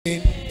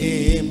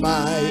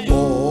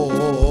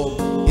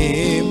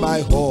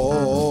my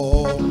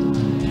home.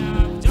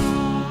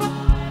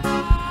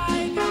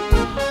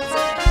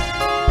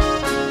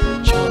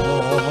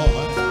 Joy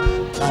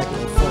like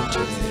a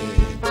fountain.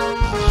 I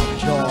have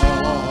joy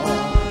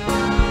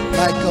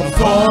like a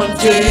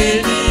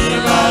fountain in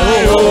my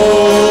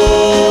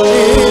home.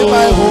 In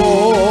my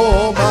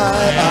home, I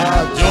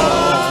have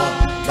joy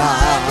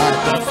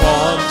like a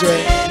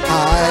fountain.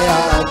 I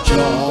have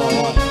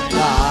joy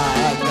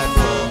like a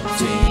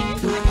fountain.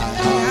 I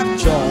have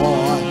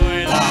joy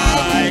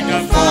like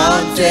a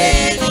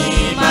fountain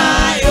in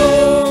my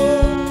home.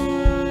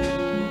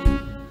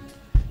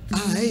 I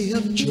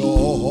have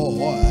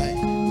joy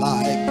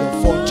like a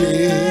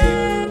fountain.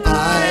 I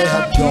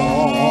have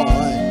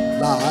joy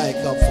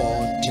like a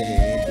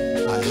fountain.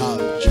 I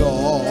have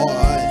joy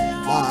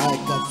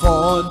like a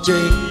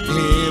fountain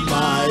in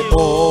my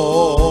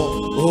home.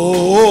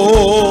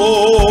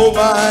 Oh, I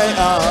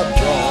have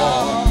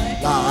joy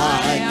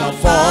like a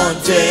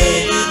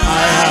fountain.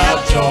 I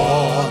have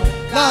joy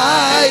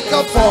like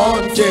a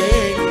fountain.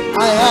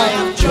 I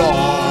have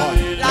joy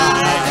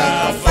like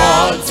a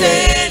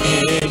fountain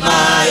in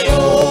my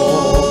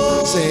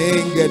home.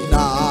 Sing it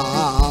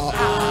now.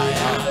 I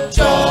have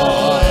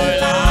joy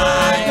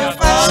like a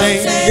fountain.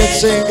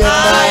 Sing it now.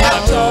 I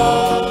have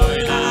joy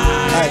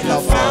like a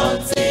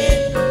fountain.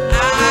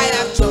 I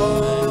have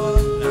joy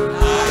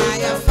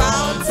like a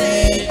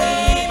fountain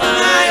in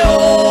my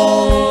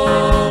home.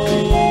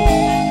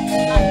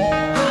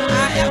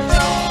 I have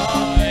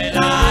joy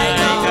like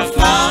a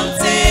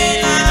fountain.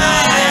 I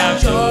have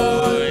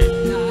joy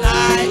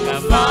like a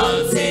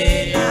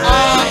fountain. I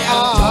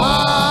have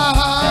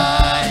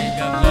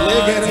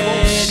joy.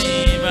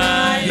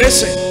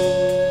 Listen.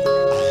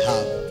 I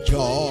have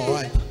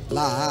joy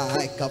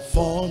like a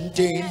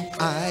fountain.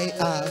 I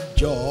have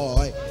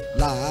joy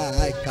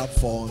like a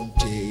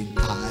fountain.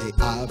 I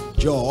have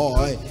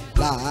joy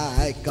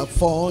like a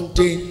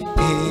fountain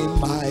in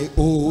my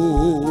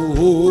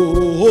home.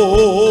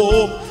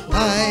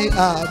 I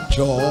have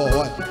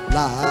joy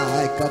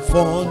like a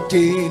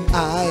fountain.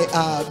 I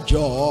have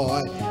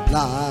joy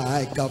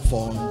like a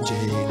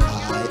fountain. I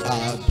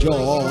have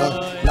joy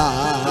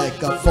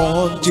like a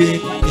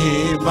fountain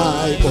in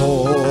my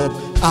home.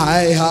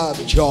 I have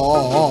joy.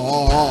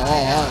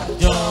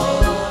 Joy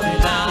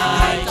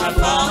like a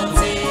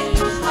fountain.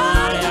 I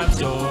have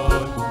joy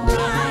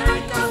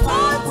like a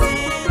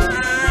fountain.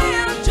 I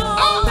have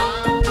joy.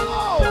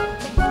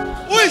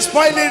 Who is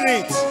spoiling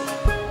it?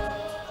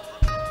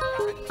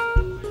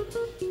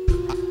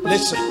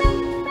 Listen.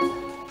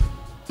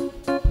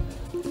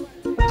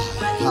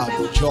 I have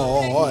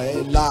joy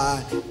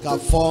like a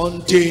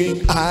fountain.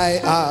 I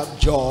have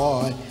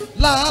joy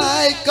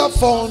like a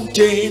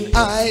fountain.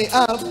 I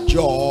have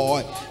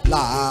joy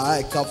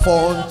like a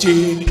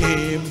fountain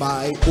in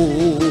my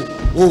home.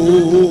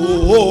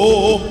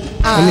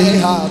 I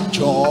have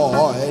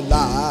joy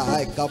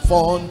like a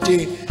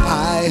fountain.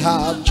 I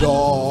have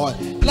joy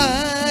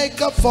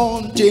like a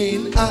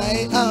fountain.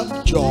 I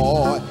have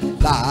joy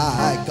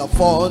like a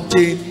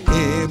fountain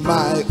in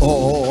my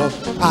home.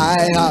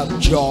 I have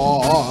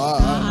joy.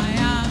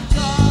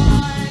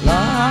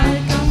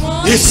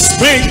 It's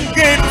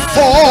springing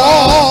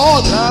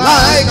forth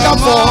like a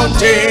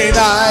fountain. I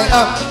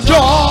have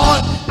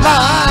joy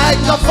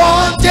like a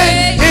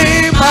fountain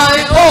in my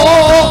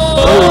home.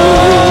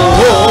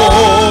 Oh,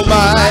 I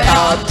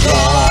have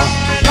joy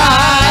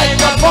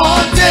like a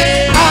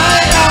fountain. I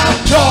have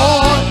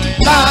joy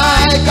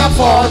like a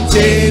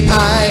fountain. I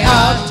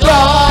have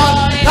joy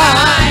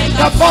like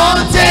a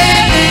fountain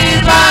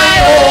in my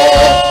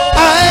home. I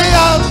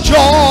have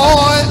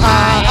joy.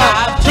 I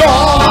have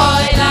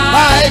joy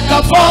like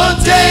a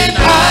fountain.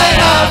 I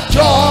have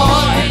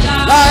joy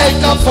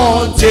like a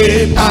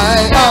fountain. I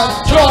have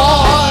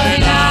joy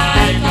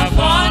like a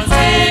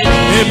fountain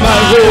in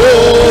my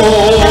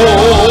home.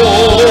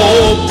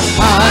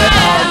 I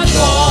have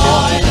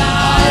joy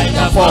like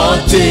a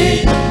fountain.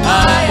 I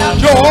have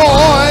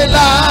joy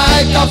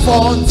like a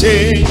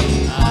fountain.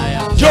 I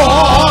have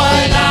joy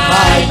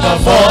like a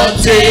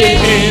fountain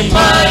in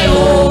my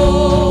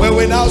home. When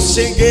we're now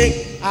singing,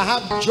 I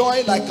have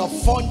joy like a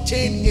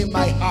fountain in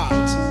my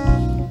heart.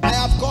 I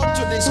have come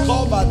to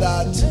discover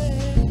that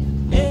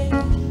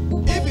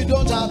if you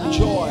don't have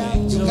joy,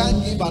 you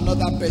can't give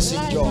another person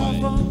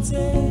joy.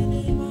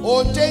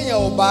 Otenya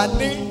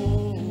obani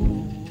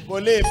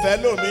kole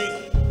felo mi.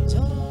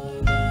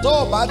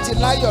 Tó bá ti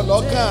láyọ̀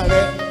lọ́kàn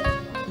rẹ,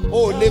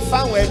 o lè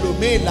fáwọn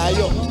ẹlòmíì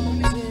láyọ̀.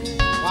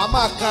 Wàá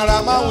máa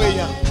kanra máwọn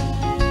èèyàn,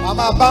 wàá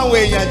máa báwọn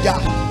èèyàn jà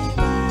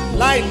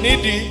láì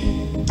nídìí.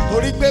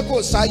 Torí pé kò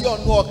sáyọ̀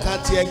nú ọkàn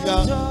tiẹ̀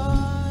gan.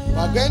 We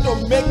are going to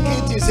make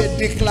it is a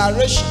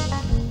declaration.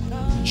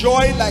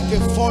 Joy like a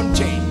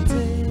fountain.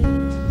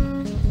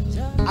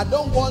 I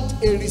don't want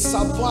a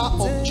reservoir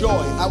of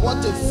joy. I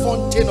want a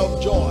fountain of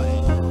joy.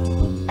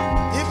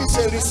 If it's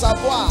a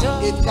reservoir,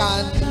 it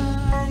can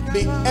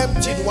be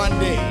emptied one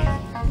day.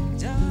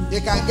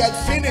 It can get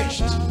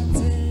finished.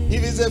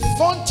 If it's a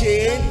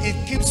fountain, it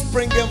keeps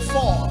springing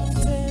forth.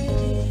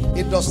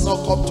 It does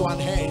not come to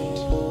an end.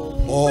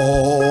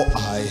 Oh,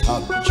 I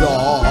have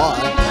joy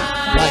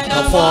like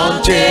a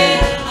fountain.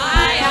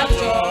 I have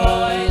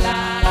joy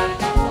like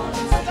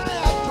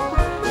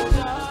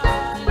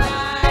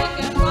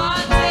a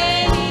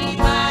fountain in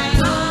my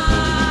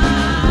heart.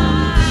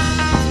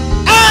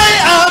 I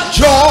have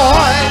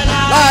joy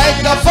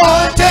like a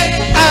fountain.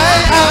 I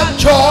have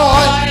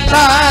joy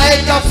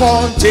like a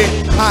fountain.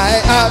 I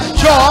have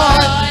joy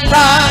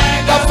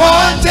like a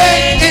fountain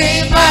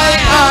in my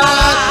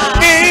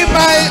heart. In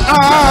my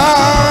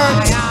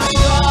heart.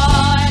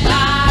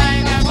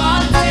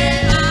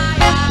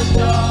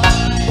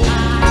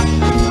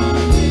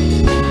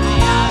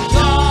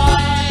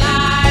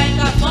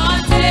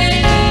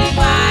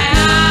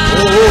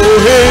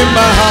 In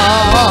my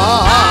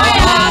heart,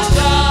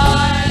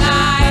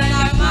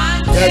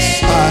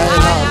 yes, I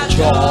have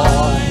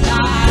joy.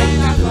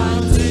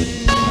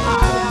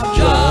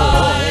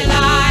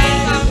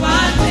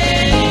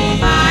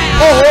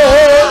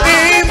 Oh,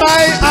 in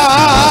my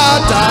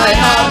heart, I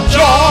have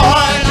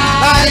joy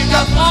like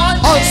a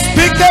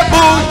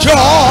unspeakable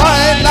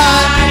joy,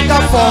 like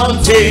a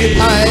fountain.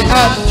 I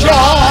have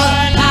joy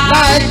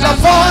like a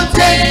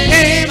fountain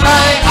in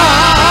my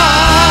heart.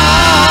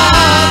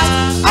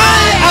 I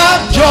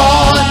have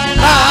joy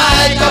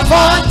like a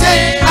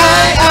fountain.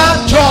 I have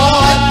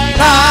joy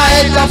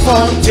like a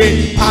fountain.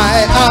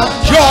 I have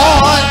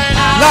joy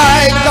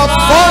like a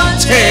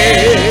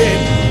fountain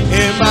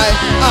in my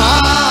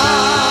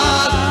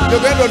heart. You're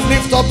going to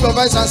lift up your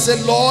voice and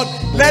say, Lord,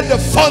 let the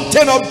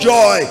fountain of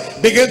joy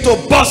begin to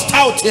burst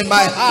out in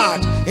my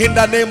heart in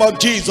the name of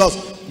Jesus.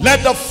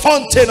 Let the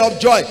fountain of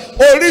joy.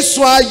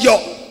 Orísun ayọ̀.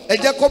 Ẹ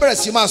jẹ́ kó bẹ̀rẹ̀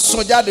sí máa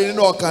sọ jáde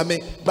nínú ọkàn mi.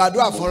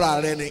 Gbàdúrà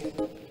fúnra rẹ ni.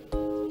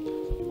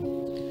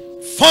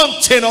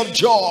 Fountain of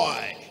joy.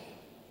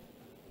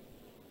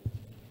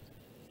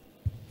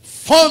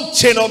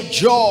 Fountain of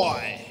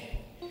joy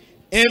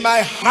in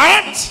my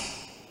heart,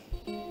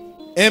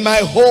 in my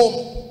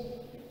home.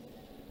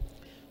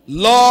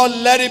 Lord,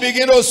 let it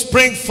begin to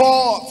spring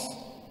forth.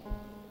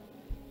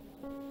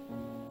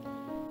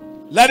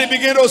 Let it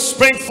begin to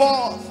spring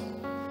forth.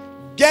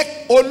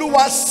 Get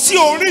Olúwa sí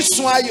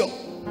orísun ayọ̀.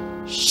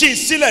 Ṣí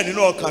sílẹ̀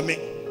nínú ọkàn mi.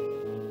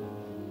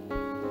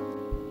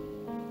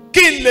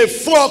 Kí n lè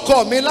fún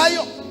ọkọ mi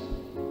láyọ̀.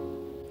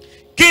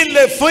 Kí n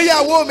lè fún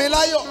ìyàwó mi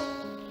láyọ̀.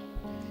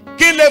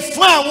 Kí n lè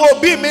fún àwọn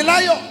òbí mi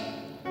láyọ̀.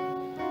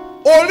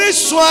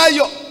 Orísun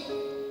ayọ̀.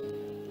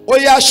 Ó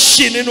yá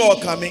ṣí nínú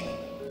ọkàn mi.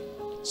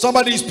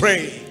 Somebody is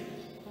praying.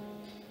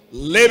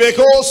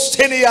 Lebeko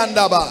steni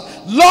andaba.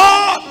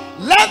 Lord,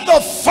 let the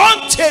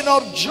fountain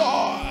of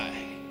joy,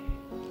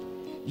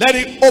 let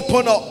it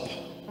open up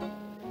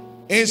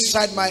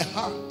inside my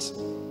heart,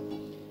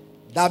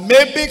 that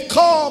may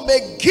become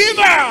a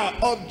giver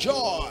of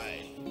joy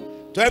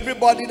to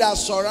everybody that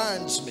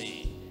surrounds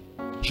me.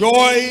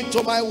 Joy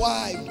to my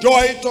wife,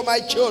 joy to my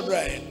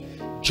children,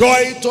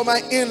 joy to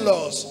my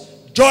in-laws,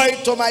 joy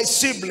to my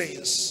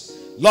siblings.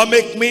 Lord,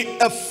 make me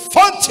a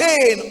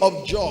fountain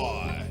of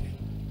joy.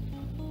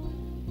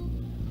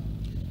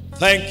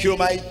 Thank you,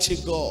 mighty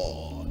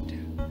God.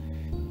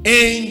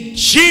 In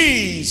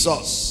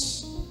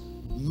Jesus'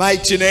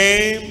 mighty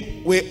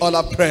name, we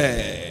all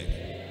pray.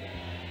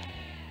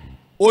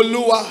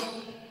 Olúwa,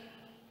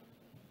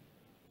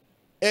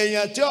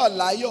 èèyàn tí ó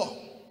láyọ̀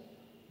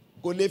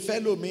kò lè fẹ́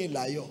lómi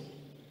láyọ̀.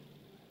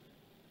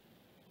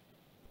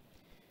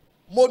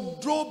 Mo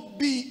dúró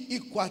bí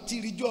ikọ̀ àti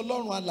ìríjú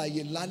Ọlọ́run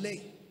alààyè lálẹ́.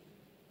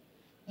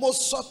 Mo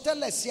sọ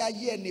tẹ́lẹ̀ sí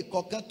ayé ẹnì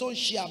kọ̀ọ̀kan tó ń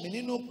ṣe àmì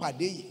nínú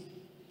ìpàdé yìí.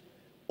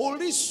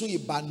 Orísun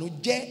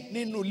ìbànújẹ́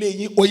nínú ilé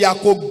yín ó yá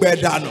kó gbẹ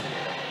dànù.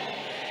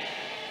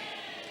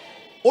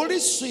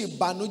 Orísun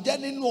ìbànújẹ́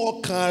nínú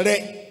ọkàn rẹ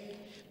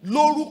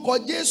lórúkọ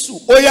Jésù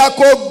ó yá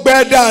kó gbẹ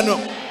dànù.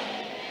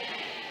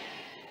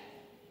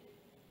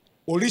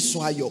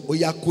 Orísun ayọ̀ ó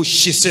yá kó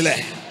ṣí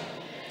sílẹ̀.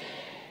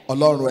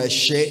 Ọlọ́run ẹ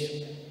ṣé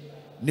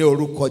ní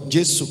orúkọ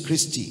Jésù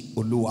Kristi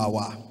Olúwa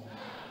wa.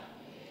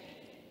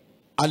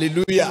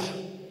 Hallelujah.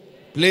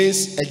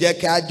 Please ẹ jẹ́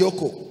kí a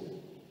jókòó.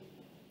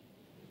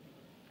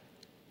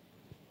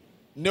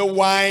 New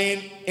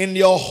wine in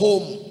your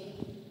home.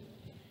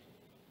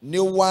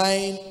 New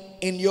wine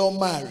in your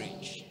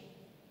marriage.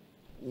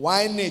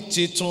 Wine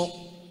titun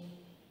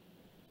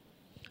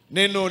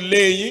nínú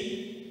ilé yín.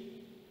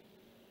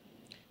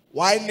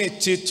 Wine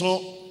titun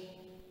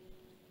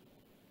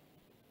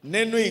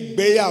nínú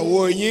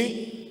ìgbéyàwó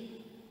yín.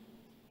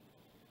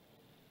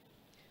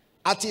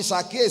 A ti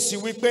ṣàkíyèsí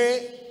wípé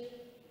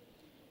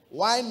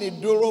wine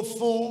dúró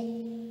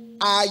fún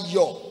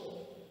ayọ̀.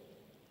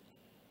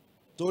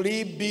 Torí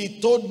ibi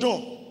tó dùn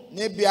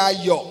níbi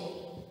ayọ̀,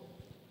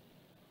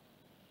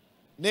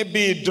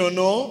 níbi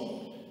ìdùnnú,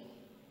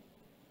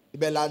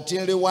 ibẹ̀ là ń ti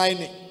rí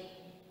wáìnì.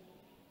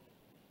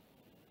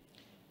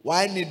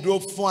 Wáìnì dúró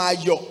fún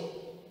ayọ̀,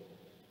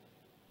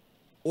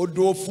 ó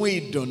dúró fún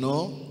ìdùnnú.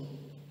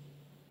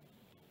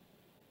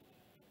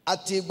 A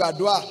ti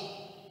gbàdúrà,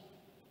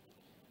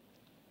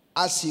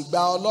 a sì gba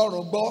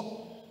Ọlọ́run gbọ́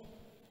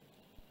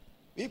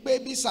wípé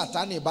bí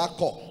Sátánì bá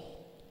kọ̀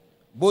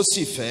bó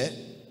sì fẹ́,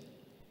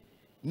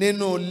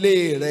 nínú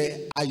ilé rẹ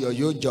ayọ̀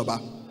yóò jọba.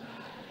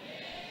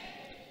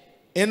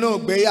 inú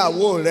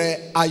ìgbéyàwó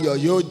rẹ ayọ̀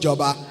yóò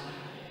jọba.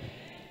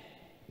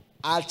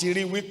 A ti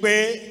rí wípé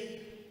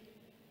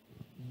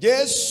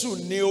Jésù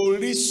ni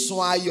orísun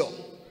ayọ̀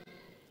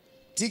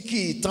tí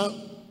kìí tán.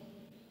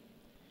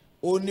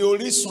 Ó ní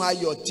orísun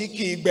ayọ̀ tí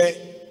kìí gbẹ.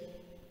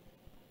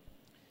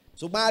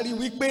 Ṣùgbọ́n a rí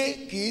wípé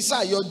kìí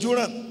ṣàyọjú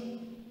ràn.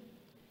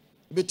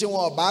 Ibi tí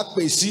wọn bá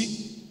pè sí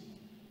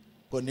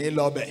kò ní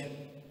lọ bẹ̀.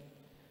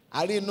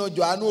 A rí inú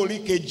Jòhánù orí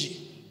kejì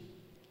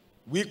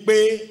wípé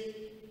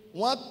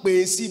wọ́n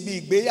pè síbi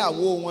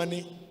ìgbéyàwó wọn ni.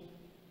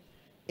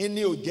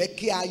 Ìní ò jẹ́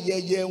kí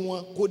ayẹyẹ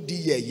wọn kó di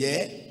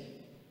yẹ̀yẹ́.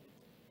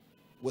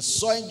 We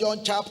saw in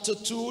John chapter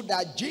 2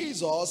 that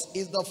Jesus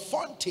is the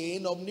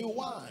fountain of new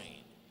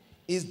wine,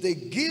 is the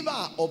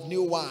giver of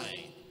new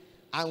wine.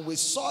 And we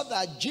saw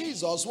that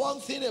Jesus, one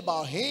thing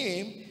about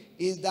him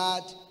is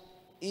that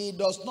he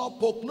does not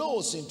poke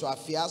nose into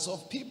affairs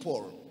of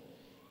people.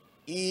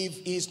 If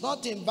he's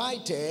not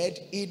invited,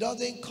 he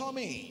doesn't come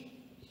in.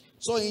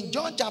 So in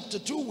John chapter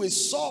 2, we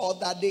saw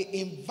that they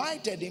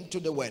invited him to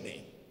the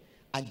wedding,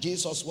 and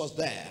Jesus was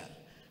there.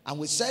 And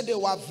we said they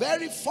were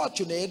very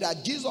fortunate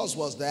that Jesus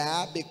was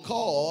there,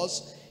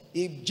 because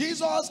if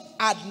Jesus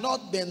had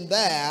not been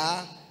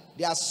there,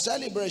 their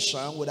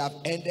celebration would have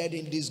ended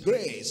in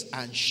disgrace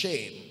and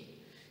shame.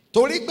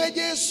 Torí pé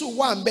Jésù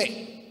wà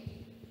ńbẹ̀,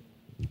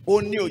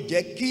 ó ní ó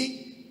jẹ́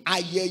kí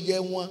ayẹyẹ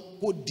wọn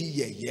kó di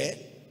yẹ̀yẹ́.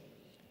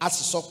 A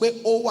sì sọ pé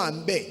ó wà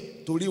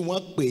ńbẹ̀ torí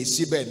wọ́n pè é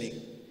síbẹ̀ ni.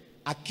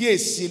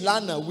 Àkíyèsí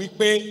lánàá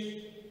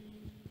wípé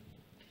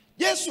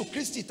Jésù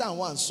Kristi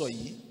táwọn à ń sọ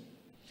yìí,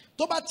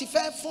 tó bá ti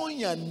fẹ́ fún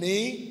yàn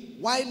ní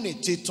wáìnì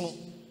titun,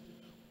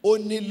 ó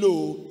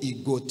nílò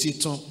ìgò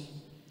titun.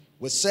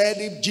 We said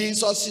if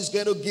Jesus is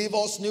going to give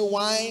us new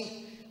wine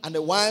and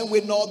the wine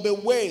will not be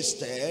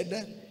wasted,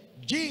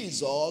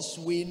 Jesus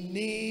will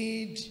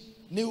need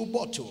new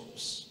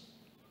bottles.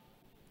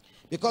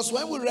 Because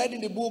when we read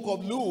in the book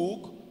of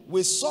Luke,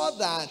 we saw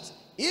that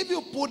if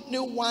you put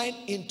new wine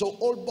into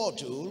old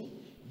bottle,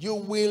 you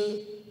will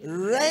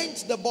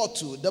rent the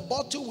bottle. The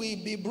bottle will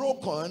be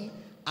broken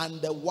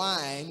and the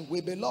wine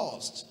will be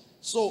lost.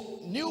 So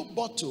new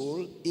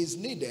bottle is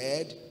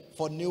needed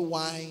for new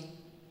wine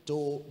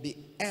to be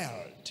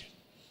held.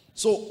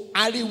 So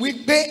a rí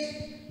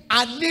wípé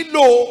a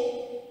nílò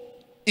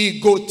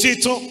ìgò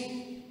titun.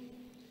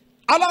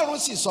 Ọlọ́run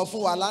sì sọ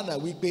fún wa lánàá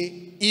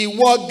wípé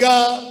ìwọ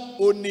gan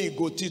ó ní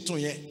ìgò titun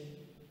yẹn.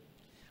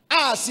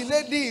 A sì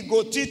lè di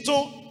ìgò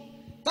titun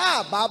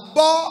tá a bá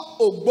bọ́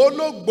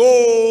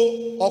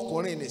ògbólógbòó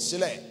ọkùnrin nì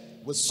sílẹ̀.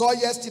 We saw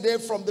yesterday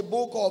from the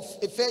book of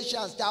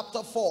Ephesians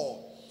chapter 4,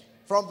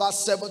 from verse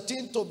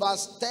 17 to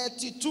verse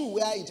 32,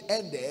 where it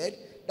ended,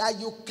 that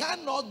you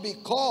cannot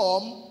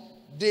become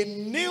the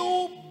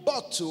new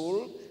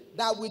bottle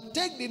that will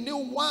take the new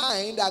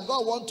wine that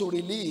God wants to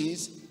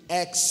release,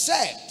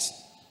 except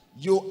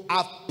you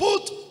have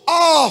put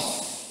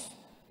off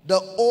the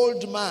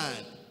old man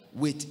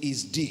with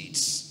his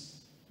deeds.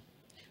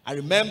 I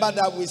remember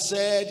that we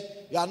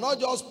said you are not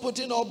just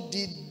putting up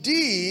the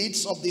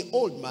deeds of the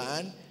old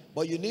man,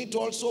 but you need to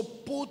also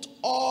put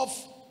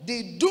off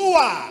the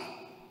doer,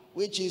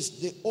 which is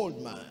the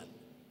old man,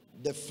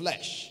 the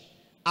flesh.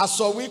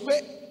 Aṣọ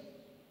wípé,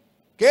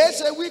 kìí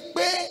ṣe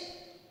wípé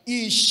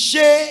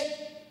ìṣe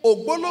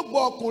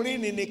ògbólógbòó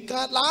ọkùnrin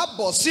nìkan la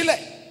bọ̀ sílẹ̀.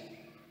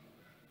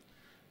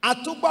 A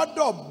tún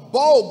gbọ́dọ̀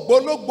bọ́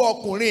ògbólógbòó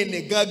ọkùnrin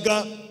ní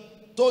gangan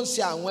tó ń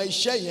ṣe àwọn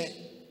iṣẹ́ yẹn,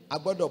 a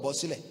gbọ́dọ̀ bọ́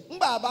sílẹ̀.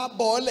 Ńgbà bá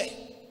bọ́ ọ́lẹ̀,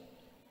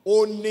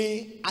 ó ní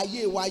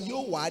ayé wa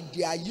yóò wá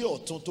di ayé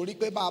ọ̀tun, torí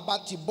pé bá a bá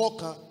ti bọ́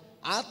kan,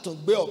 a tún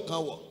gbé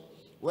ọ̀kan wọ̀.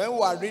 When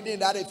we are reading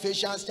that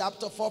Ephesians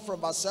chapter 4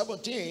 from verse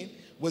 17,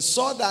 we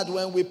saw that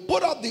when we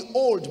put up the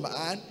old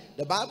man,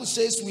 the Bible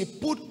says we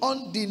put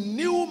on the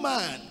new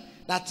man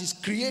that is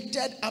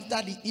created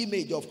after the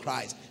image of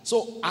Christ.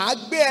 So,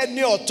 àgbé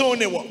ẹni ọ̀tun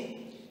ni wọ̀.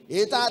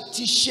 Èyí tá a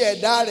ti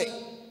ṣẹ̀dá rẹ̀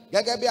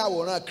gẹ́gẹ́ bí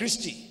àwòrán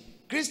Kristi.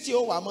 Kristi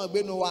ó wá máa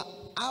gbénu wa,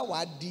 á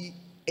wá di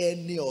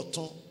ẹni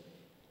ọ̀tun.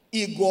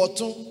 Ìgò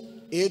ọ̀tun,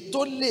 èyí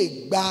tó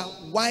lè gba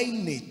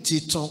wáìnì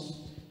titun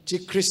tí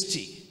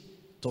Kristi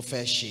tó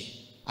fẹ́ ṣe.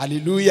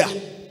 Hallelujah.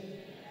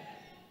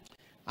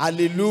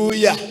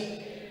 Hallelujah.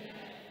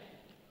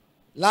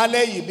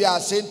 Lálẹ́ yìí bí a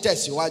ṣe ń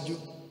tẹ̀síwájú,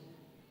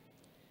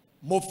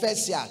 mo fẹ́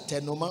ṣe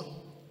àtẹnumọ́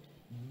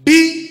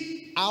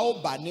bí a ó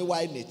bá ní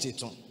wáìnì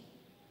titun.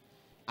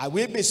 I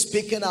will be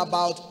speaking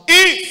about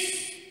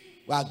if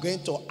we are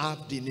going to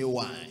have the new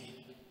wine.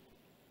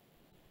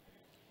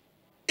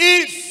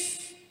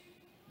 If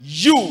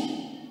you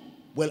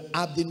will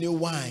have the new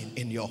wine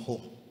in your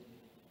home.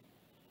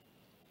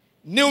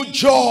 New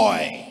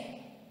joy.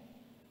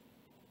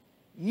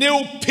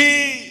 New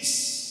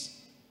peace.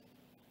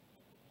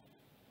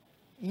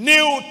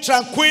 New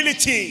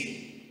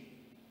tranquility.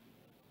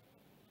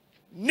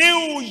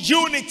 New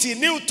unity.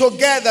 New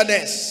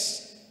togetherness.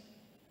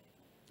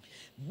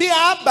 Bí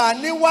a bá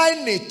ní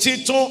wáìnì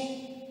titun,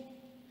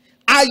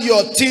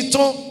 ayọ̀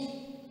titun,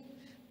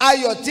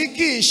 ayọ̀ tí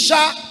kìí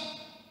ṣá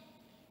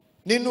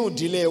nínú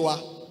ìdílé wa,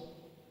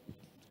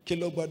 kí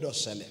ló gbọ́dọ̀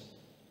ṣẹlẹ̀?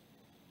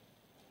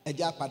 Ẹ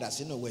jẹ́ á padà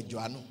sínú ìwé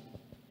Jòhánù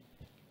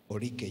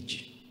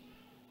Orikeji.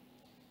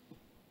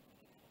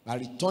 By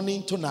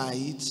returning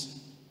tonight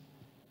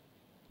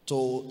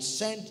to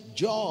St.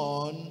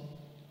 John,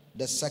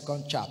 the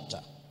 2nd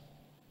chapter.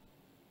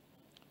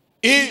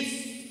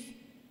 If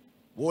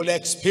we'll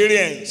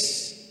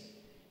experience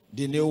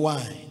the new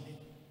wine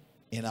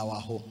in our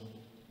home.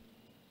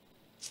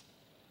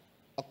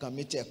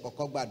 Okamite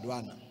koko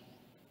gbàdúrà náà.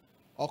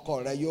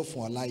 Ọkọ rẹ yóò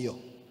fún ọ láyọ̀.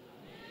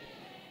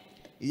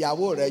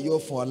 Ìyàwó rẹ yóò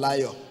fún ọ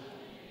láyọ̀.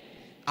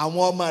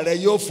 Àwọn ọmọ rẹ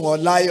yóò fún ọ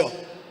láyọ̀.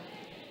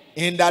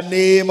 In the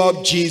name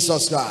of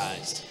Jesus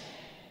Christ.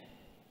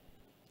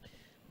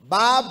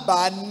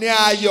 Bàbá ní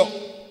ayọ̀.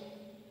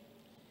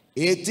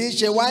 Ètí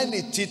ṣe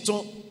wáìnì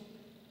titun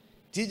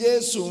tí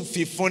Jésù ń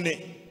fi fúnni.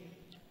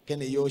 Kí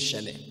ni yóò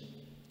ṣẹlẹ̀?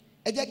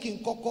 Ẹ jẹ́ kí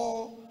n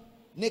kọ́kọ́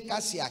ní ká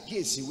ṣe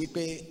àkíyèsí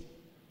wípé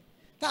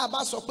tá a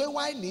bá sọ pé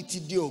wáìnì ti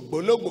di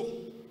ògbólógbò.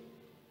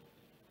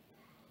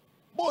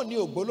 Bó ní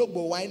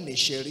ògbólógbò wáìnì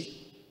ṣe rí?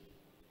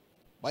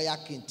 Bóyá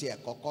kí n tiẹ̀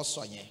kọ́kọ́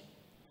sọ yẹn.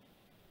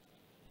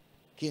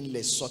 Kí n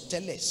lè sọ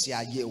tẹ́lẹ̀ sí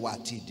ayé wa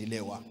àti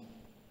ìdílé wa.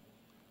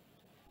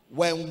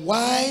 When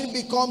wine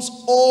becomes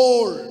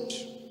old,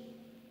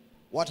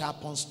 what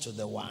happens to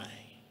the wine?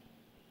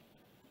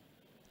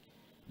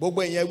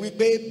 Gbogbo èèyàn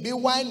wípé bí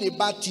wáìnì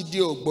bá ti di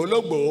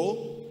ògbólógbò,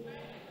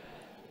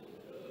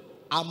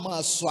 a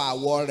máa sọ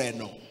àwọ̀ rẹ̀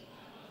nù.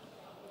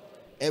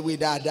 Ẹ wí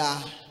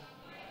dáadáa.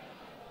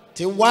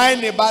 Tí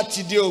wáìnì bá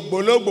ti di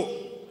ògbólógbò,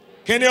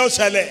 kí ni ó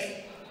ṣẹlẹ̀?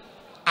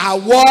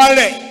 Àwọ̀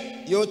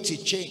rẹ̀ yóò ti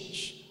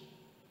change.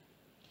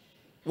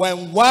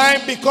 When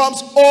wine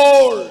becomes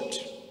old,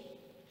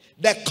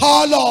 the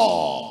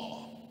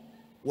color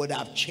would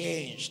have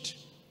changed.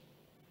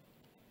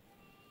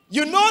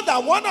 You know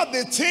that one of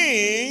the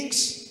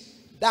things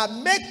that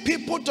make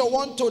people to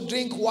want to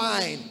drink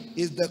wine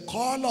is the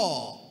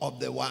color of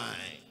the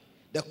wine.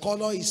 The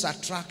color is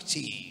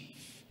attractive.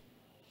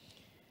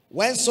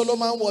 When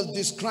Solomon was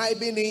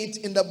describing it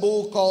in the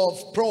book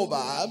of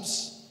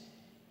Proverbs,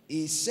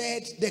 he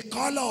said the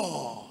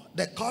color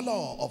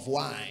of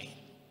wine.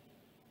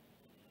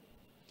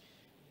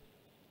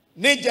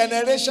 Ní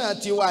generation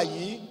tiwa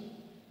yìí,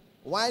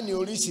 wine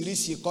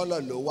oríṣiríṣi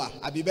color ló wà,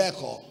 àbí bẹ́ẹ̀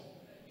kọ́.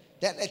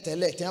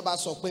 Tẹ́lẹ̀ tí wọ́n bá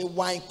sọ pé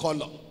wine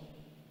color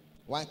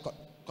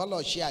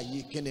ṣé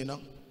àyè kíni ná?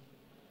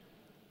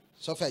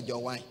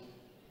 Sọ́fẹ̀jọ wine.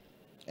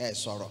 Ẹ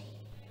sọ̀rọ̀.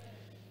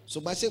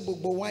 Ṣùgbọ́n ṣé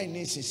gbogbo wine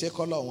ní ìsinsẹ́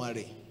color wọn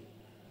rè?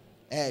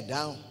 Ẹ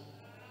dáhùn.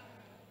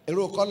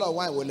 Irú color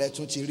wine wo lẹ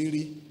tún ti rí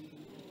rí?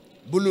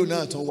 Blue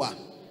náà tún wà.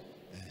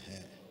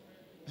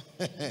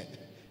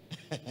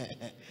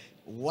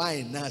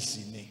 Wine náà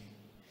sì ni.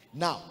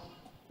 Now,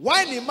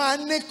 wine máa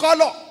ń ní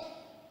color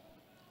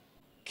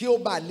kí ó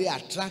bá lè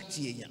attract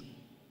èèyàn.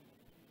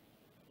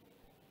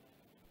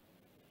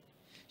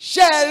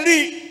 Ṣé ẹ rí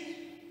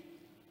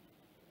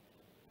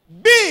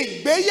bí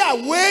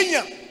ìgbéyàwó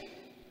èèyàn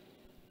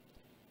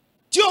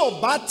tí ò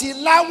bá ti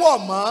láwọ̀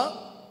mọ́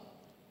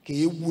kì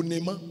í wuni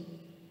mọ́?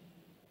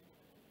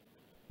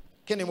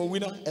 Kí ni mo wí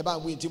náà? Ẹ bá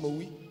ń wí tí mo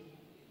wí.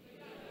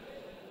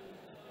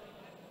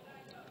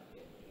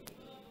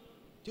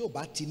 Tí ò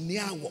bá ti ní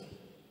àwọ̀,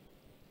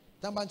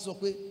 tá a bá ti sọ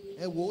pé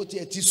ẹ wo ó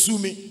tiẹ̀ ti sú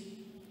mi,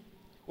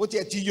 ó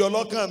tiẹ̀ ti yọ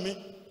lọ́kàn mi,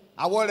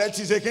 àwọ̀ rẹ̀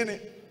ti ṣe kíni?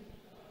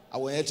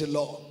 Àwọ̀ yẹn ti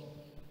lọ.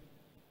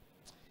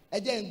 Ẹ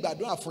jẹ́ n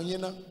gbàdúrà fún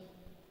yín náà.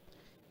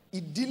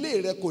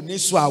 Ìdílé rẹ kò ní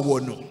sọ àwọ̀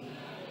nù.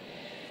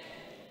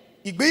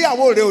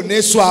 Ìgbéyàwó rẹ ò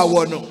ní sọ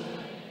àwọ̀ nù.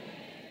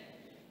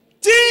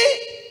 Tí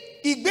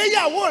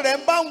ìgbéyàwó rẹ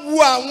bá ń wu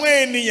àwọn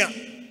ènìyàn,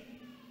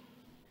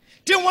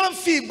 tí wọ́n ń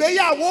fi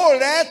ìgbéyàwó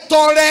rẹ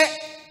tọrẹ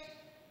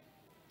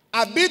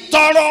àbí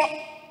tọrọ,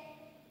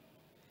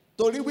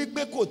 torí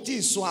wípé kò tí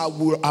ì sọ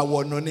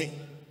àwọ̀ nù ni.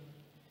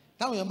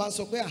 Táwọn èèyàn bá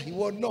sọ pé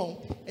àìwọ náà,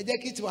 ẹ jẹ́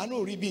kí tiwa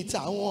náà rí bíi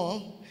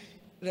tàwọn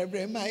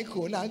Reverend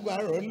Michael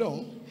lágbára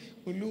Ọlọ́run,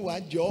 Olúwa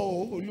jọ̀ọ́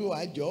o, Olúwa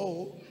jọ̀ọ́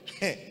o.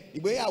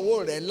 Ìgbéyàwó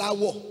rẹ̀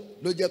láwọ̀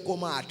ló jẹ́ kó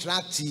máa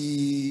attract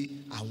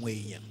àwọn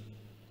èèyàn.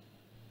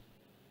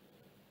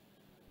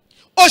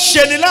 Ó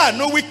ṣeni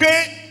láàánú wípé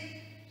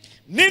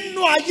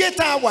nínú ayé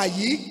tá a wà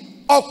yìí,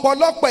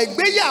 ọ̀pọ̀lọpọ̀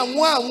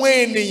ìgbéyàwó àwọn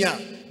ènìyàn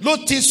ló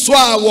ti sọ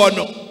àwọ̀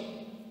nù.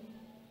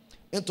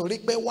 Nítorí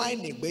pé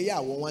wáìnì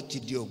ìgbéyàwó wọn ti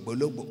di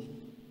ògbólógbò.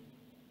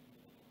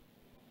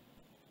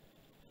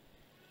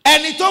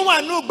 Ẹni tó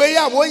wà nínú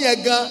ìgbéyàwó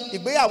yẹn gan,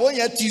 ìgbéyàwó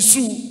yẹn ti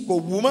sú, kò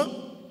wù mọ́.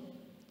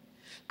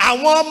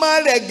 Àwọn ọmọ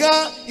rẹ̀ gan,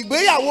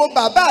 ìgbéyàwó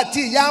bàbá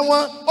àti ìyá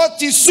wọn ó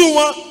ti sú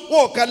wọn,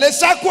 wọn ò kàn lè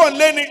sá kúrò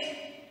nílé ni.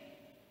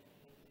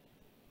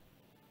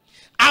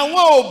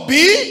 Àwọn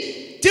òbí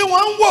tí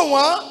wọ́n ń wò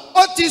wọ́n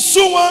ó ti sú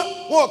wọn,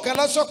 wọn ò kàn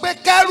lọ sọ pé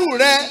kẹ́rù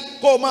rẹ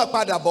kó o máa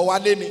padà bọ̀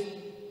wálé ni.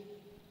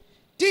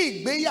 Tí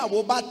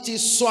ìgbéyàwó bá ti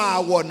sọ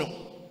àwọ̀ nù,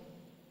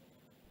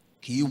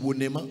 kì í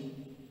wuni mọ́.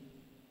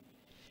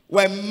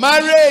 When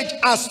marriage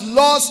has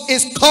lost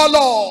its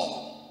color,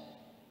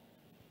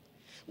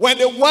 when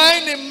the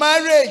wine in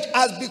marriage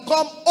has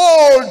become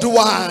old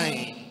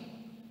wine,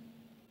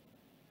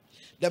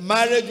 the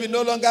marriage will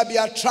no longer be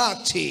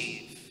attractive.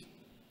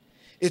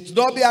 It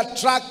will not be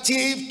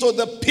attractive to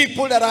the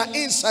people that are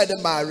inside the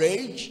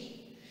marriage.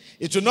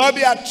 It will not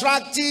be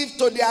attractive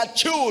to their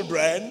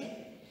children.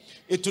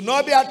 It will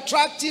not be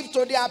attractive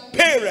to their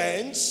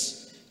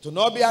parents. It will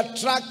not be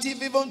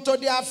attractive even to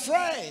their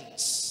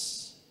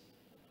friends.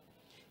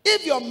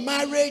 If your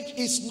marriage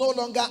is no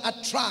longer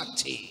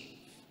attractive,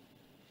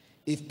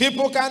 if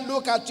people can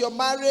look at your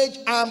marriage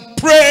and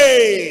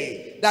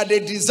pray that they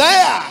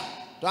desire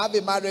to have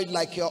a marriage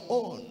like your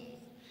own,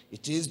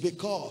 it is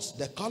because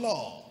the color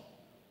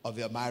of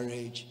your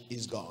marriage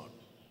is gone.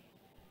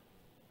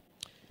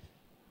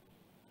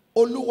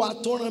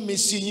 Olúwa tó rán mi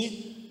sí yín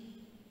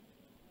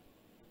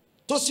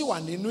tó sì wà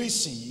nínú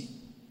ìsìn yìí,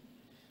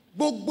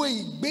 gbogbo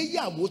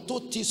ìgbéyàwó tó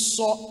ti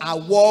sọ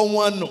àwọ̀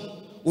wọn nù,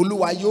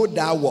 Olúwa yóò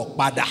dá àwọ̀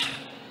padà.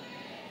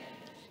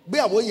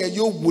 Ìgbéyàwó yẹn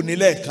yóò wù ní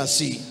lẹ́ẹ̀kan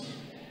sí i.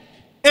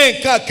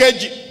 Nǹkan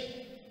kejì,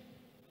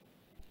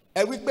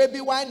 ẹ wí pé bí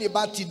wáìnì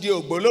bá ti di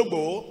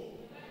ògbólógbòó,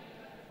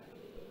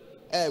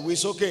 ẹ wí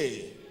sókè,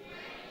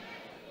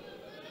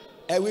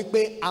 ẹ wí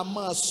pé a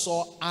máa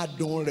sọ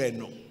adùn rẹ̀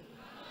nù.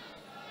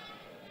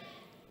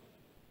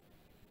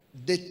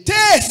 The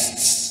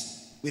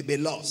taste will be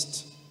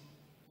lost.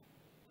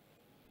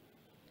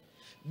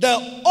 The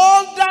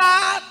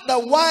older the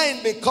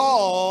wine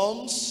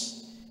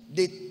becomes,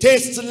 the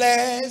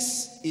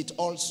tasteless it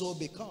also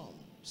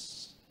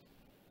becomes.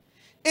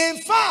 In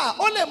fact,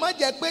 ó lè má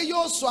jẹ́ pé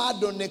yóò sọ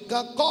adùn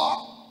nìkan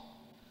kọ́,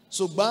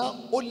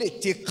 ṣùgbọ́n ó lè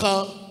ti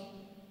kan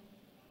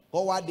kó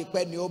wá di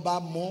pé ni ó bá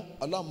mú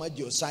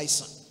ọlọ́mọdé ó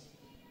ṣàìsàn.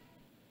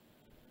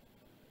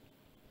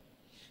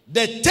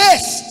 The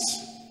taste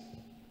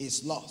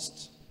is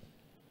lost.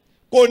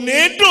 Kò ní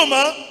dùn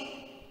mọ́.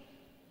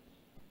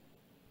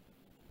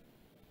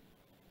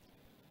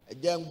 Ẹ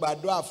jẹ́ n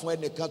gbàdúrà fún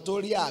ẹnìkan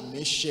tó rí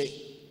àmì ṣe.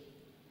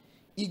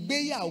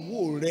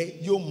 Ìgbéyàwó rẹ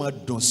yóò máa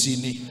dùn sí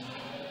ni.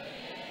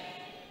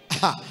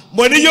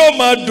 Mo ní yóò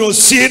máa dùn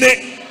sí ni.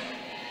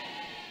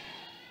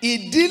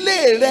 Ìdílé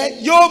rẹ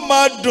yóò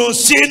máa dùn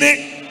sí ni.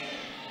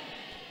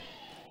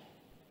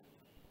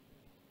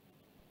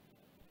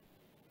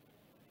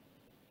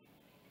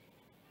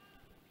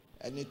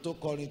 Ẹni tó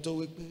kọrin tó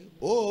wí pé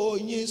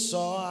oyin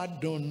sọ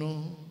adùnnú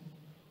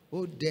ó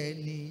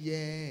dẹni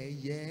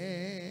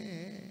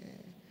yẹ̀yẹ́.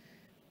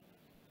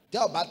 Tí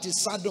ó bá ti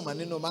sádùn mọ́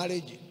nínú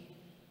márèjì,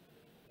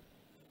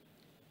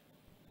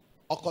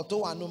 ọkọ tó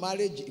wà nínú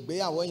márèjì,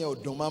 ìgbéyàwó yẹn ò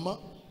dùn mọ́ mọ́,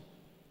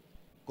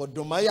 kò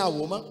dùn mọ́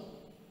ìyàwó mọ́,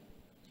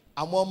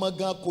 àwọn ọmọ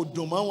gan kò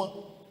dùn mọ́ wọn.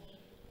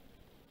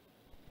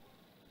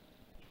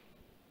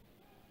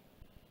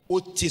 Ó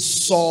ti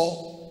sọ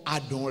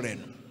adùn rẹ̀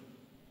nù.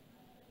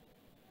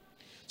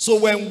 So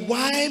when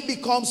wine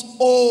becomes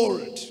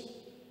old,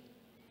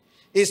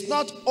 it's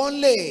not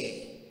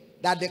only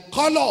that the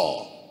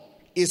color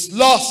is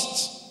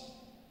lost,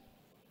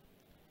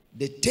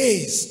 the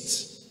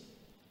taste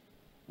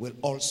will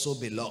also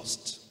be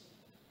lost.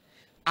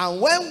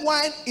 And when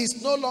wine is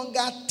no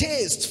longer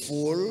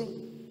tasteful,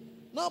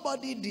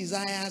 nobody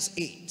desires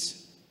it.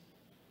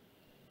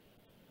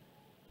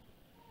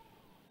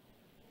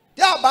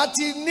 Tí a bá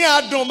ti ní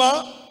adùn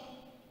mọ́,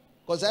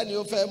 kò sẹ́ni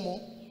ó fẹ́ mu.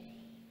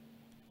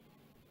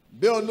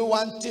 Bí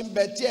Olúwa ń tí ń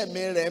bẹ tí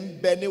ẹ̀mí rẹ̀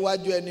ń bẹ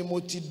níwájú ẹni mo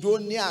ti dúró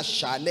ní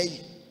àṣálẹ́ yìí,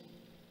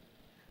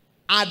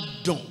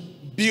 adùn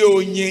bí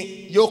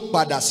oyin yóò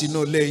padà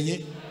sínú ilé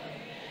yín.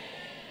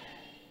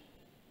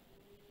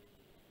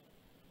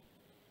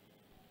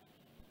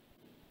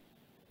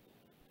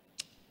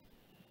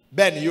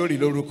 Bẹ́ẹ̀ ni yóò rí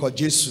lórúkọ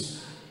Jésù.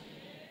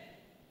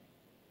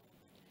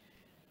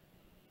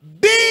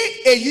 Bí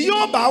èyí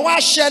yóò bá wá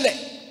ṣẹlẹ̀,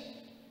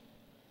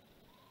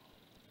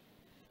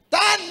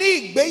 tá ní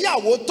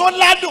ìgbéyàwó tó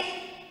ládùn,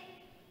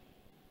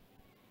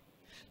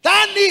 tá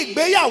ní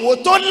ìgbéyàwó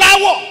tó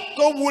láwọ̀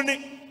tó wuni,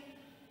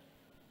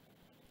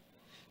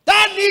 tá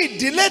ní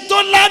ìdílé tó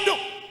ládùn,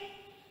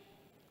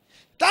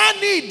 tá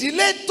ní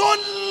ìdílé tó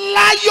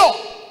láyọ̀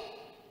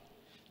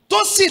tó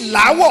sì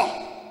láwọ̀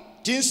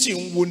tí ń sì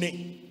ń wuni,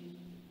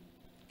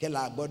 kí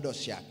la gbọ́dọ̀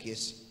ṣe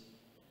àkíyèsí.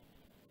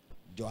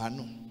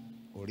 Jòhánù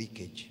orí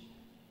kejì.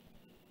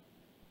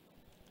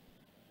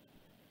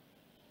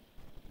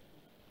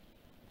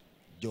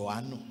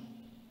 Jòhánù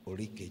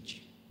orí kejì.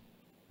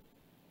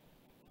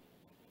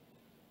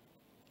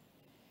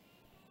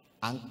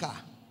 À ń kà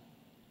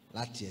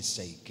láti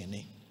ẹsẹ̀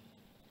ìkíní.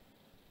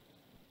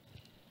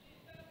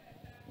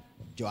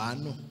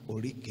 Jòhánù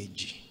orí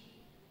kejì.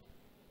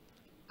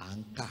 À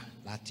ń kà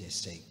láti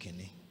ẹsẹ̀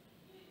ìkíní.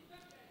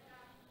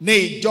 Ní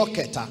ìjọ́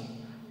kẹta,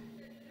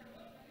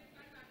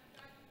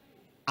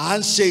 à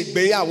ń ṣe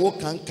ìgbéyàwó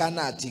kan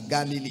Kánà àti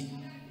Gálílì.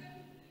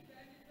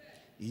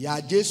 Ìyá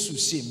Jésù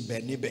sì ń bẹ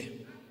níbẹ̀.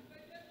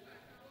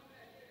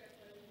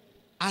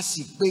 A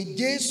sì pe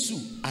Jésù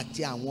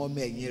àti àwọn ọmọ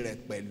ẹ̀yìn rẹ̀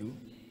pẹ̀lú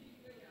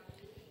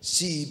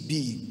sí ibi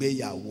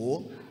ìgbéyàwó.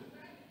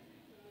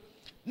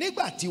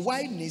 Nígbà tí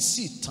wáìnì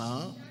sì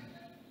tán,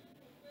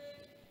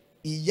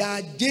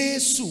 ìyá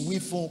Jésù wí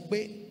fún un pé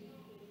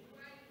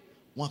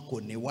wọn kò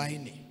ní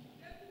wáìnì.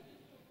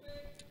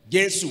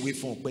 Jésù wí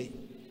fún un pé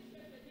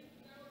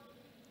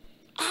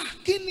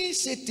kí ni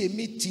ṣe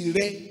tèmi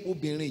tìrẹ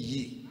obìnrin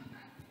yìí?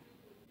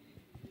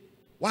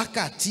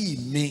 Wákàtí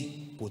mi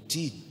kò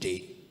tí ì dé.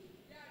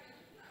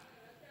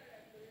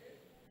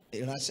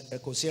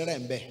 kò sí rẹ̀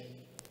ń bẹ̀.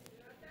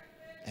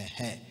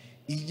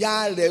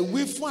 Ìyá rẹ̀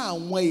wí fún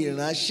àwọn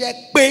ìránṣẹ́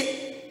pé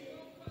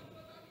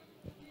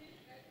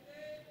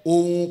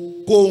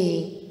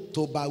ohunkóhun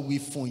tó bá wí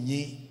fún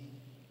yín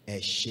ẹ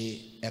ṣe,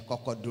 ẹ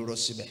kọ́kọ́ dúró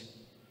síbẹ̀.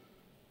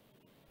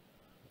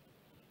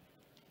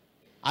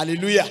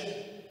 Hallelujah.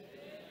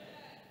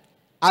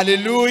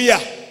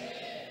 Hallelujah.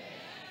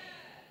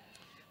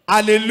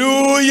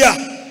 Hallelujah.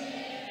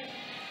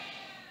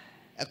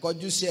 Ẹ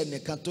kọjú sí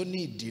ẹnìkan tó ní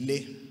ìdílé.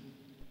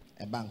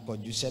 Ẹ bá ń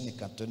kọjú sí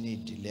ẹnìkan tó ní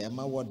ìdílé. Ẹ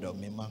má wọ̀dọ̀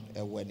mi mọ́.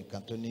 Ẹ wọ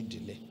ẹnìkan tó ní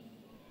ìdílé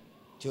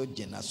tí ó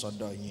jìnnà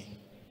sọ́dọ̀ yín.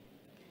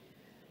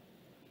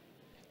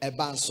 Ẹ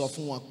bá ń sọ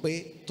fún wọn pé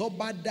tó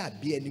bá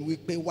dàbí ẹni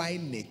wípé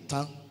wáìnì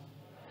tán,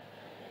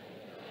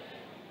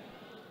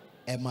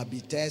 ẹ mọ̀ bí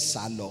tẹ́ ẹ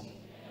sá lọ.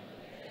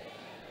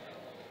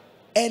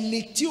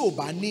 Ẹni tí ò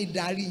bá ní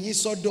darí yín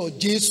sọ́dọ̀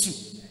Jésù,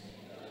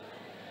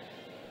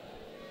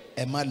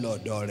 ẹ má lọ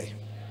ọ̀dọ̀ rẹ̀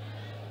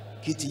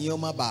kí tiyín ó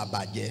má bàa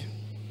bàjẹ́.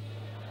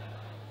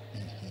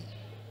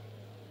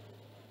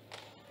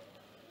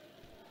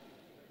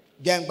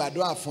 Jẹ́ n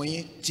gbàdúrà fún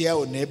yín tí ẹ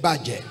ò ní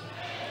bàjẹ́.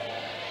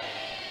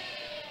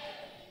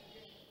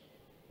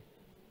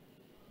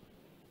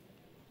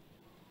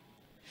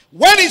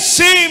 When it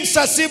seems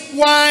as if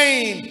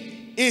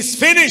wine is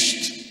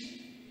finished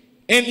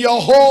in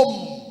your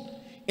home,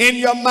 in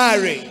your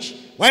marriage,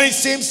 when it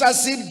seems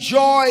as if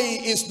joy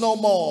is no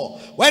more,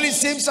 when it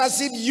seems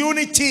as if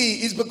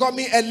unity is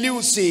becoming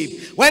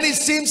elusive, when it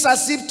seems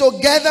as if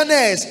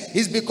togetherness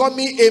is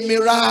becoming a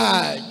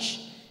mirage,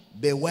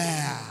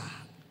 beware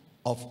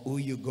of who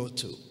you go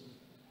to.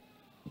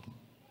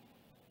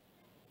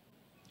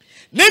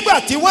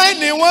 Nígbà tí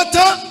wáìnì wọ́n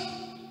tán,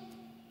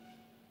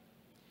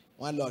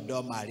 wọ́n lọ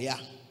dọ̀ Maria.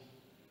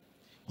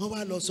 Wọ́n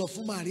wá lọ sọ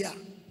fún Maria,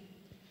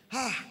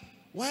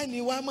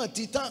 wáìnì wa mà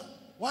ti tán,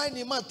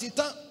 wáìnì mà ti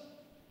tán.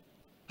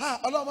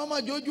 Ọlọ́run má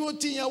jójú ó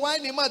ti yan,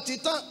 wáìnì mà ti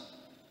tán.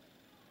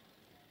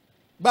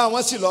 Bá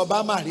wọn sì lọ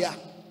bá Maria.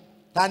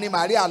 Ta ni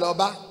Maria lọ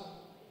bá?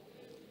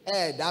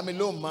 Dá mi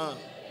lóhùn mọ́.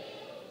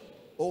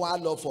 Ó wá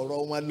lọ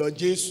fọ̀rọ̀ wọn lọ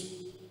Jésù.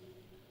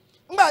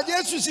 Nígbà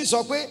Jésù sì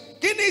sọ pé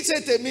kí ni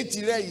ṣe tèmi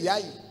tìrẹ ìyá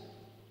yìí?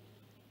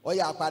 Ó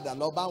yá padà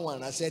lọ bá wọn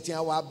ránṣẹ́ tí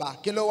wọ́n wá bá.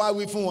 Kí ló wá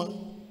wí fún wọn?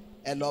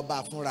 Ẹ lọ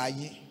bá fúnra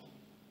yín.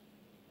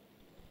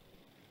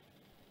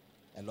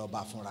 Ẹ lọ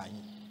bá fúnra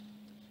yín.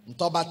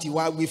 Ntọ́ bá ti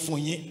wá wí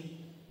fún yín,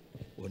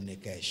 ó ní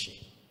ká ẹ ṣe.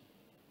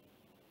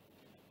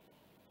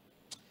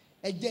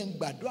 Ẹ jẹ́ n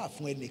gbàdúrà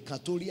fún ẹnìkan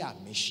tó rí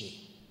àmì ṣe.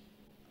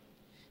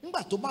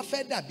 Nígbà tó bá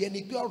fẹ́ dàbí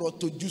ẹni pé ọ̀rọ̀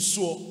tojú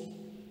sú ọ,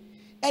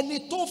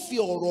 ẹni tó fi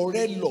ọ̀rọ̀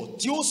rẹ lọ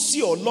tí ó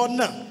ṣì ọ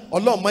lọ́nà,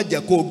 Ọlọ́run má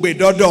jẹ́ kó o gbé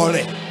dọ́dọ̀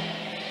rẹ̀.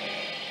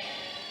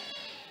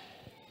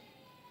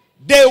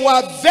 They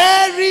were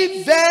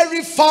very,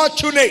 very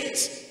fortunate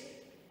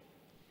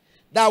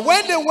that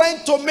when they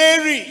went to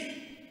Mary,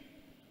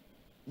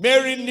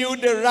 Mary knew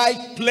the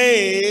right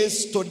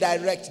place to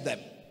direct them.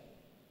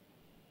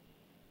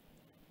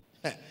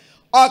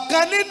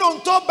 Ọ̀kan nínú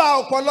tó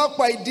bà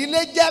ọ̀pọ̀lọpọ̀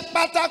ìdílé jẹ́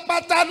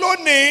pátápátá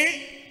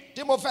lónìí,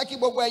 tí mo fẹ́ kí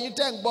gbogbo ẹ̀yin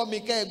tẹ́ ń gbọ́ mi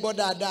kẹ́ ẹ gbọ́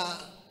dáadáa,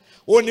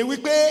 ó ní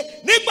wípé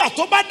nígbà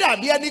tó bá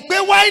dàbí ẹni pé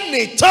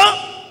wáìnì tán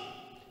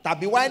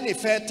tàbí wáìnì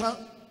fẹ́ tán,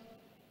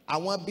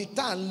 àwọn ibi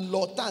tá à ń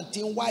lọ tá à ń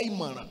ti ń wá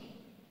ìmọ̀ràn,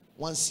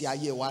 wọ́n ń ṣe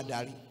ayé wa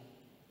darí.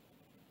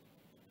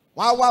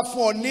 Wọ́n á wá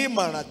fún ọ ní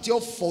ìmọ̀ràn tí ó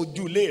fọ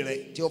ojúlé rẹ,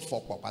 tí ó fọ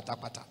pọ̀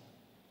pátápátá.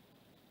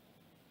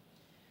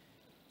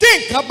 Tí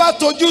nǹkan bá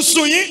tojú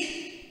sú yín,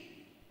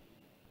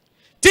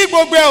 tí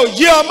gbogbo ẹ ò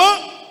yé ọmọ,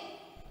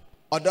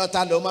 ọ̀dọ̀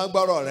ta ló máa ń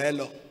gbọ́rọ̀ rẹ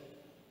lọ.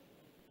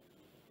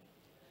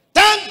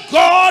 Thank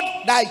God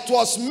that it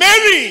was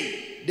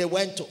Mary they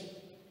went to,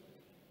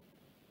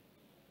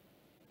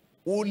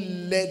 who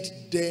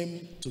led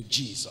them to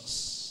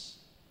Jesus.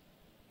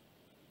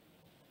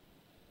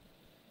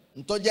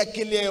 Ntọ́jẹ́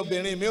kílé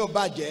obìnrin mi ò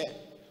bàjẹ́,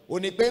 ó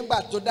ní pé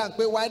ńgbà tó dá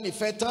pé wáìnì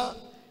fẹ́ tán,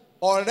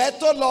 ọ̀rẹ́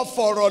tó lọ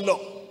fọ̀rọ̀ lọ,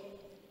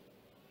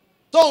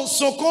 tó ń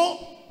sunkún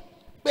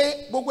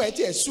pé gbogbo ẹ̀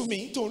tí ẹ̀ sú mi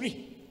nítorí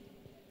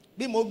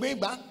bí mo gbé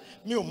gbá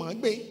mi ò máa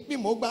gbé, bí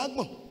mo gbá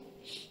gbọ̀n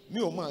mi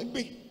ò máa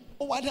gbé.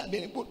 Ó wá dàbí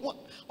ẹni pé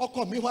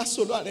ọkọ mi wá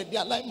sọ̀rọ̀ ààrẹ di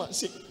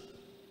aláìmọ̀ọ́sẹ̀.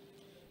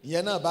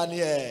 Ìyẹn náà bá ní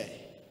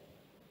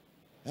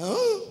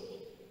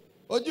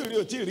ojú rí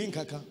ò tí ì rí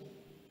nǹkan kan.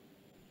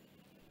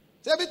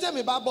 Ṣebí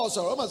tèmi bá bọ̀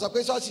sọ̀rọ̀ ó mọ̀ sọ pé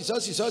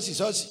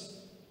ṣọ́ọ̀ṣì.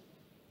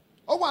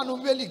 Ó wà nínú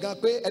Bíbélì gan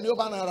pé ẹni ó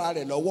bá ran ara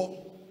rẹ̀ lọ́wọ́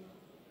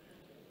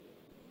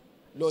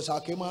lọ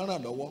sàké máa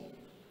ràn lọ́wọ́.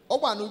 Ó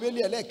wà nínú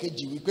Bíbélì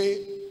ẹlẹ́ẹ̀kejì wípé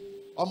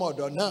ọmọ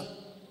ọ̀dọ̀ náà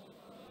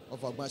ó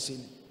fọgbọ́n sí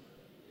ni.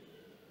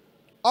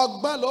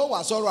 Ọgbọ́n ló wà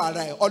sọ̀rọ̀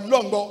ara ẹ̀,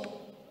 ọlọ́ngbọ́n.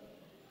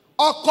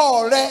 Ọkọ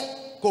rẹ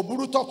kò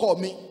burú tọkọ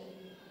mi,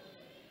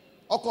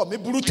 ọkọ mi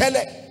burú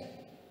tẹ́lẹ̀,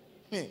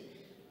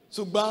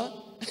 ṣùgbọ́n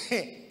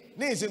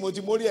ní ìsìn mo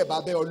ti mórí ẹ̀ bá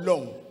bẹ́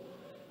Ọlọ́run.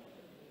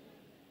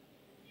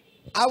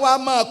 Àwa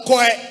máa kọ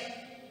ẹ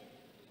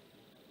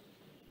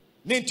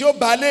ní tí ó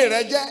balẹ̀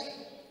rẹ jẹ́.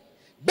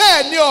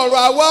 Bẹ́ẹ̀ ni ọ̀rọ̀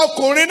àwa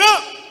ọkùnrin náà,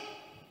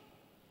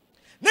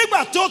 nígbà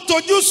tó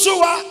tojú sú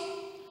wa,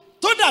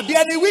 tó dàbí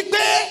ẹni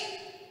wípé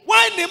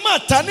why ni ma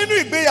ta nínú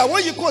ìgbéyàwó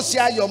yìí kò sí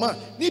ayọ̀ mọ́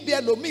níbi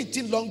ẹlòmíì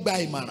tí lọ ń gba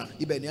ìmọ̀ràn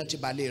ibẹ̀ ni a ti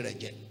balẹ̀ rẹ̀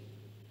jẹ́.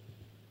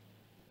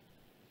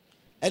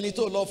 Ẹni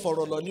tó lọ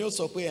fọ̀rọ̀ lọ ni ó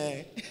sọ pé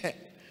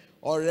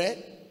ọ̀rẹ́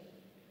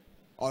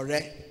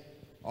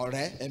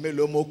ẹ̀mí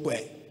ló mọ̀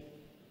pẹ́.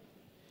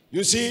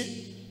 You see,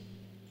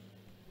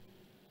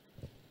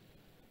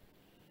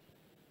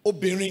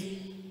 obìnrin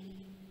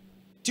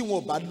tí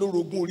wọn bá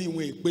lórogún orí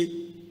wọn èpè,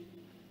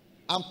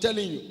 I'm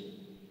telling you,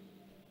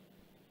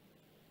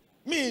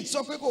 mi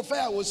sọ pé kò fẹ́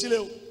àwọ̀ sílẹ̀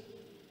o,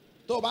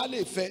 tó bá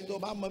lè fẹ́, tó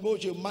bá mọ bí ó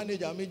ṣe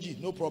manage méjì,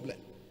 no problem,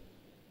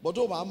 but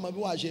tó bá mọ bí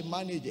wàá ṣe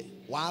manage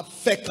wàá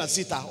fẹ́ kan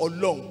síta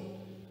Ọlọ́run,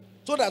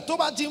 so that tó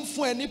bá ti ń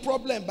fún ẹ ní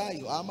problem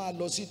báyìí wàá máa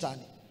lọ síta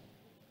ni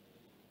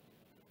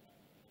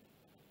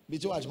bí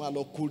tí wàá ṣe máa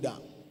lọ cool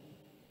down.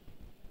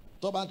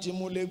 Tó bá ti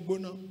mú lé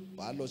gbóná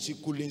wàá lọ sí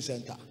cooling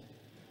center.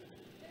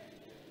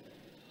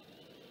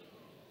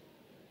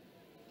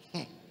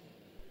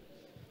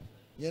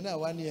 Yẹn náà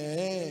wá ní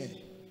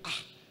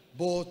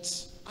but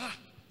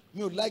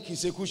mi ò like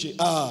ìṣekúṣe.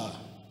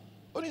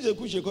 Ó ní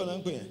ìṣekúṣe kọ́ náà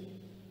ń pè yẹn.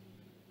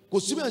 Kò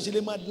sí bí wọ́n ṣe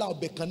lè máa la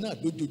ọbẹ̀ kan náà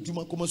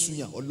lójoojúmọ́ kó mọ́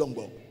sunyàn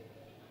ọlọ́ngbọ̀n.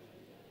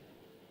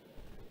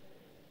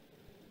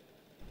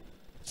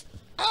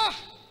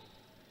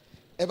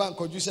 Ẹ bá ń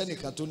kọjú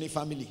sẹ́nìkan tó ní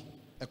family,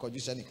 ẹ kọjú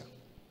sẹ́nìkan,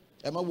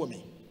 ẹ má wò mí,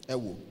 ẹ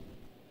wò.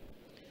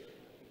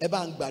 Ẹ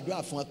bá ń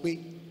gbàdúrà fún wa pé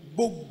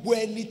gbogbo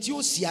ẹni tí ó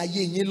ṣì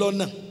ayé yín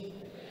lọ́nà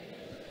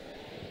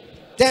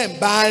tẹ́ ń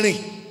bá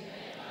rìn,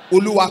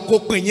 Olúwa kó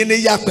pín yín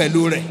níyà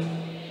pẹ̀lú rẹ̀.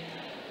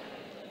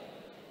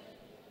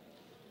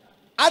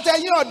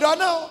 Àtẹ̀yìn ọ̀dọ́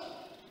náà,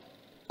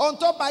 ohun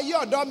tó bá yí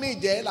ọ̀dọ́ mi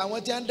jẹ́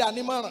làwọn tí ń dá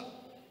nímọ̀ràn.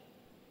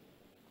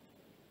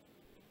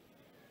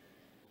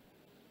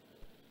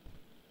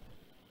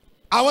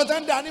 Àwọn tó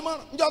ń dá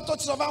nímọ̀ràn níjọ́ tó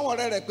ti sọ fáwọn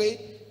ọ̀rẹ́ rẹ̀ pé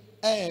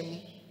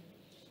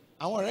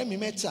àwọn ọ̀rẹ́ mi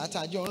mẹ́ta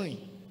àtàjọ rìn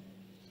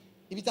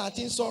ibi tá a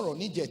ti ń sọ̀rọ̀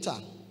níjẹta,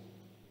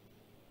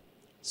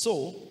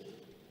 so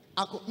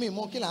mi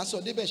mọ kí là á sọ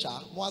débẹ̀ ṣá,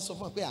 mo wá sọ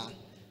fún ọ pé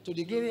to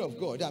the glory of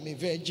God I'm a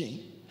virgin.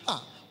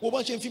 Wo bá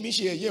ṣe ń fi mi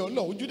ṣe ẹ̀yẹ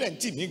Ọlọ́run ojú dẹ̀ ń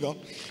tì mí gan.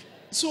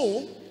 So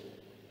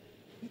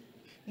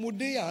mo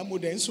dé yàrá mo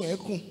dẹ̀ ń sùn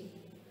ẹkún.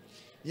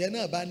 Yẹn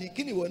náà bá ní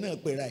kí ni ìwọ náà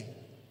pera ẹ̀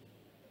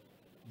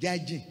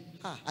virgin.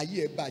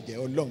 Ayé ẹ bàjẹ́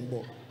Ọlọ́run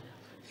gbọ́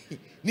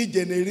ní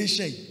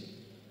generation yìí.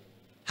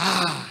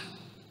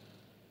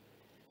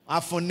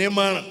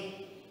 Àfúnnímọ̀ràn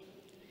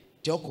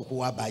tí ọkùnkùn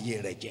wa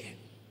báyé rẹ̀ jẹ́.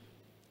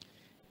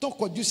 Tó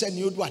kọjú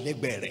sẹ́ni ó dùn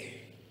àlẹ́gbẹ̀ẹ́ rẹ̀,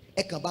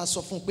 ẹ kàn bá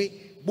sọ fún pé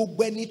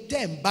gbogbo ẹni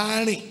tẹ́ ń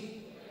bá rìn,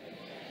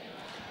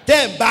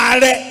 tẹ́ ń bá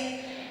rẹ́,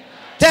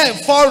 tẹ́ ń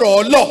fọ̀rọ̀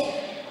ọlọ́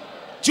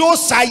tí ó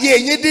ṣàyé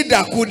yín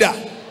dídàkudà,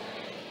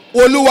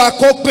 Olúwa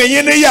kó pín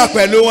yín níyà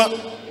pẹ̀lú wọn.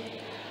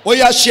 Ó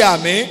yá ṣe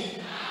àmín,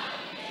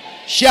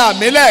 ṣe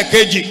àmín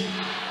lẹ́ẹ̀kejì.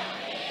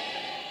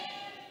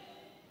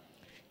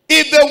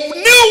 If the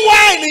new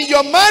wine in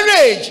your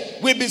marriage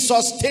will be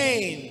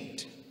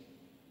sustained,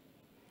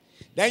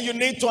 then you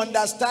need to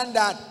understand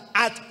that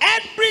at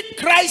every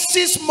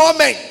crisis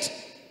moment,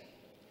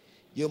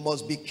 you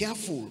must be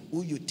careful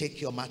who you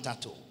take your matter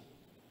to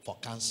for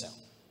counsel.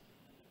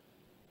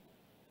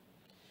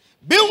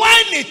 Bí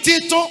wáìnì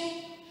títún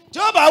tí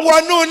ó bá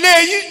wọnú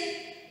ilé yín,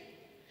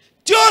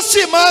 tí ó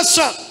sì máa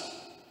sàn,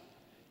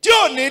 tí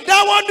ò ní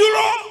dáwọ́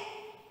dúró,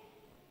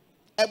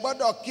 ẹ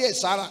gbọ́dọ̀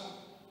kíyèsára.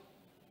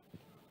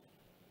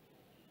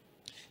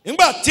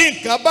 Nígbà tí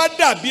nǹkan bá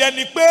dàbí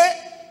ẹni pé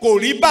kò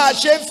rí bá a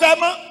ṣe ń fẹ́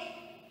mọ́,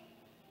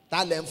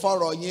 ta lẹ̀ ń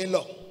fọ̀rọ̀ yín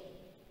lọ?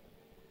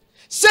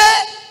 Ṣé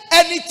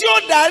ẹni tí ó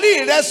darí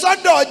rẹ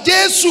sọ́dọ̀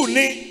Jésù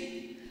ni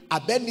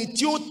àbẹ́ni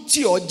tí ó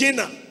tì ọ́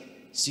jìnnà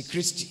sí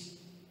Kristi?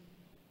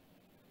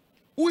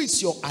 Who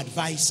is your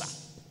advisor?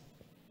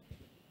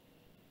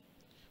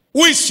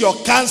 Who is your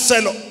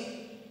counselor?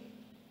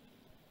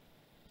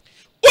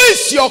 Who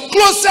is your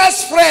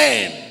closest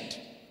friend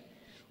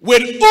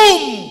with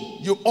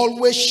whom you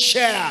always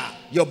share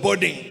your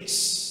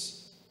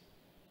burdens?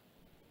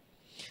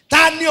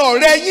 Ta ni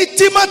ọ̀rẹ́ yín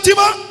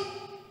tímọ́tímọ́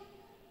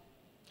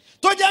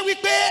tó jẹ́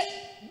wípé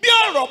bí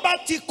ọ̀rọ̀ bá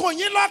ti kó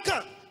yín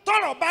lọ́kàn,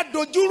 tọ́rọ̀ bá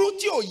dojúrú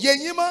tí ò yé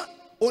yín mọ́,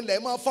 òun lè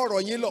máa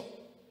fọ̀rọ̀ yín lọ.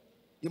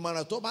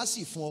 Ìmọ̀ràn tó bá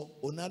sì fún ọ,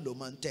 òun náà ló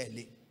máa ń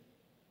tẹ̀lé.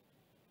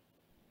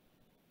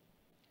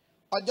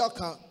 Ọjọ́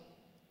kan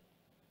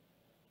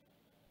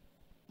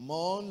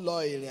mo ń lọ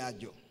ìrìn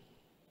àjò,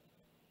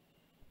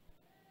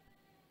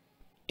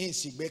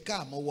 ìsìgbé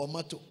ká mo wọ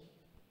mọ́tò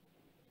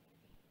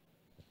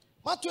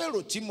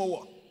èrò tí mo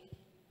wọ̀,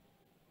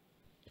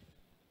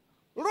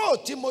 róò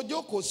tí mo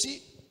jókòó sí,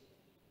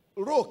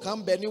 róò kan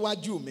bẹ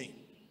níwájú mi.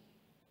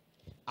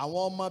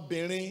 Àwọn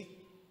ọmọbìnrin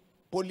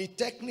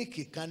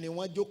polytechnic kan ni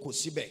wọ́n jókòó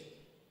síbẹ̀,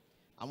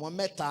 àwọn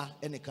mẹ́ta,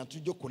 ẹnìkan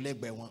tún jókòó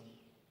lẹ́gbẹ̀ẹ́ wọn.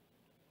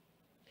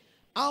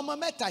 Àwọn ọmọ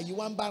mẹ́ta yìí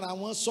wá ń bára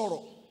wọn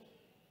sọ̀rọ̀.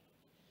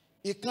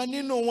 Ìkan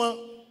nínú wọn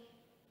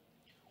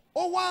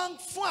ó wá ń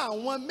fún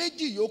àwọn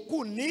méjì yòókù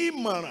ní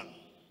ìmọ̀ràn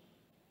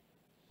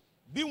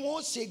bí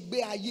wọ́n ṣe gbé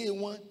ayé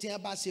wọn tí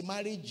wọ́n bá ṣe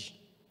márèjì.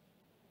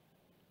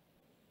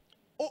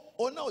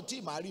 Ó náà ò tí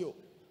ì máa rí o.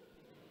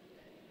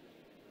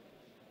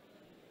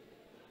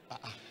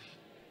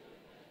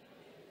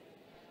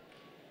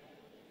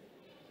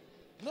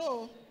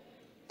 No,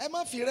 ẹ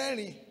má fi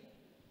rẹ́rìn.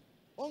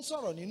 Ó ń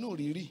sọ̀rọ̀ nínú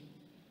rírí.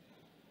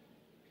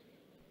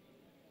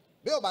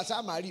 Bí ó bá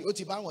sá máa rí, ó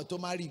ti bá wọn tó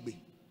máa rí gbé.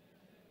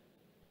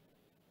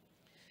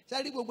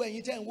 Ṣé rí gbogbo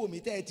ẹ̀yin tẹ́ ń wò mí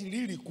tẹ́ ẹ ti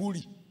rírì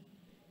kúrì.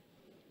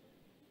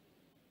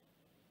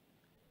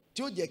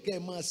 Tí ó jẹ́ kẹ́ ẹ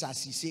máa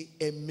ṣàṣìṣe,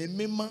 ẹ̀mí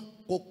mímọ́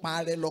kó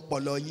parẹ́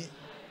lọ́pọlọ yín.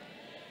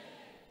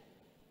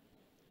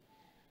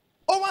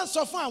 Ó wá ń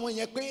sọ fún àwọn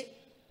yẹn pé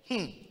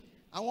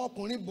àwọn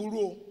ọkùnrin burú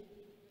o.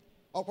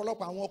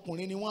 Ọ̀pọ̀lọpọ̀ àwọn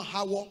ọkùnrin ni wọ́n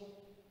háwọ́,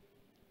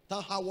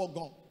 tán háwọ́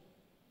gan.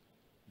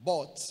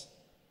 But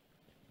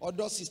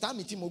ọ̀dọ̀ sista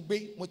mi tí mo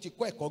gbé, mo ti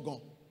kọ́ ẹ̀kọ́ gan.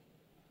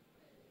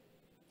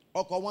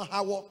 Ọkọ wọn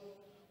háwọ́,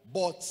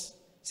 but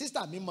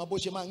sista mi mọ bó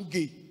ṣe máa ń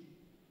gé.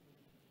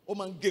 Ó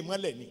máa ń gé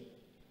mọ́lẹ̀ ni.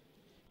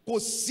 Kò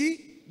sí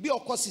bí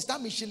ọkọ sista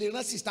mi ṣe lè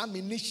rán sista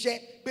mi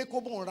níṣẹ́ pé kó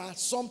bọ̀ ra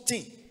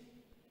something.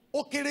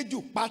 Ó kéré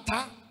jù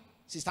pátá,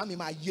 sista mi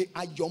máa yẹ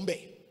ayọ̀ ń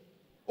bẹ̀.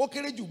 Ó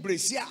kéré jù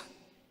brescia.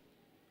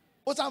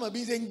 Ó sáà mọ̀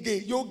bí ṣe ń gé,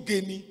 yóò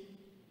gé ni.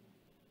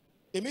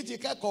 Èmi ti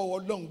kẹ́kọ̀ọ́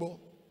Ọlọ́run gbọ́.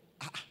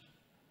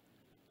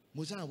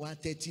 Mo sáà wá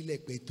tẹ́tí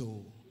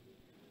lẹ́pẹ̀tọ̀.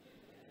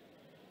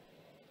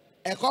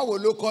 Ẹ̀kọ́ wo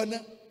ló kọ́ ná?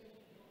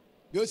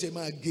 Bí ó ṣe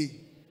máa gé.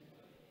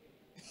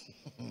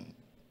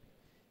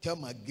 Tí ó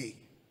máa gé.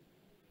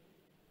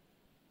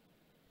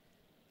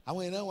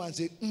 Àwọn èèyàn wá ń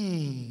ṣe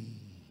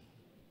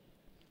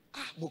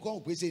mo kọ́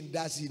òun pé ṣe ń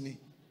dá sí ni.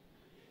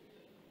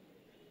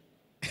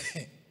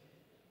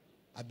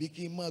 Àbí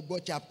kí n máa gbọ́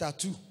chapter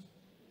 2.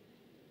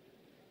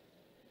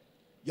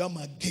 Yọ́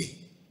máa gé.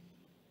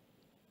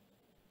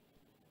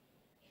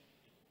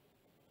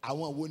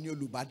 Àwọn wo ni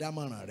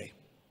olùbádámọ̀ràn rẹ̀?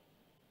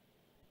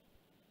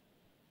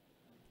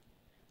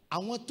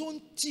 Àwọn tó ń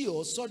tì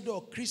ọ́ sọ́dọ̀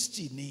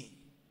Kristi ni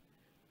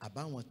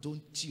àbáwọn tó ń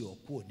tì ọ́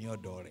kúrò ní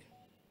ọ̀dọ̀ rẹ̀?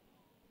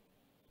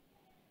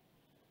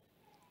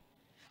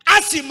 A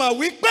sì mọ̀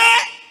wípé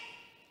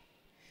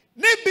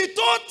níbi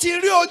tó ti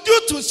rí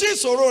ojútùú sí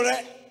ìṣòro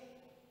rẹ̀,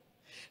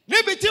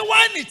 níbi tí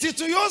wáìnì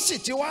titun yóò sì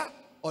ti wá,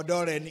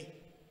 ọ̀dọ̀ rẹ̀ ni.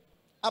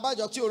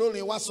 Abájọ tí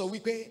olórin wa sọ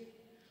wípé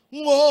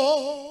n ó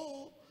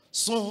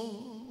sùn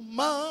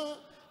mọ́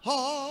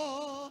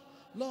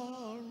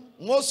Ọlọ́run,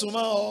 n ó sùn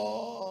mọ́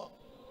ọ.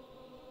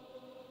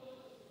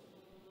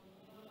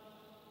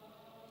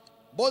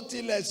 Bó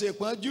tilẹ̀ ṣe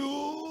pọ́njú,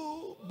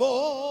 bó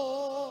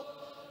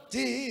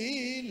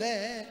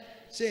tilẹ̀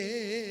ṣe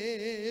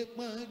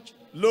pọ́njú,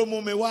 ló mú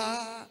mi wá,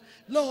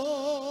 ló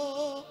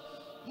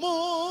mú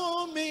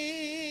mi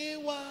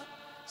wá.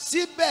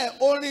 Síbẹ̀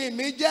orin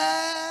mi jẹ́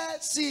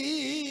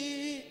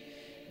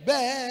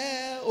síbẹ̀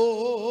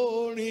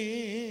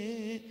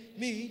orin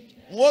mi.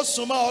 N ó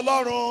sùn mọ́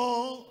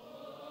Ọlọ́run.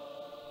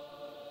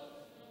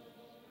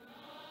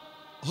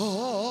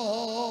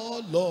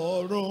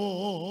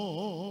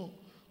 Ọlọ́run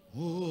ó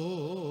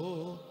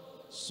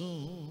sùn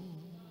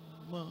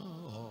mọ́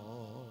ọ.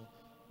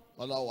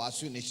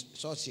 Ọlọ́wàásù ní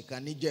ṣọ́ọ̀ṣì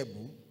kan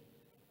níjẹ̀bú.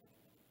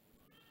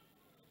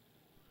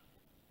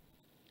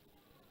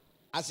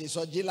 A sì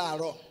sọ jí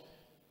láàárọ̀,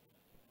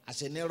 a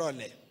sì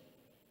nírọ̀lẹ́.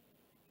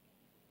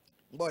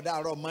 Gbọ́dọ̀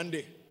àárọ̀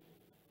Monday.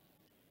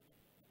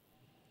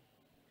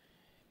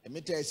 Èmi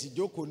tẹ̀ ẹ̀ sì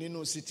jókòó nínú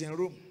sitting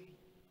room.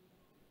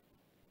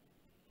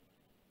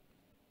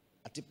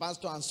 Àti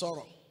pastor à ń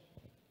sọ̀rọ̀.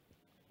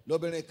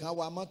 Lóbìnrin kan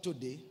wa mọ́tò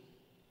dé.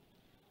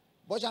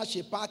 Bọ́sà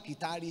ṣe páàkì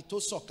taari tó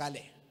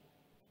sọ̀kalẹ̀.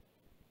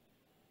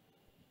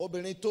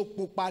 Obìnrin tó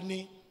pupa ní,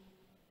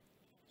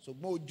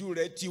 ṣùgbọ́n ojú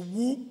rẹ̀ ti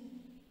wú.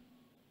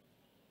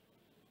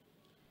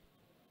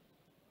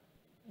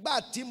 Gbà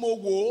tí mo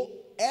wò ó,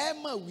 ẹ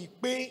mọ̀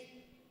wípé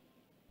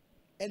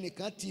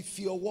ẹnìkan ti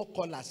fi ọwọ́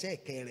kọlà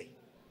sẹ́ẹ̀kẹ́ rẹ̀.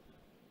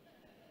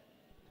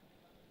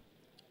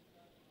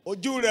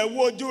 Ojú rẹ̀ wú,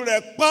 ojú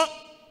rẹ̀ pọ́n.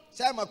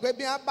 Ṣé ẹ mọ̀ pé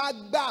bí wọ́n bá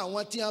gbá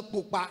àwọn tí wọ́n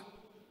pupa,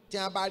 tí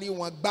wọ́n bá rí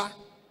wọn gbá.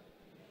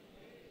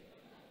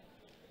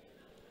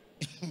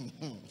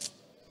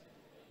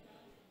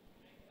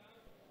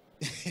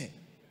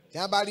 Tí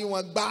wọ́n bá rí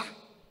wọn gbá,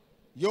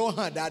 yóò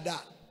hàn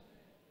dáadáa.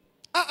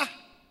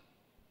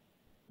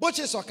 Bó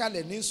ṣe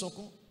sọ̀kalẹ̀ ní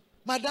sunkún.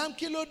 Madam,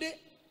 kí ló dé?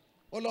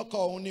 Ó lọ́kọ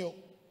òun ni o.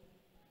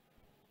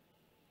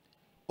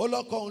 Ó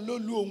lọ́kọ òun ló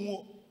lù òun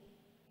o.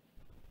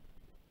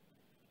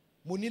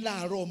 Mo ní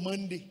láàárọ̀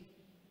Monday.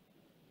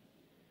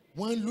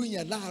 Wọ́n lù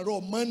yàn láàárọ̀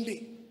Monday.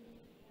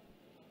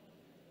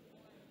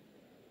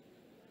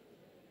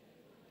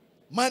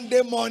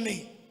 Monday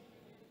morning.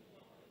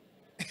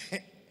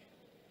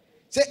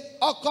 Ṣé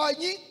ọkọ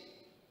yín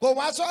kò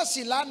wá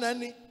ṣọ́ọ̀ṣì lánàá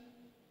ni?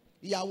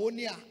 Ìyàwó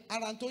ní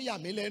ara tó yà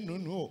mí lẹ́nu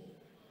nù o.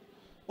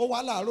 Ó wá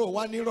láàárọ̀, ó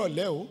wá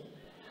nírọ̀lẹ́ o.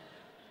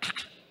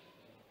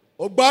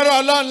 Ó gbọ́rọ̀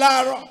Ọlọ́run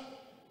láàárọ̀.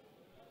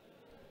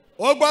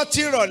 Ó gbọ́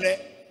tí ìrọ̀lẹ́.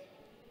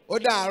 Ó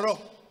dàárọ̀.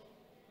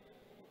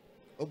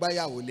 Ó gbá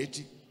yàwó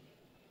létí.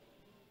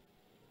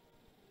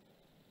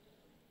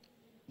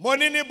 Mo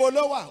ní níbo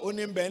ló wà? Ó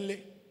ní bẹ́ẹ̀ ńlé.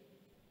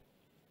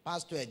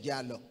 Pásítọ̀ ẹ̀ jẹ́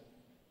àlọ́.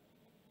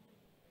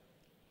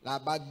 La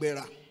bá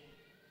gbéra.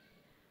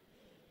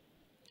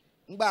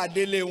 Ngbà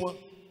délé wọn.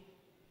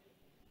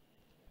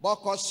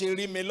 Bọ́kọ ṣe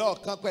rí mi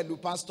lọ́ọ̀kan pẹ̀lú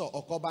pásítọ̀,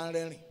 ọkọ bá ń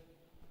rẹ́rìn.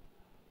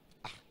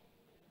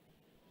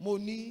 Mo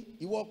ní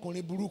ìwọ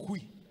ọkùnrin burúkú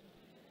yìí.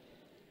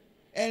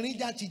 ẹ̀rín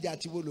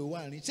jàtijàti wo ló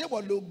wà rìn? Ṣé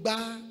wọ́n ló gbá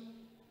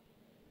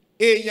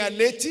èèyàn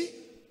létí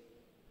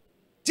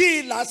tí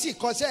ìlà sì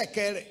kọsẹ̀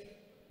ẹ̀kẹ́ rẹ̀?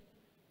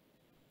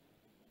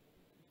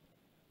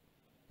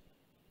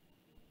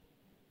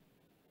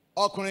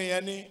 Ọkùnrin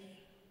yẹn ní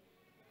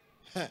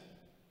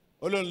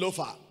olóhùn ló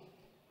fà,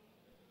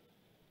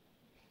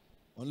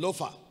 òun ló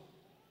fà.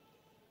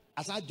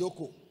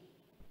 Aṣáájókòó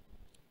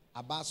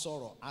àbá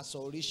sọ̀rọ̀ aṣọ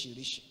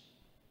oríṣiríṣi.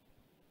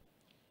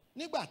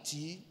 Nígbà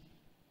tí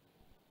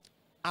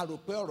a rò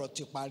pé ọ̀rọ̀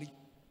ti parí,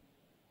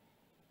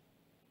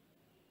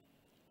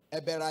 ẹ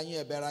bẹ̀rẹ̀ yín,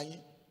 ẹ bẹ̀rẹ̀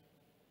yín.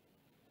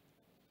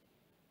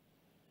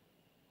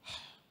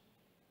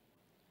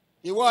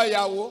 Ìwọ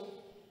ìyàwó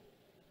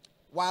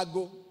wá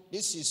go,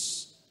 this is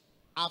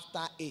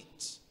after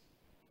 8.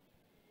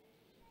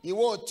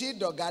 Ìwọ ò tí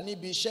dọ̀gá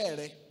níbi iṣẹ́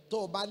rẹ, tó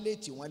o bá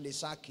létí wọ́n lè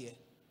sáàkì ẹ.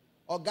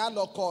 Ọ̀gá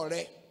lọkọ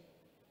rẹ,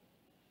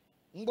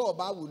 ńgbọ́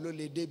ọba wù ló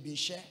lè débi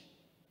iṣẹ́.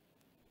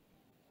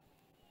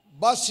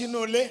 Bọ́ sínú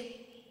ilé,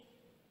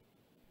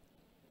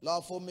 lọ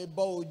fomi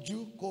bọ́ ojú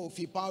kó o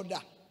fi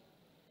powder,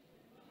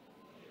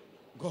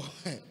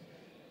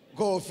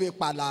 kó o fi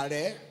pàlà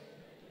rẹ,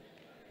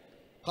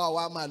 kó o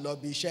wá máa lọ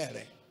bí iṣẹ́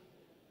rẹ.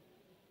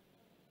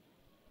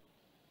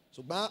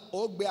 Ṣùgbọ́n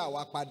ó gbé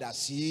àwa padà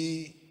sí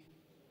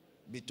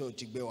ibi tó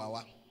ti gbé wa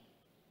wá.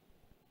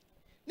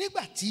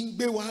 Nígbà tí ń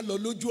gbé wa lọ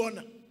lójú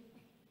ọ̀nà,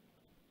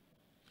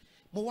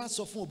 mo wá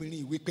sọ fún obìnrin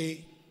yìí wípé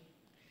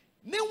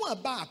níwọ̀n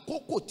bá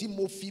àkókò tí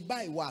mo fi bá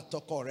ìwà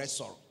àtọkọ rẹ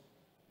sọ̀rọ̀,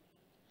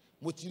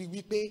 mo ti rí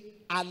wípé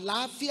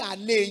àlàáfíà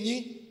lé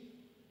yín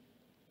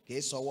kìí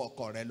sọwọ́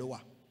ọkọ rẹ ló wà,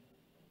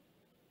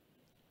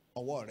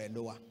 ọwọ́ rẹ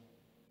ló wà.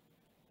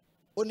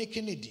 Ó ní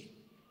kí nìdí?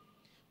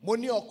 Mo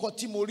ní ọkọ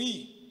tí mo rí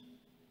yìí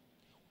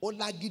ó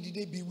lágídí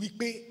débi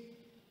wípé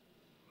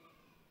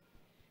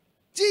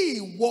tí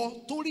ìwọ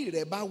torí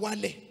rẹ bá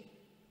wálẹ̀,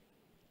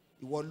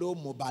 ìwọ ló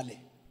mú balẹ̀.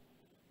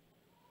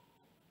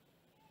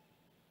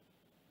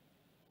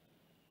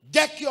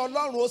 Jẹ́ kí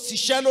Ọlọ́run ó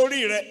ṣiṣẹ́ lórí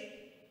rẹ.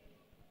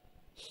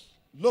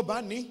 Ló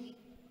bá ní,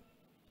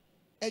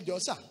 ẹjọ́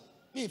sà,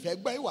 mi ìfẹ́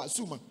gbọ́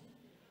ìwàásù mọ́.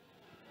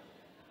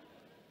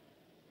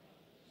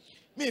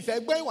 Mi ìfẹ́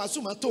gbọ́ ìwàásù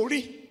mọ́ torí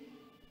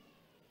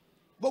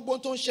gbogbo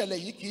tó ń ṣẹlẹ̀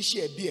yìí kì í ṣe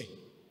ẹ̀bi ẹ̀,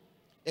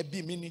 ẹ̀bi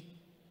mi ni.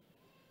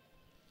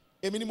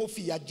 Èmi ni mo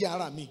fi ìyà jẹ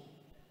ara mi.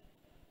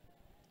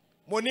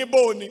 Mo ní bó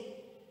o ní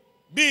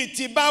bíi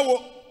ti báwo?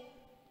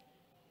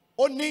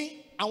 Ó ní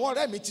àwọn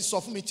ọ̀rẹ́ mi ti sọ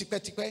fún mi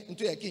tipẹ́tipẹ́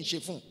nítorí yẹ kí n ṣe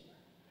fún un.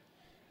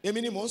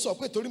 Èmi ni mò ń sọ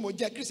pé torí mo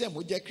jẹ́ Christian,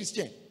 mo jẹ́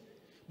Christian,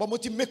 but mo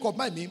ti make up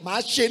mind mi,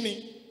 màá ṣe ni.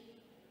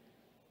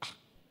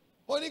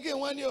 Ó ní kí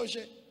wọ́n ní o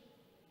ṣe.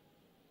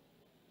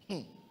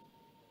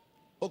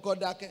 Ó kọ́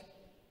dákẹ́.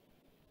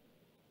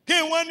 Kí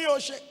wọ́n ní o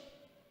ṣe.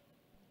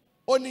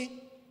 Ó ní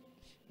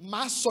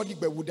màá sọ di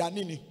gbẹ̀wù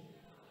dání ni.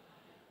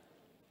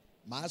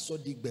 Màá sọ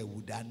di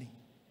gbẹ̀wù dání.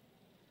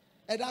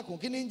 Ẹ dákun,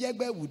 kí ni ń jẹ́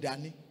gbẹ̀wù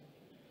dání?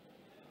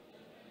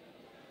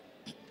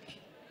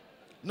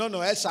 No,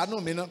 ẹ ṣàánú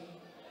mi ná.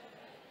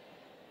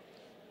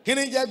 Kí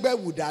ni ń jẹ́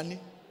gbẹ̀wù dání?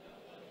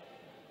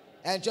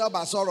 Ẹ tí ó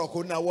bá sọ̀rọ̀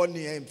kó náwó ni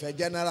ẹ ń fẹ́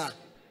general.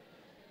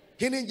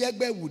 Kí ni ń jẹ́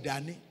gbẹ̀wù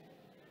dání?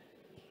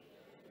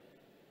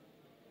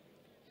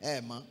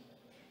 Ẹ mọ̀.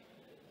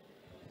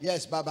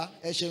 Yes baba,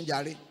 ẹ ṣeun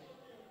jàre.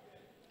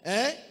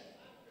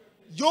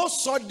 Yóò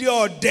sọ di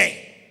ọ̀dẹ̀.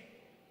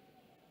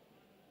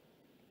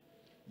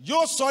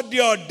 Yóò sọ di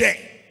ọ̀dẹ̀.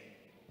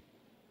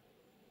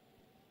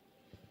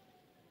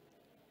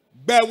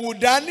 Gbẹ̀wù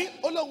dání,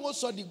 ó lóun ó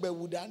sọ di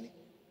gbẹ̀wù dání.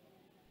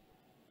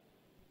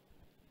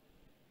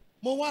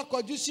 Mo wá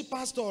kọjú sí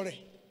pásítọ̀ rẹ̀.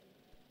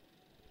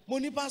 Mo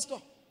ní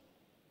pásítọ̀,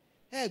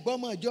 ẹ gbọ́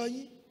ọmọ ìjọ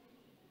yín.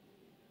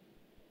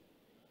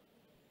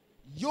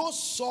 Yóò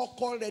sọ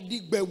ọkọ rẹ̀ di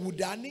gbẹ̀wù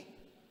dání.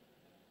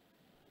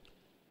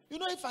 You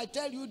know, if I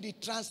tell you the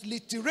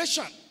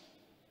transliteration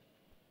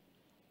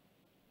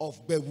of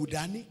gbẹ̀wù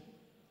dání,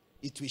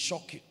 it will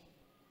shock you.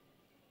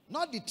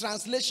 Not the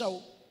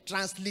translation,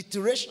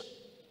 transliteration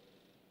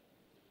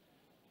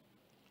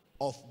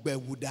of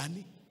gbẹ̀wù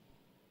dání.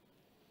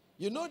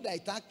 You know that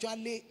it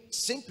actually,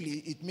 simply,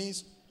 it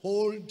means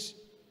hold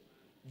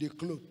the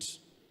cloth.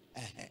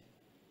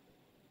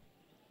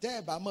 Tẹ́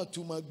ẹ bá mọ̀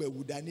túmọ̀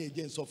gbẹ̀wù dání, ẹ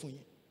jẹ́ n sọ fún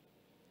yín.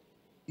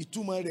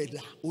 Ìtumọ̀ rẹ̀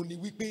dà, ó ní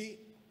wípé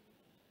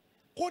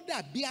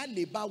kódà bí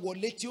àlè bá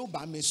wọlé tí ó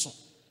bá mi sùn,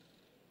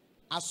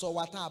 aṣọ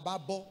wa tá a bá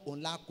bọ́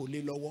òun la kò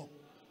lè lọ́wọ́.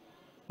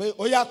 Pé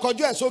ó yá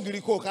kọjú ẹ̀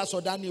sógiri kó o ká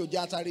sọ dání, ojú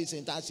àtàrí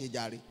ìsìn tá a ṣe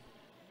jàre.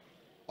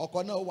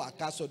 Ọkọ náà wà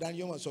ká sọ dání,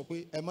 yóò mọ̀ sọ pé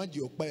ẹ má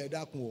jẹ́ ó pẹ́, ẹ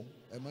dákun o,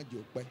 ẹ má jẹ́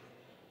ó pẹ́.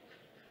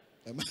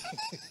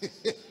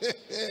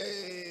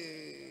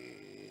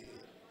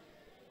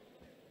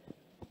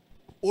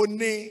 Ó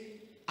ní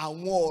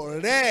àwọn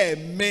ọ̀rẹ́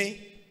mi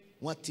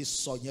wọ́n ti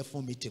sọ yẹn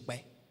fún mi tipẹ́.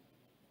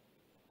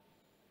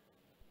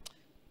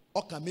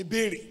 Ọkàn mi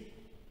béèrè.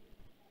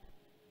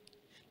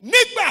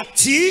 Nígbà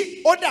tí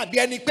ó dàbí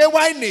ẹni pé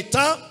wáìnì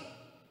tán,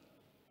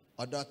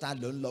 ọ̀dọ̀ ta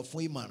ló ń lọ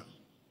fún ìmọ̀ràn?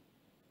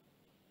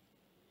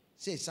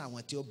 Ṣé ìsá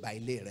àwọn tí ó bà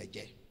ilé rẹ̀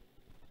jẹ́?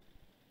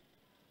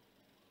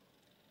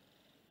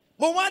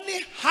 Mo wá ní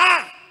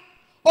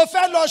ó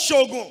fẹ́ lọ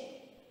ṣògùn.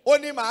 Ó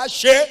ní màá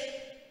ṣe.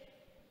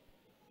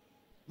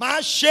 Màá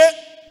ṣe.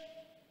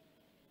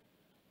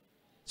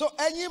 So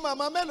ẹ̀yin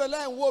màmá mélòó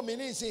lẹ́ ń wò mí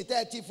ní ìsìn tẹ́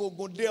ẹ ti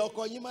fògùn dé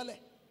ọkọ yín mọ́lẹ̀.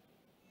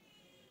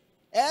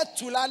 Ẹ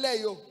tú lálẹ́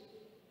yìí o.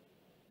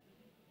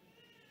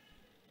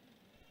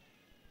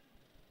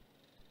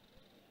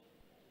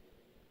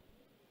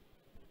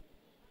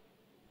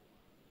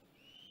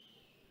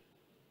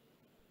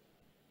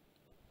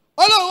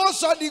 Ọlọ́run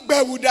sọ di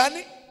gbẹ̀wù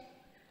dání.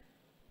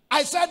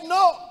 I said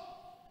no.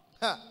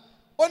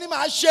 Ó ní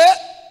màá ṣe.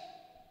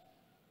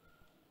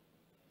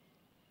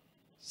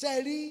 Ṣé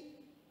rí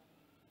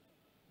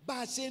bá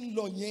a ṣe ń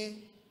lọ yẹn,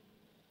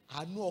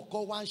 àánú ọkọ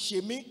wa ń ṣe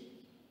mí.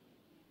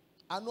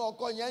 Àánú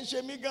ọkọ yẹn ń ṣe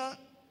mí gan.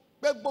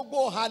 Pé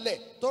gbogbo halẹ̀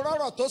tó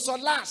rọ̀rọ̀ tó sọ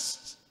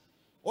last.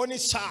 Ó ní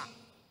sà.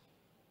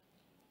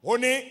 Ó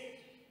ní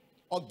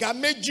ọ̀gá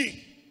méjì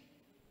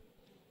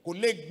kò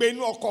lè gbé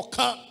inú ọkọ̀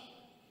kan.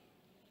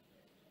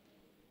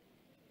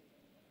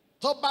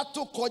 Tó bá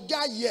tó kọjá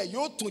yẹ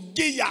yóò tún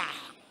jìyà.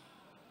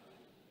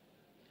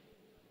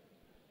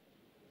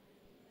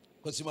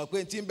 Kò sì mọ̀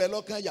pé tí ń bẹ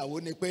lọ́kàn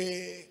ìyàwó ni pé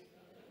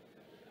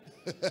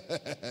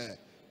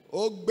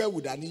ó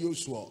gbẹ̀wù dání yóò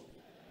sùn.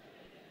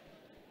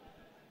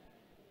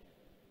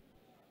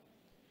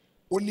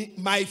 Ó ní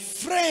my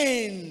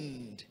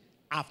friend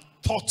have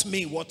taught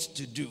me what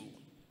to do.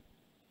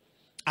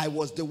 I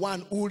was the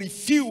one who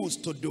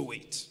refused to do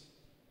it.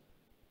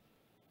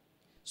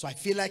 So I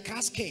feel like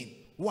asking,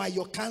 who are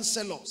your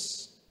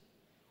counselors?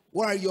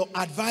 Who are your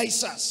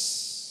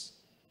advisors?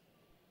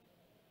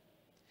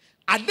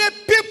 Are they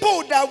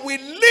people that will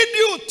lead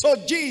you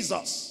to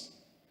Jesus?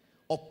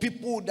 Or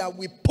people that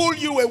will pull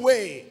you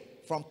away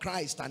from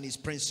Christ and his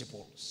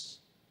principles?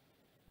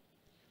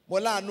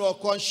 Mola anu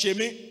ọkọ ṣe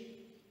mí.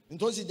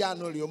 Ntosi ja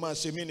anu ri o ma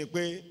ṣe mí ni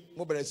pé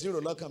mo bẹ̀rẹ̀ sí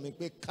rò lọ́kàn mi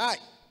pé kai.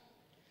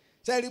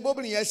 Ṣé rí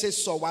bóbìnrin yẹn ṣe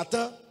sọ wá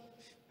tán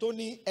tó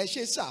ní ẹ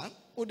ṣé sà,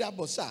 ó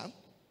dàbọ̀ sà.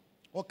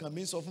 Ọkàn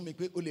mi sọ fún mi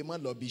pé ó lè má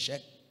lọ bí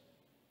iṣẹ́.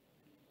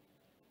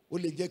 Ó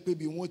lè jẹ́ pé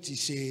bí wọ́n ti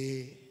ṣe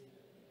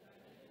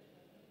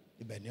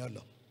ibẹ̀ ni ó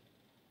lọ.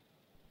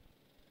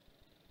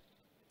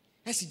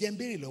 Ẹ sì jẹ́ ń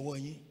béèrè lọ́wọ́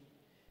yín.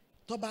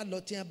 Tó bá lọ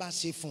tí wọ́n bá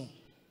ṣe fún un,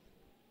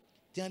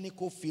 tí wọ́n ní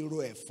kó fi ro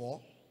ẹ̀fọ́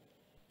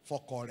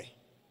fọkọ rẹ̀.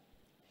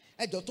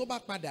 Ẹjọ́ tó bá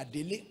padà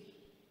délé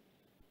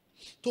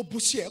tó bú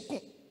sí ẹkún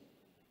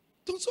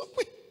tó sọ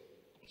pé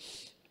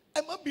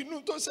ẹ má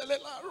bínú tó ṣẹlẹ̀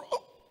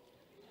láàárọ̀.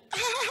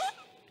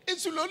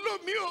 Èṣù ló lò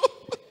mí o.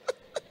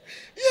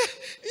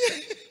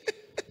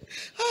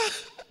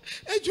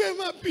 Ẹjọ́ ẹ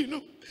má bínú.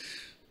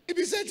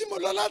 Ibi iṣẹ́ tí mo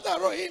lọ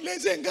látàárọ̀ yìí lè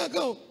ṣe nǹkan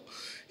kan o.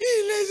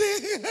 Yìí lè ṣe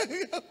nǹkan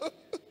kan o.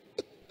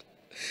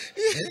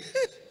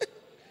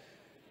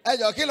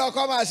 Ẹjọ́ kí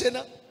lọkọ máa ṣe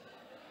ná?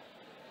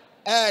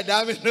 Ẹ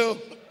dá mi lóhùn.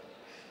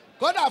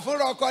 Kódà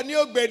fúnra ọkọ ní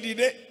ó gbé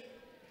dìde.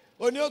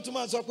 Ó ní ó tún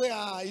máa sọ pé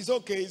it's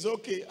okay, it's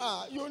okay.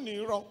 Yóò ní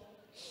irọ́.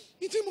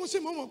 Ìtí mo ṣe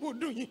mọ́mọ́ kó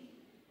dùn yín.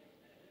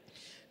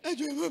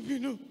 Ẹjọ́ ẹ má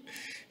bínú.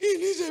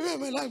 Ìní ṣe bẹ́ẹ̀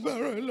mọ́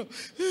lágbára lọ.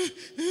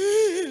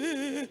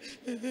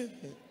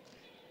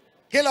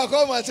 Kí lọkọ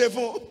máa ṣe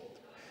fún?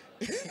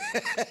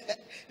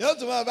 Yóò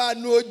tún máa bá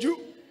nu ojú.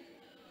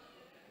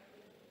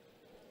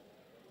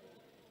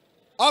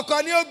 Ọkọ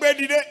ni ó gbé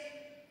dìde.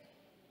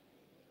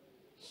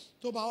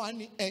 Tó bá wà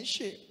ní ẹ̀ ń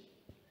ṣe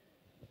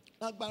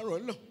lágbára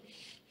lọ.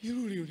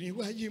 Irú rẹ̀ ò ní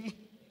wáyé mọ́.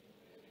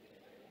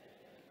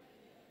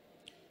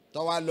 Tó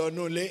wá lọ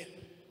nú ilé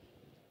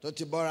tó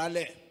ti bọ́ra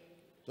lẹ̀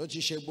tó ti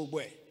ṣe gbogbo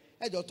ẹ̀.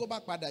 Ẹjọ́ tó bá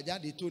padà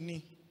jáde tó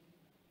ní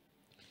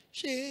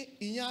ṣé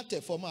ìyẹn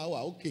àtẹ̀fọ́ máa wà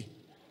òkè?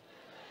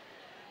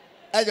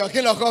 Ẹjọ́ kí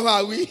lọkọ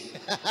máa wí?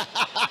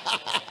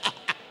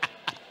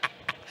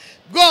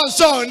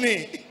 Gọ́ọ̀sán ni.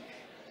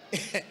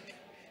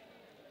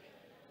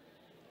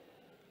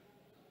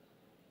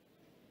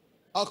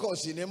 Ọkọ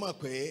sì ní mọ̀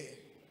pé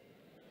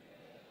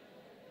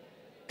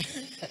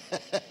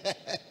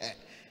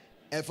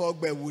ẹ̀fọ́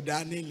gbẹ̀wù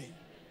dání ni.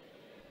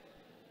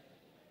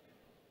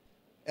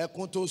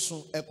 Ẹkún tó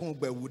sun ẹkún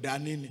gbẹ̀wù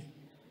dání ni.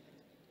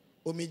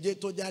 Omijé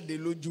tó jáde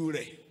lójú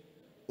rẹ̀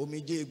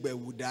omijé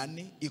gbẹ̀wù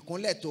dání.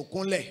 Ìkúnlẹ̀ tó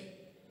kúnlẹ̀.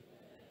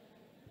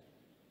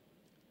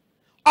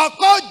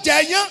 Ọkọ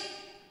jẹyán.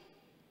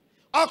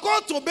 Ọkọ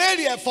tún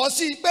béèrè ẹ̀fọ́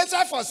sí i pé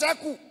sẹ́fọ̀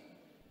sẹ́kù.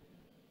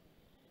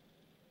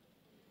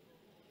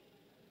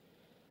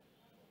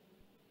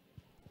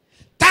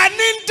 Ta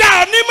ni ń dá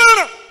ọ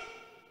nímọ̀ràn?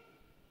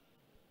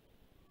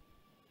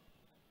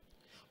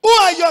 Who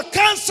are your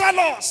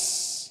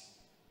counselors?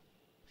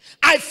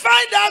 I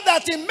find out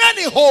that in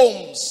many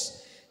homes,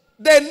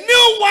 the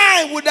new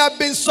wine would have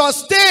been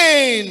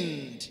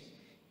sustained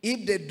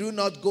if they do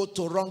not go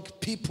to wrong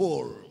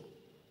people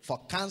for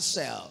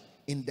counsel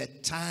in the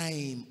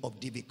time of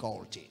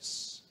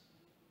difficulties.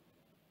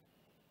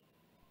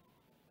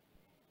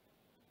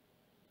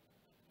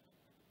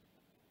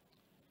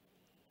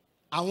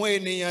 Àwọn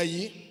ènìyàn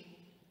yìí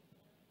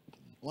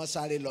wọ́n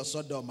sáré lọ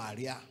sọ́dọ̀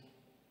Maria.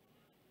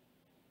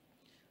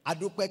 A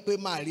dúpẹ́ pé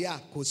Maria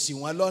kò ṣì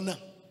wọ́n lọ́nà.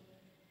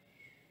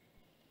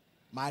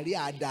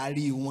 Maria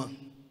darí wọn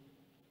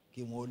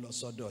kí wọ́n lọ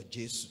sọ́dọ̀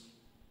Jésù.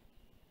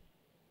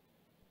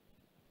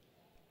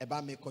 Ẹ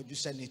bá mi kọjú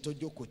sẹ́ni tó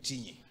jókòó tì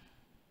yín.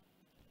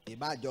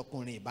 Ìbá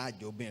àjọkùnrin ìbá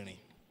àjọbìnrin.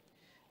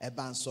 ẹ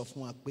bá ń sọ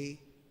fún wa pé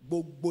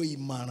gbogbo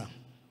ìmọ̀ràn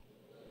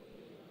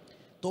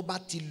tó bá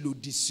ti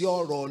lòdì sí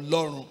ọ̀rọ̀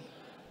Ọlọ́run,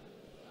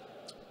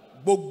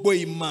 gbogbo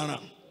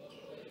ìmọ̀ràn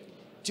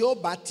tí ó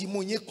bá ti mú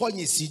yín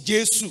kọ̀yìn sí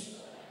Jésù,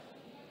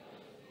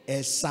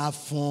 ẹ sá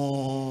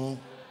fún.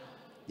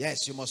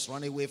 Yes, you must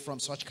run away from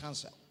such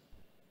counsel.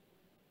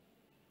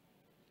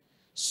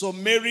 So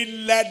Mary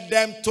led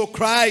them to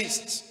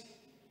Christ.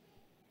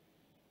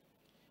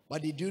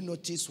 But did you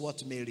notice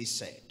what Mary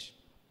said?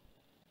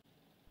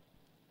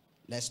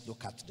 Let's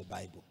look at the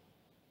Bible.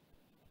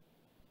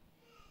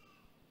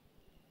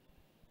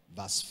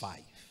 Verse 5.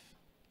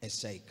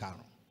 Ẹsẹ̀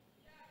ìkarùn.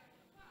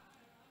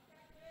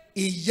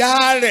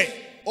 Ìyá rẹ̀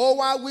ó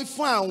wá wí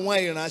fún àwọn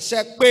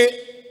ìránṣẹ́ pé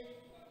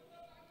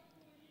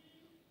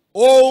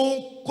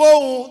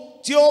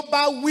ohunkóhun tí ó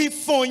bá wí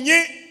fún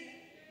yín,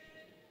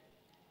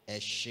 ẹ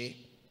ṣe.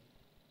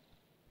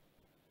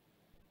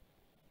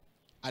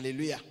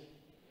 Hallelujah.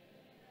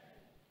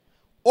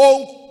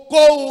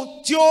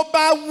 Ohunkóhun tí ó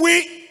bá wí.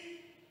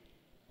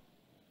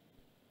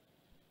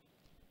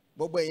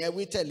 Gbogbo èèyàn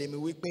wí tẹ̀lé mi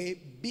wípé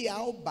bí a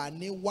ó bá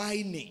ní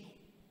wáìnì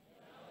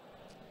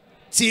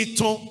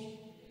títún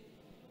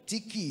tí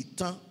kì í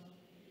tán,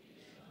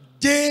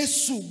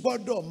 Jésù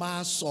gbọ́dọ̀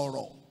máa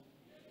sọ̀rọ̀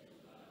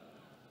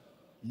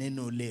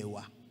nínú ilé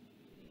wa.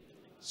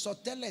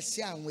 Sọtẹ́lẹ̀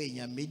sí àwọn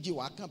èèyàn méjì,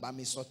 wá kàn bá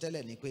mi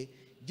sọtẹ́lẹ̀ ni pé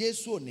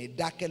Jésù ò ní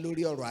dákẹ́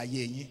lórí ọ̀rọ̀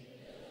ayé yín.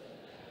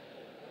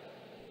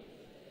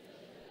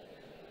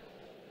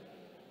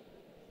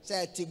 Ṣé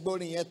ẹ ti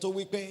gbórin yẹn tó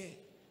wípé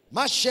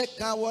má ṣe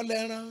káwọ́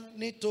lẹ́rán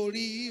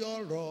nítorí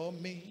ọ̀rọ̀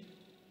mi,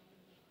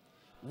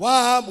 wá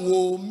wò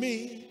mí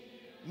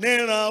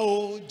níran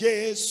o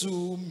Jésù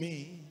mi,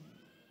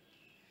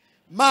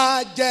 má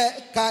jẹ́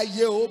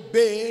káyé ó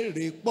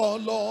béèrè pọ̀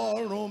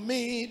lọ́rùn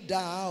mi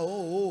dà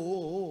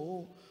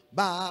o,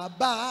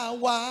 bàbá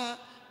wa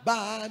bá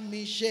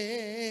mi ṣe,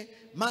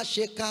 má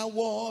ṣe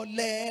káwọ́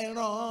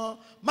lẹ́rán,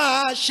 má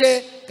ṣe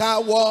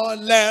káwọ́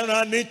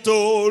lẹ́rán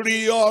nítorí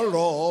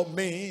ọ̀rọ̀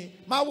mi,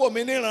 má wò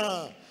mí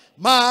níran,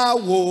 má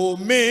wò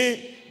mí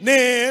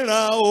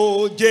níran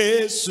o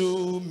Jésù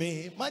mi,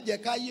 má jẹ́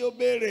káyé ó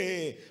béèrè,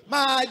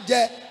 má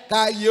jẹ́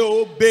káyé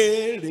ó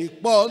béèrè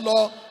pọ̀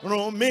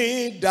lọ́rùn mi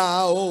dà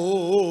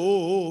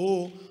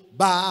o,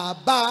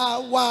 bàbá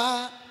wa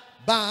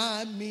bá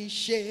mi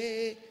ṣe.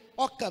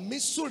 Ọkàn mi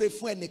súre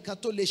fún ẹnìkan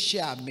tó lè ṣe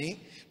àmì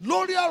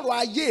lórí ọ̀rọ̀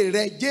ayé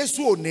rẹ.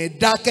 Jésù ò ní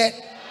dákẹ́.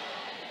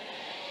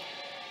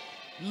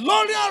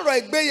 Lórí ọ̀rọ̀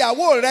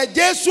ìgbéyàwó rẹ,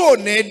 Jésù ò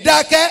ní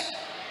dákẹ́.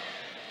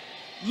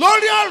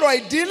 Lórí ọ̀rọ̀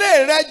ìdílé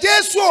rẹ,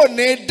 Jésù ò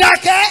ní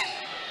dákẹ́.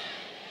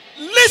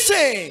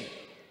 Listen,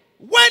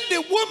 when the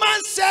woman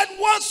said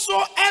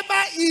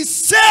whatsoever he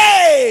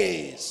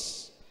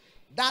says,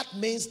 that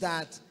means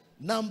that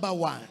number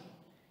one,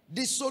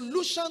 the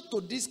solution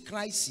to this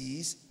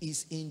crisis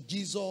is in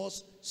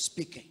Jesus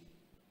speaking.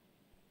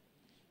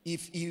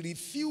 If he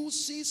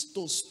refuses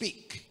to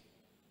speak,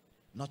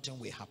 nothing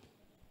will happen.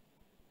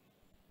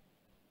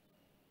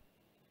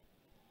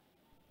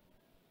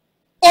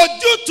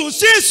 Ojútùú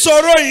sí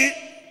ìṣòro yìí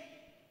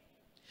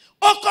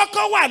ó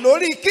kọ́kọ́ wà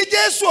lórí kí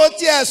Jésù ó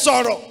tiẹ̀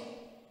sọ̀rọ̀.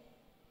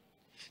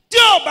 Tí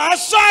ò bá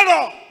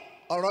sọ̀rọ̀,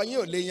 ọ̀rọ̀ yín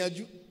ò lè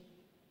yanjú.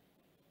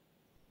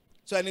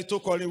 Sọ ẹni tó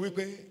kọrin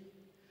wípé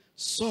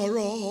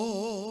sọ̀rọ̀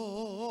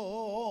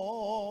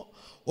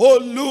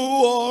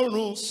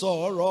Olúọ̀run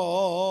sọ̀rọ̀,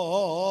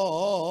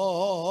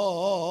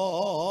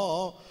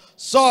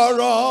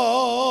 sọ̀rọ̀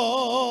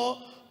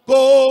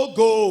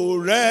kógo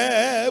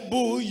rẹ̀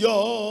búyọ,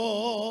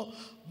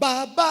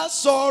 bàbá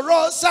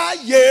sọ̀rọ̀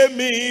sáyé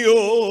mi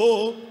o.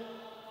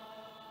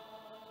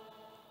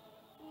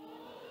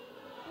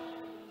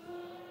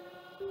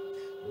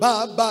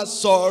 Bàbá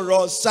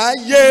sọ̀rọ̀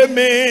sáyé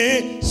mi,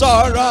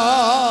 sọ̀rọ̀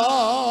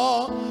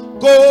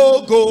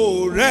kógo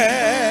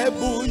rẹ̀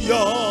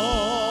búyọ,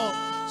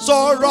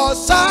 sọ̀rọ̀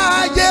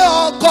sáyé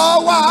ọkọ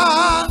wa.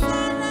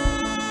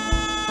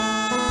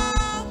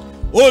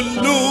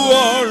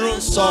 Olúọ̀run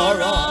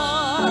sọ̀rọ̀,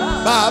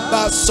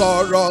 bàbá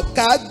sọ̀rọ̀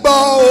ká gbọ́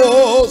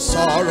o,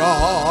 sọ̀rọ̀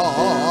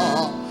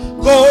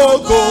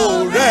kógo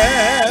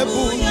rẹ̀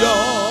búyọ,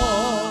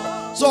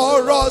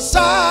 sọ̀rọ̀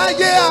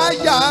sáyé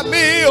aya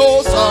mi o,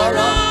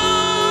 sọ̀rọ̀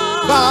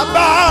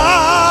bàbá.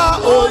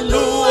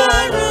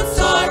 Olúọ̀run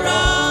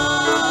sọ̀rọ̀,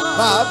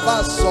 bàbá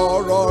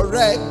sọ̀rọ̀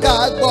rẹ̀ ká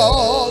gbọ́,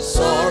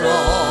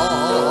 sọ̀rọ̀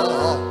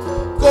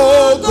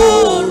kógo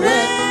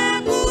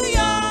rẹ̀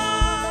búyọ,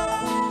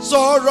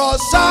 sọ̀rọ̀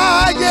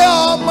sáyé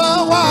ọmọ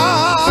wa.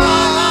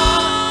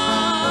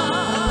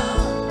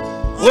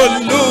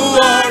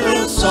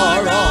 Olúọ̀run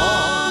sọ̀rọ̀,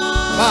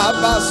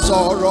 bàbá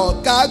sọ̀rọ̀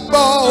ká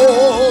gbọ́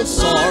o,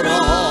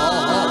 sọ̀rọ̀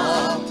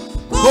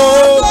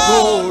kógo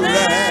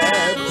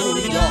rẹ̀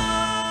búyọ.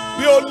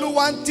 Bí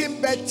Olúwa ti ń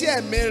bẹ tí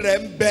ẹ̀mí rẹ̀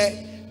ń bẹ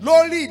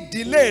lórí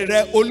ìdílé rẹ,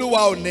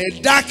 Olúwa ò ní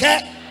dákẹ́.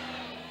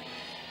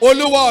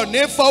 Olúwa ò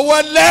ní fọwọ́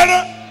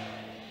lẹ́rán.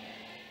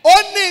 Ó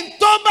ní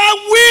tó bá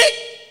wí.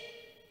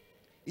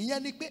 Ìyẹn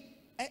ni pé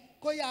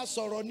kó yá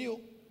sọ̀rọ̀ ni o.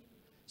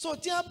 So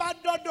tí wọ́n bá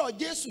dọ́dọ̀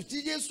Jésù tí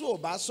Jésù ò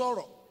bá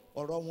sọ̀rọ̀,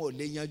 ọ̀rọ̀ wọn ò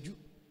lè yanjú.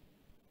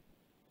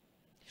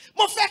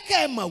 Mo fẹ́ kẹ́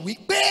ẹ mọ̀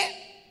wípé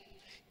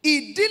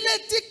ìdílé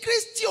tí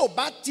Kristi ò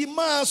bá ti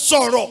máa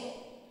sọ̀rọ̀,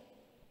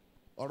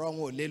 ọ̀rọ̀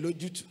wọn ò lè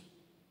lójútùú.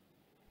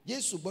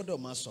 Jésù gbọ́dọ̀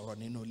máa sọ̀rọ̀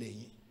nínú ilé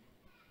yín.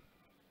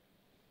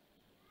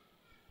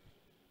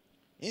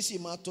 Yín sì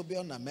máa tó bí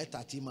ọ̀nà mẹ́ta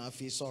tí máa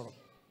fi sọ̀rọ̀.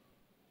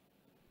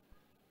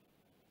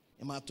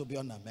 Yín máa tó bí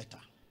ọ̀nà mẹ́ta.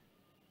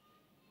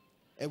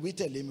 Ẹ wí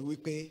tẹ̀lé mi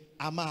wípé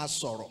a máa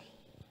sọ̀rọ̀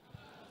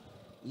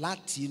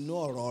láti inú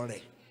ọ̀rọ̀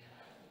rẹ̀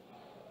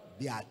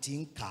bí a ti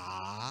ń kà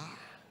á.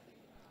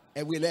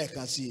 Ẹ wí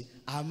lẹ́ẹ̀kan sí i,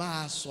 a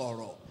máa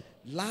sọ̀rọ̀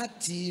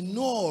láti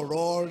inú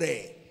ọ̀rọ̀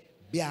rẹ̀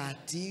bí a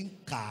ti ń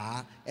kà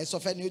á. Ẹ sọ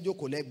fẹ́ni ó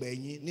jókòó lẹ́gbẹ̀ẹ́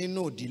yín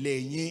nínú ìdílé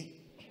yín.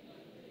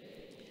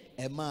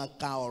 Ẹ máa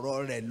ka ọ̀rọ̀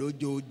rẹ̀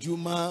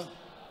lójoojúmọ́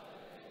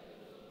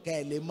kẹ́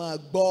ẹ lè máa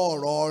gbọ́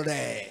ọ̀rọ̀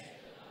rẹ̀.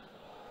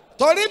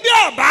 Torí bí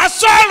ó bá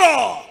sọ̀rọ̀,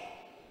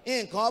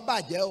 nǹkan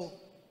bàjẹ́ o.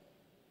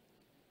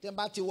 Tí wọ́n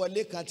bá ti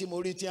wọlé kan tí mo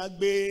rí tí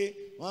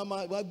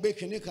wọ́n gbé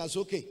kinní kan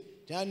sókè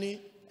tí wọ́n ní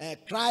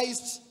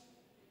Christ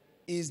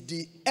is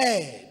the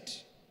head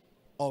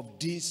of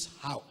this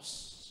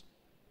house,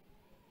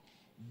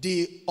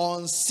 the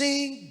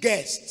unseen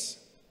guest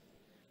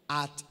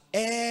at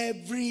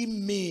every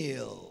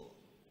meal,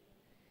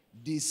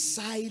 the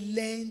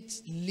silent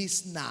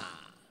listener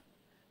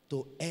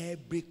to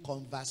every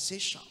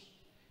conversation.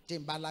 Tí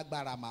n bá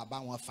lágbára máa bá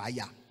wọn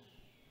fàyà.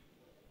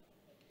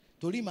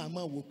 Torí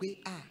màmá wò pé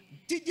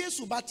tí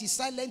Jésù bá ti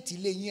silent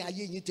ilé yín,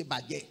 ayé yín ti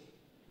bàjẹ́.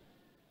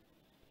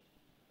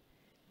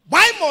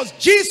 Why must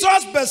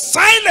Jesus be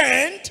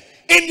silent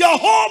in your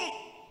home?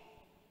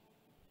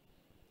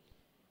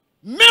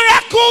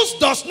 Miracles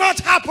does not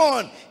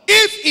happen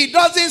if he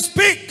doesn't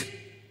speak.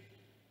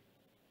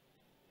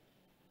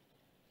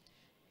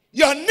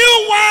 Your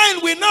new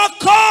wine will not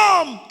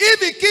come if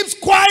he keeps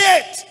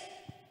quiet.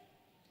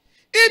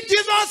 If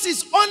Jesus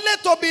is only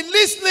to be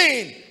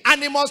listening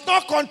and he must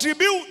not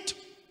contribute,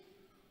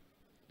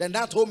 then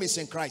that home is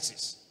in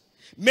crisis.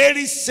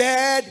 Mary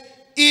said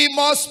he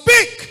must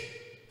speak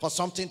for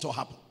something to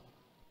happen.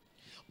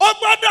 Ó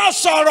gbọ́dọ̀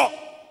sọ̀rọ̀.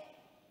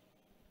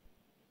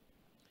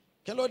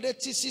 Kí ló dé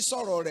tí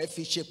sísọ̀rọ̀ rẹ̀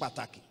fi ṣe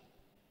pàtàkì?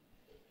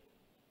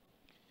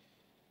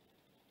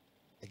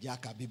 Ẹ jẹ́ á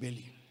ka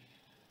Bíbélì.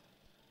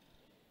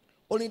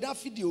 Orin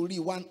Dáfídì orí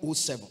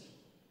 107.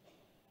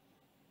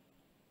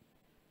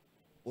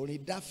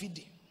 Orin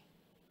Dáfídì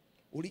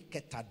orí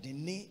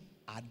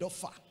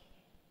kẹtàdínníàádọ́fà.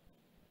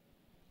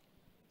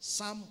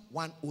 Psalm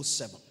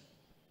 107.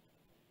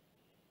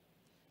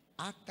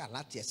 A kà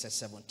láti ẹsẹ̀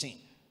 17.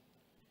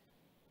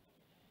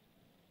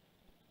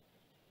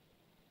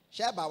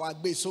 Ṣé bá wa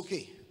gbé sókè?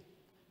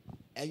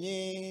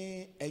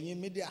 Ẹ̀yin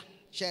mídíà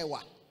ṣé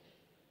wà?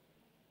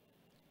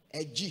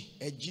 Ẹ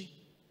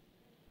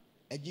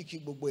jí kí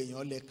gbogbo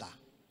èèyàn lè kà.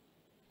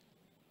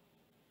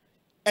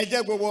 Ẹ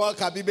jẹ́ gbogbo wa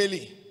ka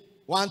Bíbélì.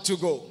 1 to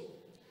go.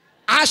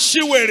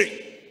 Aṣiwèrè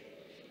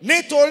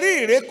nítorí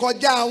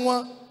ìrékọjá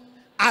wọn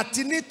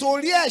àti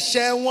nítorí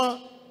ẹ̀ṣẹ̀ wọn,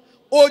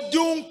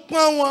 ojú ń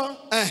pọ́n wọn.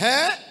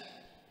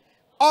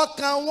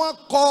 Ọkàn wọn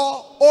kọ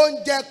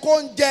oúnjẹ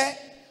kóúnjẹ,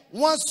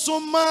 wọ́n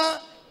súnmọ́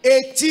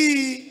etí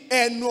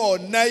ẹnu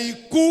ọ̀nà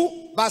ikú.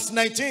 Verse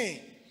 19.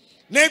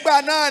 Nígbà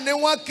náà ni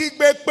wọ́n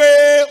kígbe pé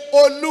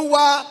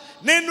Olúwa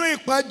nínú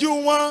ìpọ́njú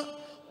wọn,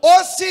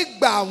 ó sì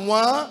gbà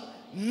wọ́n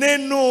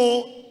nínú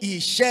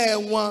ìṣẹ́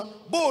wọn.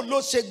 Bó ló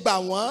ṣe gbà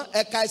wọ́n?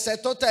 Ẹ̀ka ẹsẹ̀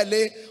tó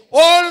tẹ̀lé.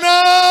 Ó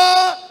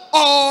rán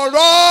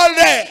ọ̀rọ̀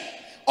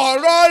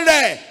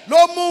rẹ̀ ló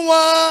mú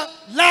wọn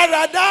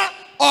láradá.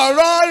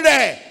 Ọ̀rọ̀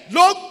rẹ̀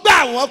ló gbà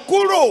wọ́n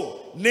kúrò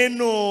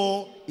nínú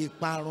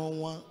ìparun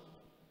wọn.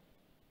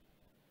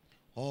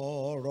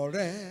 Ọ̀rọ̀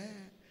rẹ̀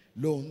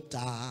ló ń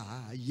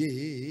tayé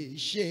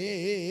ṣe.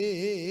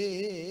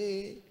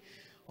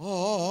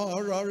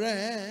 Ọ̀rọ̀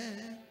rẹ̀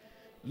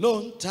ló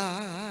ń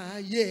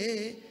tayé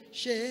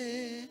ṣe.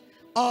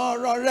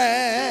 Ọ̀rọ̀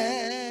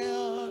rẹ̀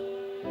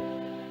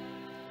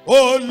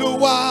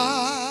Olúwa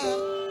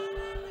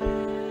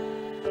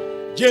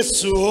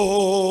Jésù,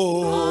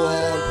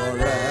 ọ̀rọ̀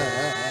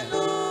rẹ̀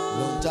ló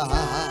ń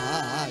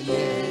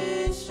tayé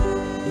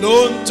ló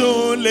ń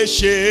tún lè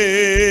ṣe.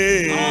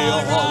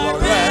 Ọ̀rọ̀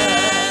rẹ̀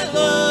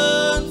ló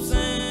ń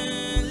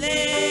tún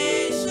lè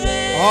ṣe.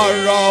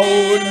 Ọ̀rọ̀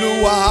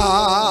Olúwa,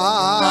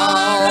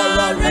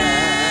 ọ̀rọ̀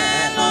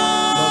rẹ̀ ló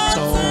ń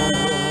tún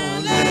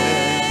lè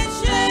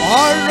ṣe.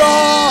 Ọ̀rọ̀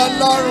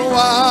Ọlọ́run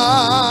wa,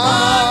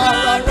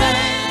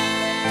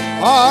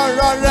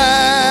 ọ̀rọ̀ rẹ̀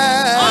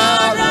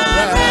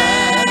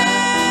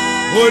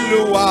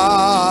Olúwa,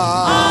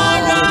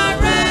 ọ̀rọ̀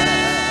rẹ̀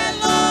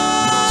ló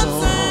ń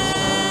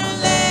tún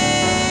lè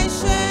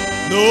ṣe.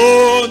 Ló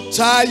ń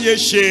táyé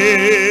ṣe.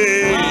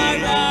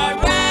 Ọ̀rọ̀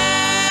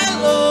rẹ̀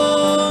ló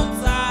ń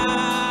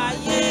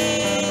táyé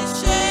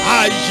ṣe.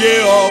 Ayé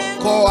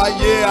ọkọ,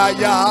 ayé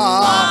aya,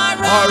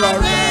 ọ̀rọ̀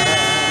rẹ̀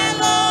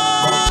ló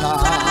ń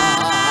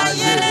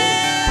táyé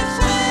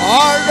ṣe.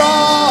 Ọ̀rọ̀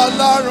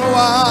Ọlọ́run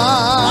wa,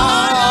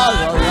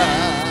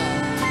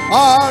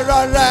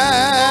 ọ̀rọ̀ rẹ̀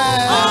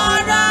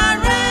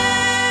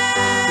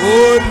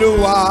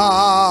Olúwa,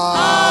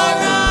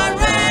 ọ̀rọ̀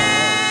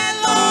rẹ̀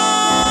ló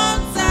ń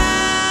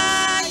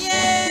tayé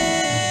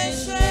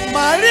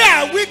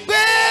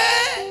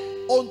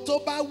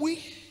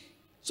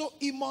So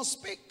he must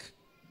speak.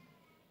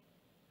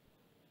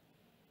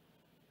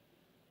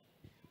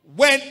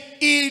 When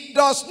he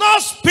does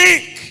not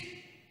speak,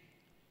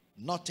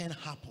 nothing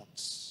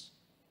happens.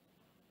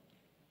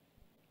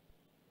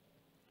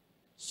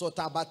 So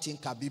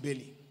tabatin ka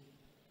Bíbélì.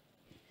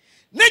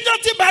 Níjọ́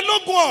tí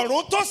balógun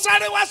ọ̀run tó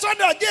sáré wá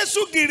sọ́dọ̀ Jésù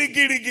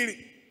gìrìgìrìgìrì.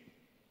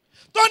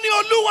 Tó ní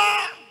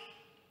Olúwa,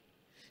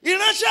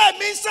 ìránṣẹ́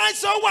mi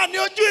ṣàìsàn wà ní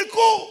ojú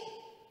ikú.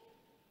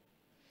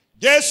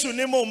 Jésù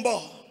ní mò ń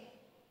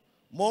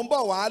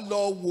bọ̀ wá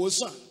lọ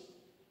wòsàn.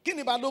 Kí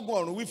ni balógun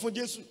ọ̀run wí fún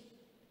Jésù?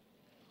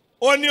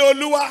 Ó ní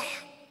Olúwa,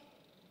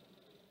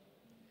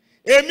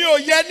 èmi ò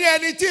yẹ ní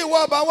ẹni tí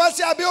ìwọ bá wá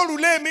sí abẹ́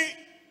òrùlé mi.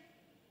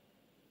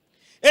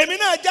 Èmi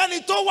náà jẹ́ ni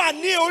tó wà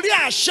ní orí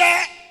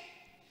àṣẹ.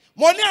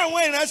 Mo ní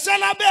àwọn ìránṣẹ́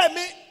lábẹ́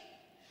mi.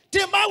 Tí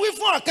n bá wí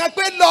fún ọ̀kan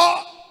pé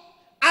lọ,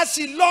 a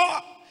sì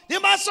lọ. Tí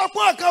n bá sọ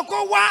fún ọ̀kan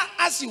kó wá,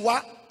 a sì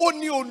wá. Ó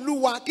ní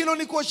Olúwa, kí ló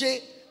ní kó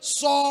ṣe?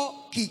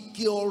 Sọ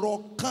kìkì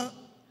ọ̀rọ̀ kan,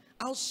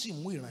 a ó sì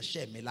mú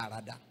ìránṣẹ́ mi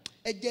lára dá.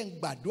 Ẹ jẹ́ n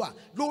gbàdúrà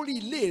lórí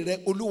ilé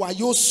rẹ, Olúwa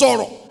yóò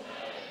sọ̀rọ̀.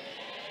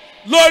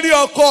 Lórí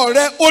ọkọ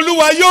rẹ,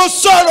 Olúwa yóò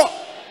sọ̀rọ̀.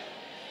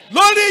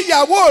 Lórí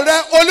ìyàwó rẹ,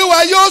 Olúwa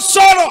yóò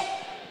sọ̀rọ̀.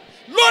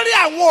 Lórí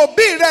àwọn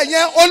òbí rẹ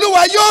yẹn,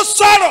 Olúwa yóò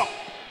sọ̀rọ̀.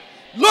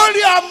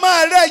 Lórí ọmọ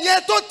rẹ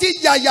yẹn tó ti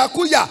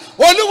yàyàkuyà,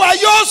 Olúwa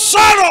yóò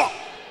sọ̀rọ̀.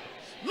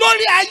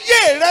 Lórí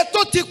ayé rẹ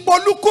tó ti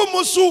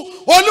polúkúmuṣu,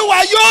 Olúwa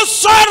yóò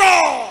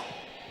sọ̀rọ̀.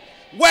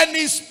 When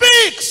he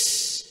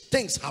speaks,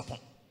 things happen.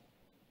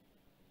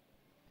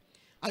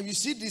 And you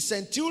see the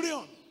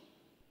centurion,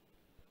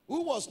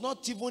 who was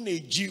not even a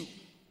Jew,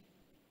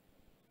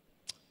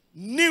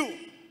 knew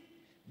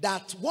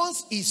that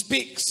once he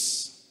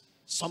speaks,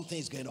 something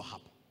is going to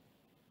happen.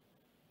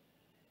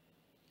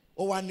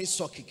 Ó wá ní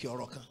sọ kìkì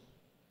ọ̀rọ̀ kan.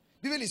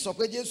 Bíbélì sọ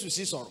pé Jésù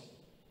sì sọ̀rọ̀.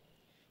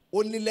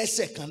 Ó ní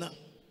lẹ́sẹ̀ kan náà.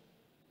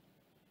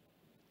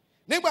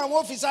 Nígbà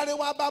wọn fi sáré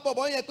wá bá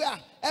bọ̀bọ̀ yẹn pé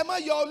ẹ má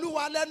yọ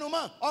Olúwa lẹ́nu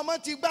mọ́, ọmọ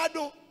ti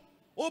gbádùn.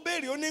 Ó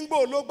béèrè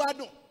onígbò ló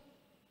gbádùn.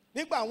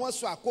 Nígbà wọn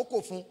sọ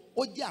àkókò fún,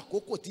 ó jẹ́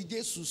àkókò tí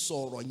Jésù sọ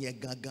ọ̀rọ̀ yẹn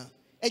gangan.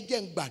 Ẹ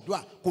jẹ́ n gbàdúrà,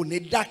 kò ní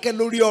dákẹ́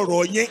lórí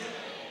ọ̀rọ̀ yín.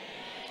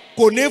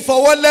 Kò ní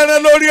fọwọ́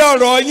lẹ́rán lórí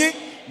ọ̀rọ̀ yín.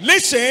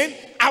 Listen,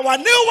 our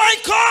new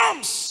wine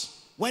comes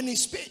when he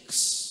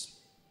speaks.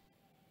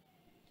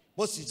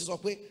 Bó sì ti sọ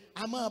pé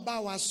a máa bá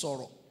wa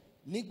sọ̀rọ̀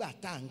nígbà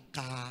tá à ń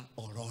ka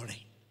ọ̀rọ̀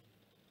rẹ̀.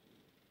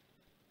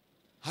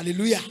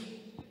 Hallelujah.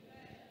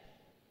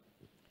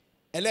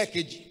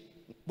 Ẹlẹ́ẹ̀kejì,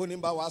 bó ní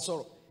bá wa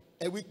sọ̀rọ̀,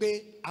 ẹ wí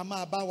pé a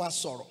máa bá wa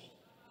sọ̀rọ̀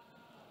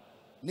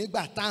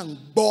nígbà tá à ń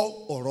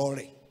gbọ́ ọ̀rọ̀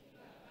rẹ̀.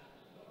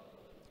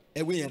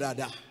 Ẹ wí yẹn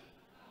dáadáa.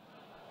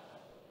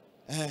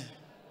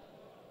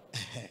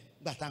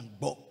 Nígbà tá à ń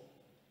gbọ́.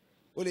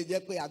 Ó lè jẹ́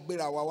pé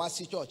agbéra wa wá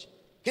sí church.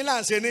 Kí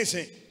là ń ṣe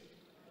nísìn?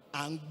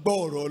 À ń gbọ́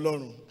ọ̀rọ̀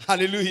Ọlọ́run.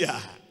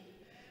 Hallelujah.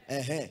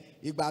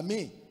 Ìgbà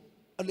míì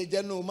ó lè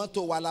jẹ́ nínú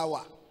mọ́tò wa la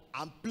wà.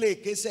 À ń play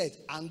cassette.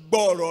 À ń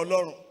gbọ́ ọ̀rọ̀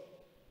Ọlọ́run.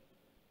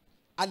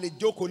 A lè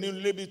jókòó nínú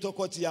ilé bí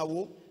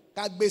tọkọ-tìyàwó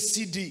ká gbé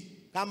CD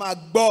ká máa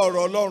gbọ́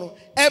ọ̀rọ̀ Ọlọ́run.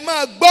 Ẹ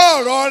máa gbọ́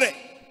ọ̀rọ̀ rẹ̀.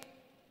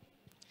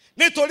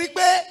 Nítorí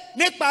pé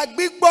nípa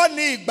gbígbọ́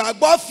ni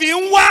ìgbàgbọ́ fi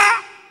ń wá.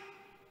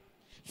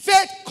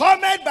 Faith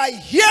cometh by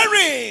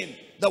hearing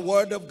the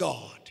word of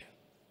God.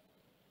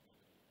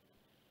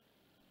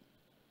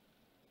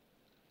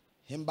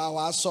 Ń bá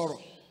wa sọ̀rọ̀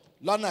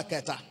lọ́nà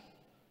kẹta.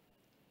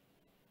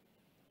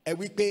 Ẹ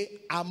wí pé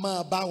a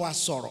máa bá wa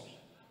sọ̀rọ̀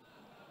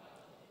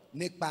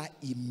nípa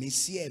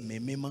ìmísí ẹ̀mí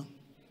mímọ́.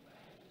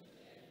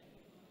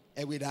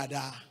 Ẹ wí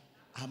dáadáa,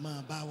 a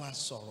máa bá wa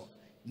sọ̀rọ̀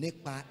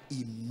nípa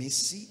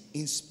ìmísí,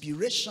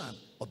 inspiration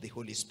of the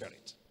Holy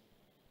Spirit.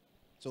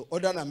 So ó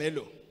dáná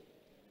mélòó?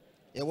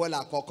 Èwo la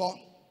àkọ́kọ́?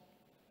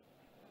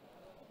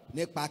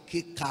 Nípa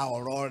kíka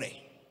ọ̀rọ̀ rẹ̀.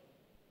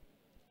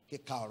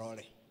 Kíka ọ̀rọ̀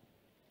rẹ̀.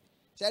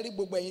 Ṣé rí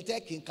gbogbo ẹ̀yin tẹ́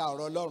kí n ka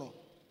ọ̀rọ̀ Ọlọ́run?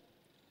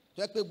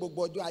 Tó pé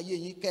gbogbo ọjọ́ ayé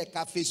yín kẹ́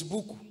ka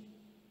Facebook.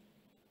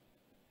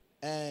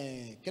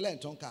 Kílẹ̀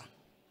tó ń ka?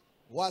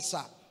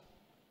 WhatsApp,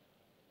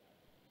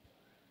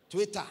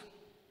 Twitter,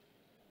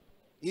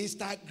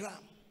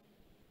 Instagram.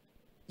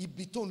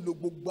 Ibi tó ń lo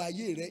gbogbo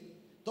ayé rẹ̀.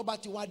 Tó bá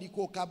ti wá di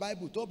kó ka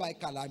Bible, tó bá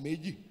ìkàlà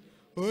méjì.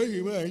 Ó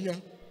yìí máa ń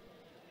yan.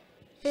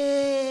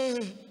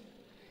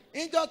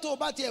 Ìjọ tó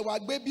bá tiẹ̀ wá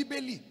gbé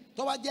Bíbélì,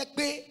 tó bá jẹ́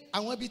pé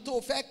àwọn ibi tó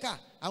fẹ́ kà,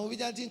 àwọn ibi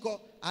tí wọ́n ti ń kọ,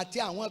 àti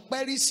àwọn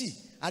Pẹ́rísì,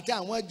 àti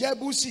àwọn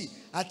Jẹ́búsì,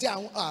 àti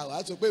àwọn àwọn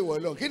àti pé ìwọ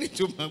lọ, kí ni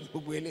tó máa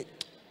gbogbo ilé?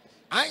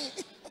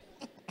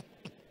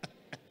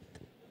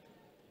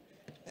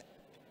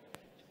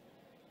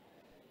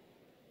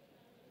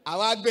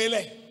 Àwọn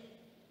agbélẹ̀,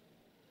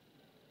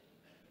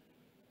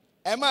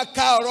 ẹ máa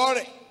ka ọ̀rọ̀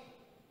rẹ̀,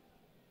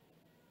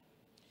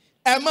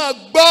 ẹ máa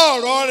gbọ́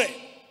ọ̀rọ̀ rẹ̀.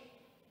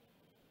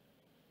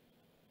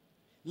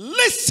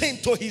 Listen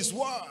to his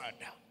word.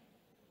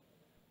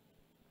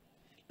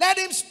 Let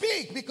him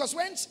speak, because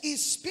when he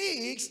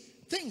speaks,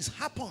 things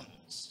happen.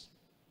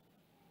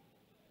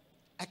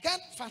 I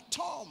can't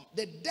fathom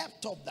the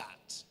depth of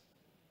that.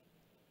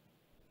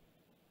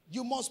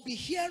 You must be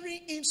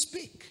hearing him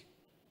speak.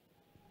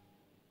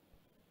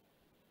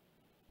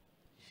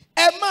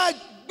 ẹ máa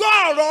gbọ́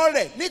ọ̀rọ̀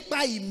rẹ̀ nípa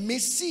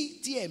ìmísí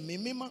ti ẹ̀mí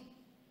mímọ́.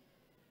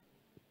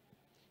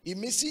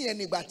 Ìmísí yẹn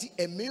nígbà tí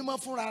ẹ̀mí mímọ́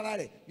fúnra ara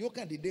rẹ̀ yóò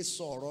kàn dédé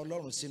sọ ọ̀rọ̀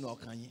Ọlọ́run sínú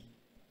ọkàn yín.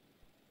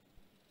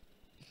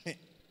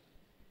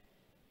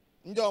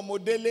 Ǹjọ́ mo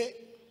délé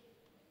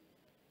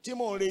tí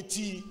mò ń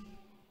retí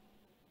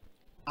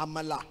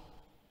àmàlà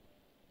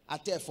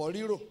àti ẹ̀fọ́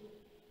rírò,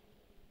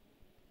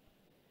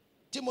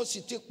 tí mo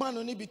sì ti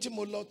pánu níbi tí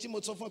mo lọ, tí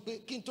mo sọ fún pé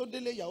kí n tó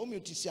délé ìyàwó mi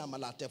ò ti ṣe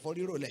àmàlà àti ẹ̀fọ́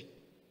rírò lẹ̀.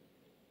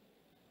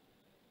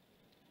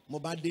 Mo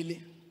bá délé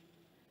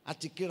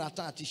àti kíra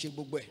tán àti ṣe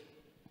gbogbo ẹ̀.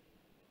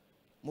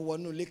 Mo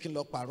wọnú ilé kí n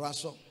lọ pààrọ̀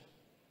aṣọ.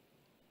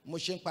 Mo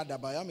ṣe ń padà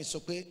bọ̀, ìyá mi sọ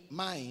pé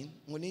mine.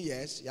 Mo ní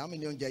yes. Ìyá mi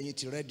ní oúnjẹ yín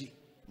ti ready.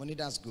 Mo ní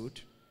that's good.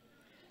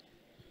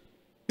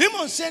 Bí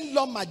mo ṣe ń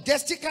lọ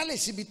majestically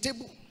síbi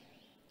table,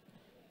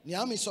 ni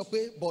ìyá mi sọ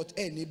pé but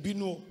ẹ ní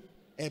bínú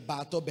ẹ̀bà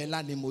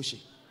àtọbẹ̀lá ni mo ṣe.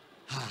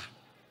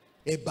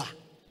 Ẹ̀bà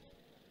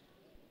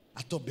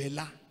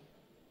àtọbẹ̀lá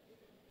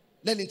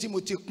lẹ́ni tí mo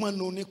ti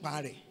pọ́nnu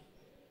nípa rẹ̀.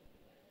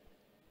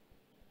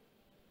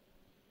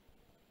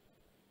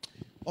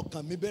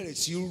 Ọkàn mi bẹ̀rẹ̀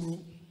sí ru.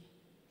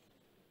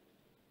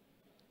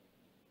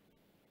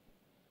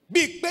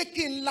 Bí pé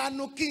kí n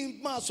lanu kí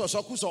n máa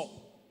sọ̀sọ́kúsọ.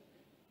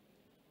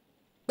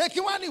 Pé kí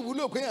wá ní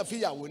ìwúlò pé èèyàn fi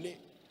ìyàwó lé.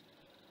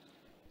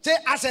 Ṣé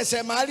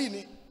àṣẹ̀ṣẹ̀ máa rí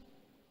ni?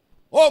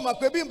 Ó mọ̀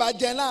pé bí n bá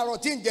jẹ láàárọ̀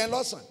tí ń jẹ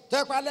lọ́sàn.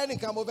 Tẹ́ pa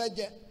lẹ́nìkan mo fẹ́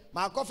jẹ.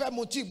 Màá kọ́ fẹ́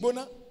mu tíì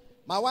gbóná.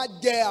 Màá wá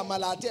jẹ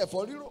àmàlà àti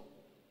ẹ̀fọ́ rírò.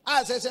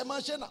 Àṣẹ̀ṣẹ̀ máa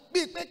ṣe náà.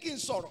 Bí pé kí n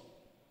sọ̀rọ̀.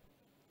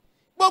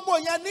 Gbogbo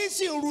yẹn ní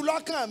sì ń ru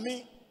lọ́kàn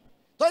mi.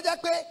 Tó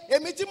jẹ́ pé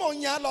èmi tí mò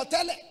ń yàn lọ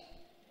tẹ́lẹ̀,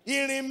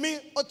 ìrìn mi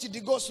ó ti di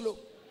go slow.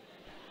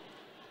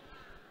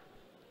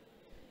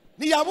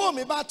 Níyàwó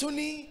mi bá tún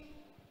ní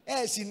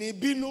ẹ sì ní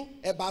bínú,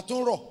 ẹ bá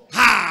tún rọ̀.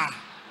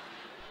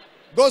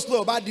 Go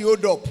slow bá di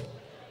hold up.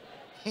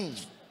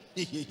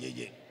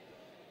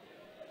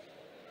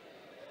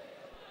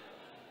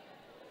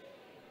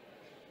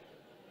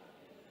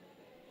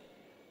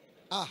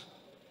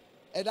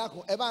 Ẹ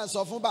dákun, ẹ bá ń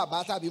sọ fún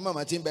bàbá tàbí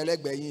màmá tí ń bẹ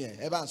lẹ́gbẹ̀ẹ́ yín yẹn,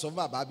 ẹ bá ń sọ fún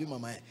bàbá bí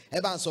màmá yẹn, ẹ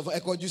bá ń sọ fún, ẹ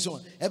kọjú sí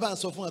wọn, ẹ bá ń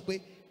sọ fún wọn pé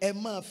ẹ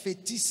máa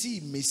fetí sí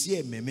ìmísí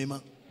ẹ̀mí mímọ́.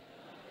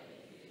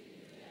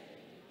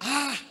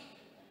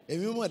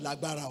 Ẹ̀mí mímọ́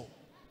lágbára o.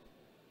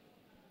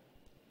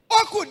 Ó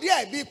kù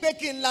díẹ̀ bíi pé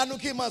kí n lanu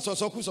kí n máa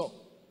sọ̀sọ́kúsọ.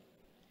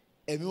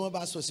 Ẹ̀mí mímọ́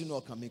bá sọ sínú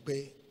ọkàn mi pé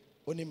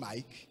ó ní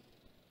Mike.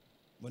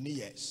 Mo ní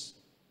yes.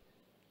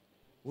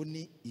 Ó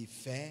ní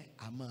ìfẹ́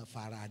a máa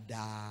fara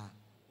da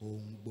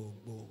ohun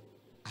gbogbo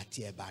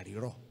àti ẹ̀bà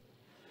rírọ̀.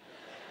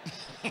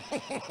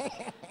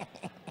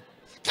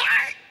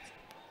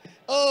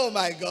 Oh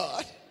my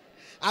God.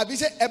 Àbí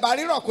ṣe ẹ̀bà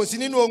rírọ̀ kò sí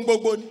nínú ohun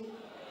gbogbo ni?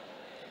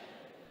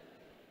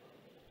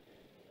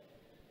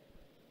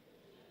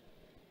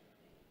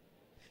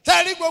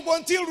 Tẹ́rí gbogbo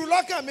ohun tí ń ru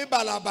lọ́kàn mi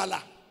bàlàbàlà.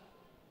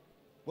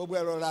 Gbogbo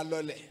ẹ̀rọ ra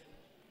lọlẹ̀.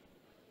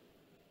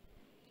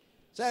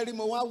 Tẹ́rí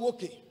mo wá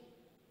wókè.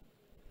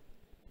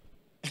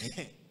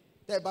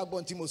 Tẹ́ ẹ bá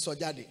gbọ́n tí mo sọ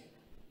jáde.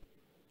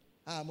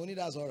 Mo ní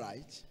that's all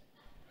right.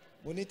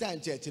 Mo ní time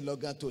tí ẹ ti lọ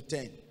gan tó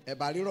 10.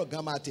 Ẹ̀bà rírọ̀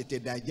gan máa tètè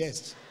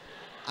digest.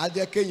 Á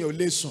jẹ́ kéèyàn ò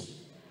lè sùn.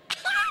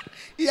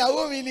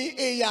 Ìyàwó mi ní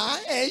èyà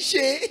ẹ̀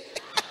ṣe.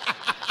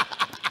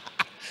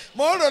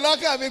 Mo ń rò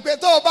lọ́kàn mi pé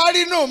tó o bá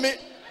rí inú mi,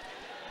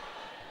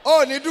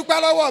 ó ní dúpẹ́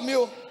lọ́wọ́ mi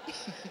o.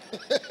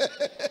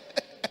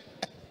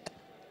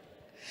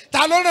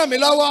 Ta ló ràn mí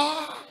lọ́wọ́?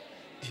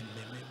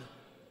 Ẹ̀mí mímọ́.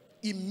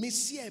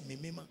 Ìmísí ẹ̀mí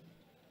mímọ́.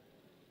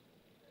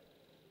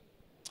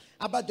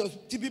 Abájọ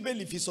tí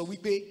Bíbélì fi sọ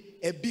wípé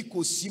ẹ̀bi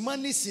kò sí mọ́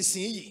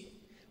nísinsìnyí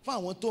fún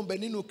àwọn tó ń bẹ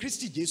nínú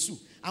Kristi Jésù,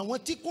 àwọn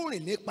tí kò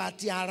rìn nípa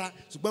ti ara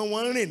ṣùgbọ́n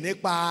wọ́n ń rìn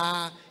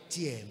nípa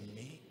ti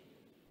ẹ̀mí.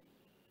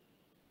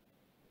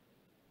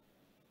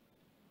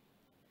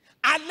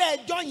 Alẹ́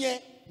ẹjọ́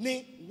yẹn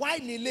ni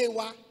wáìnì ilé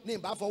wa ní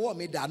ìbá fọwọ́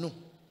mi dànù.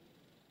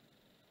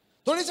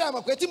 Torí sọ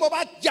àmọ̀ pé tí mo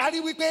bá jarí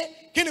wípé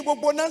kí ni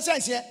gbogbo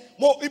nọ́ńsẹ̀nsì yẹn,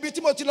 ibi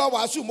tí mo ti lọ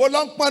wàásù mo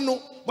lọ ń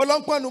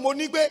pọnnu, mo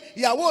ní pé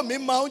ìyàwó mi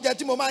mọ oúnjẹ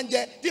tí mo máa ń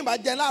jẹ, tí n bá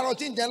jẹ láàárọ̀,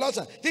 tí n jẹ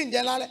lọ́sàn, tí n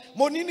jẹ lálẹ́.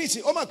 Mo ní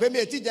nìsín, ó mọ̀ pé mi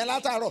ò tí jẹ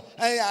látàárọ̀,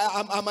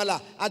 àmàlà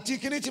àti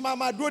kíní tí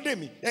máa dúró dè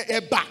mí,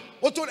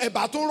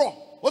 ẹ̀bà tún rọ̀,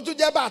 ó tún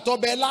jẹ́ bà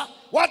tọ́bẹ̀ lá.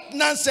 What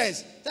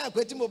nonsense. Táyà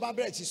pé tí mo bá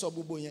bẹ̀rẹ̀ sí sọ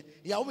gbogbo yẹn,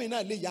 ìyàwó mi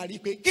náà lè yarí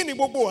pé kí ni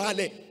gbogbo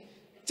òhàlẹ̀,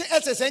 tí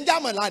ẹsẹ̀sẹ̀ ń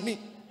jàmọ̀lá ni.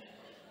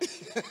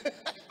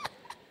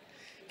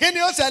 Kí ni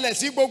ó ṣẹlẹ̀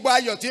sí gbogbo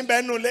ayọ̀ tí ń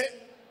bẹ nínú ilé?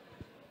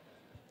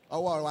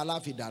 Ọwọ́ wa la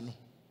fi dànù.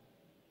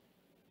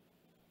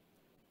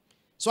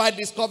 So I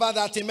discovered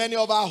that in many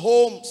of our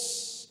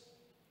homes,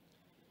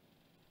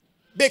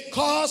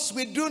 because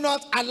we do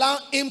not allow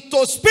him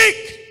to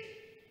speak,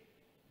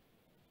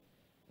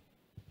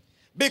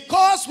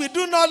 because we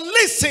do not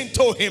listen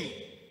to him,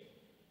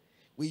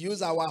 we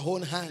use our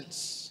own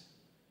hands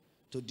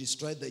to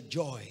destroy the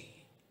joy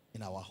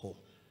in our home.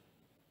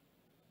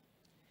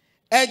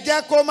 Ẹ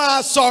jẹ́ kó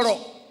máa sọ̀rọ̀.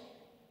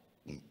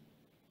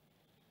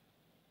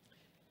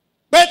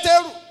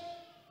 Pétérù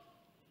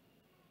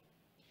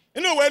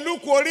inú ìwé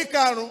Lúùkù orí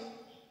 5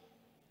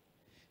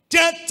 tí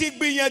wọ́n ti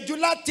gbìyànjú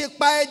láti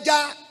pa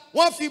ẹja,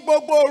 wọ́n fi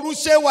gbogbo òru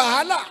ṣe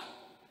wàhálà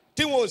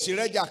tí wọn ò sì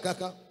rẹ́jà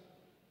kankan.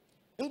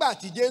 Ńgbà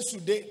tí Jésù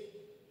dé,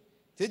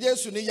 tí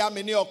Jésù ní yá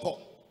mi ní ọkọ̀,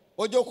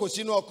 ó jókòó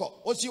sínú ọkọ̀,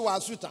 ó sì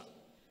wàásù tán.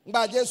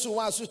 Ńgbà Jésù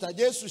wàásù tán,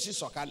 Jésù sì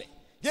sọ̀kalẹ̀.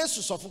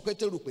 Jésù sọ fún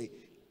Pétérù pé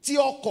tí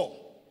ọkọ̀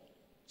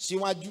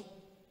síwájú,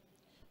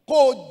 kó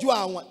o ju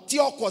àwọn, tí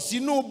ọkọ̀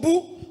sínú bú,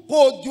 kó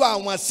o ju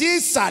àwọn sí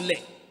ìsàlẹ̀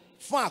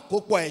fún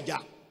àkópọ̀ ẹja.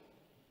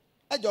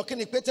 Ẹ jọ̀ọ́, kí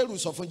ni Pétérù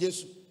sọ fún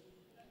Jésù?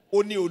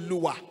 Ó ní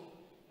Olúwa,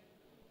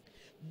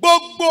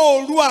 gbogbo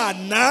òru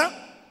àná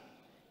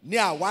ni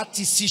àwa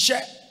ti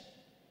ṣiṣẹ́,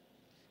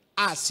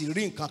 a sì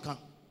rí nǹkan kan.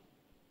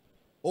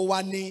 Ó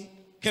wá ní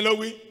kí ló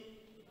wí?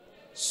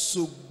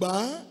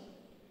 Ṣùgbọ́n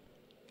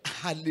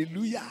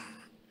hallelujah,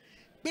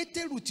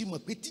 Pétérù ti mọ̀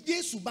pé tí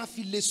Jésù bá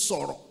fi lè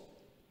sọ̀rọ̀,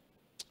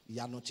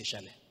 ìyanu ti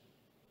ṣẹlẹ̀.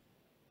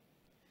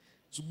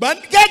 Ṣùgbọ́n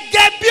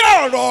gẹ́gẹ́ bí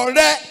ọ̀rọ̀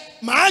rẹ,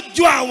 màá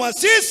ju àwọn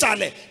sí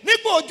ìsàlẹ̀.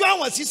 Nígbà ojú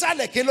àwọn sí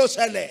ìsàlẹ̀, kí ló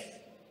ṣẹlẹ̀?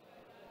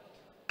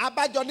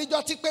 Abájọ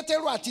níjọ́ tí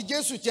Pétérù àti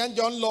Jésù ti ń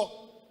jọ ń lọ,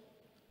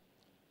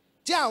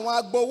 tí àwọn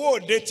agbowó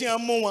òde tí ń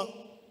mú wọn,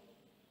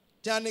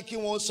 tí wọ́n ní kí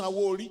wọ́n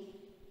sanwó orí.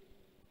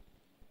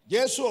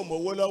 Jésù ò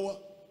mówó lọ́wọ́,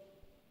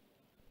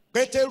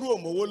 Pétérù ò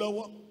mówó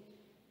lọ́wọ́,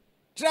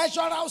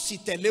 treasurer ò sì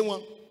tẹ̀lé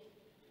wọn.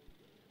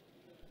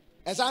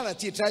 Ẹ sáà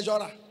rántí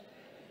treasurer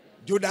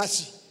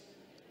Júdásì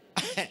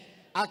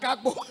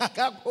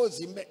akápò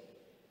sí mbẹ.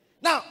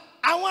 Now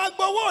àwọn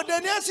agbowó òde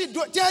ni ẹ sì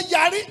tí ẹ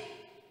yarí,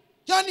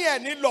 tí wọ́n ní ẹ̀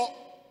ní lọ.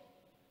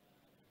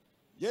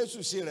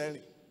 Jésù sì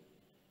rẹ́rìn.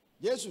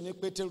 Jésù ní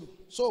Pétérù,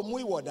 so mú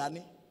ìwọ̀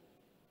dání?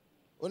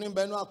 Ó ní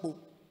bẹ́ẹ̀ nú àpò.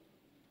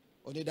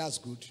 Ó ní that's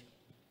good.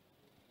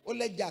 Ó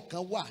lẹ́jà kan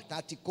wà tá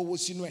a ti kówó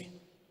sínú ẹ̀.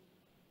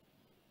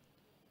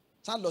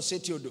 Sá lọ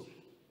sétí odò.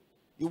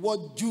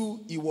 Ìwọ ju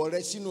ìwọ̀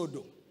rẹ sínú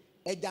odò.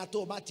 Ẹja tó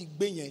o bá ti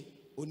gbé yẹn,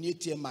 o ní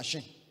ATM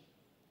machine.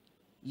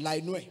 La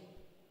inú ẹ̀.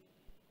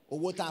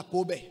 Owó tá a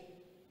kó bẹ̀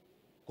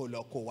kò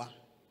lọ kó wa.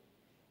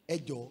 Ẹ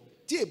jọ̀ọ́,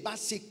 tí ẹ bá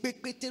ṣe pé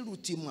Pétérù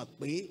ti mọ̀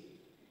pé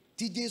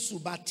tí Jésù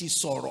bá ti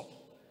sọ̀rọ̀,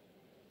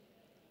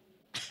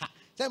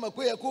 ṣé mọ̀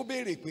pé yẹ kó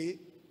béèrè pé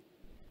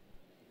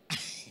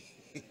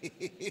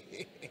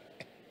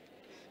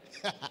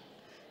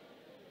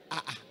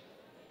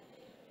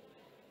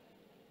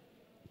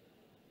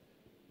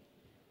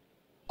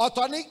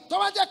ọ̀tọ̀ ni tó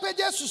bá jẹ́ pé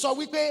Jésù sọ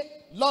wípé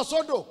lọ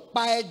sódò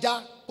pa ẹja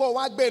kó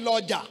wá gbé lọ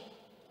ọjà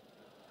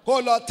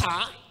kó lọ tà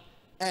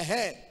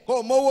á,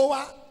 kó mówó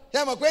wá.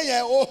 Ṣé mọ̀ pé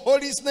yẹn ó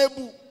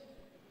reasonable?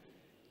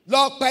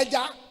 Lọ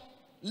pẹja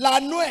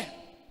lanú ẹ̀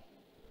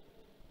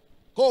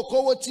kó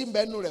kówó tí ń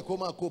bẹnu rẹ̀ kó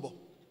máa kó bọ̀.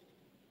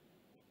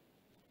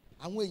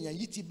 Àwọn èèyàn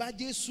yìí ti bá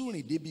Jésù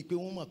rìn débi pé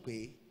wọ́n mọ̀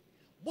pé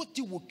bó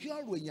ti wù kí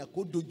ọ̀rọ̀ èèyàn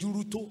kó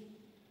dojúrú tó,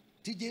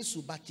 tí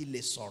Jésù bá ti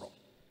lè sọ̀rọ̀,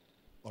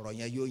 ọ̀rọ̀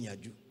yẹn yóò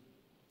yanjú.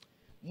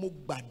 Mo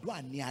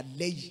gbàdúrà ní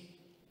alẹ́ yìí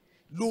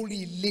lórí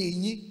ilé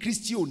yín,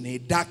 Kristi ò ní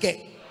dákẹ́,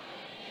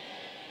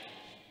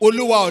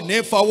 Olúwa ò ní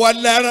fọwọ́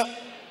lẹ́rán,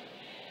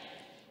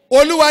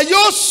 Olúwa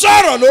yóò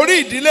sọ̀rọ̀ lórí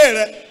ìdílé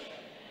rẹ,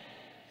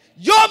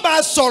 yóò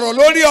máa sọ̀rọ̀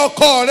lórí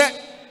ọkọ rẹ,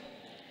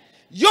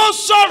 yóò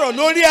sọ̀rọ̀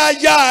lórí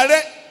aya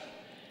rẹ,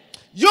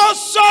 yóò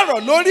sọ̀rọ̀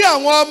lórí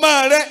àwọn ọmọ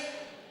rẹ.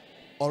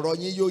 Ọ̀rọ̀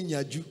yín yóò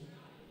yanjú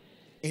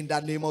in the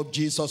name of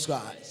Jesus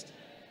Christ.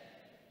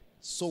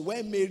 So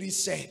when Mary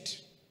said,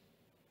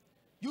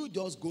 you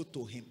just go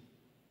to him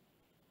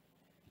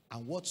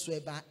and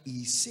whatsoever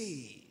he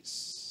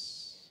says.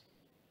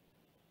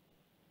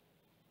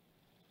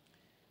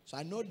 So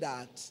I know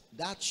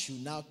that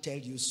should now tell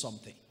you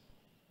something.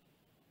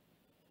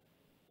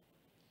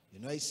 You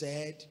know, he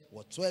said,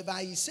 whatsoever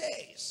he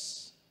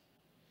says,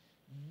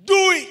 do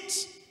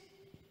it.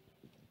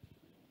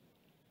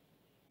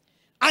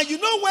 And you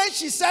know, when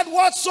she said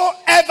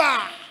whatsoever,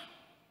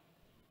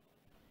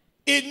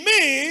 it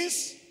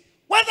means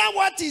whether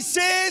what he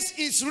says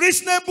is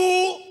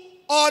reasonable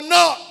or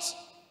not.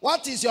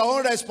 What is your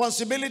own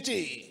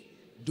responsibility?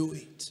 Do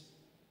it.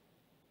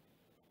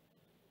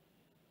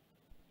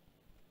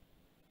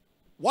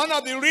 One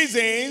of the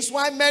reasons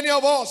why many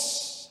of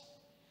us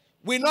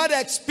will not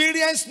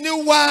experience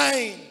new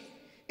wine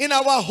in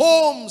our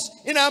homes,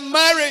 in our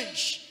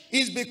marriage,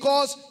 is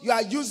because you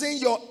are using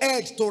your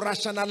head to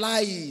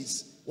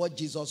rationalize what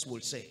Jesus will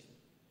say.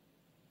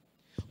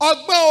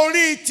 Ọgbọ́n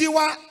orí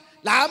tiwa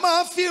la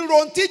máa fi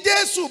ron tí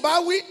Jésù bá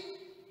wí.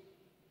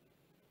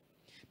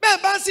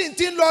 Bẹ́ẹ̀ bá sì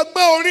ti ń lo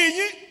ọgbọ́n orí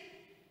yín,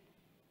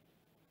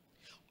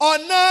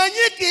 ọ̀nà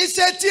yín kì í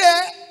ṣe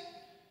tiẹ̀.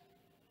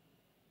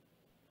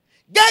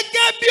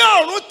 Gẹ́gẹ́ bí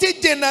ọ̀run ti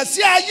jìnnà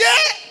sí ayé,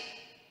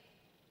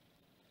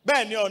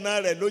 bẹ́ẹ̀ ni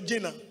ọ̀nà rẹ̀ ló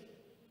jìnnà.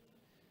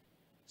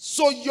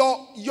 So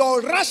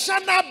your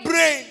rational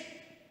brain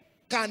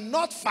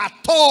cannot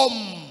fathom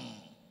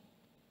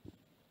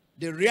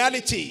the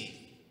reality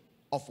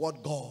of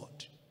what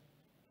God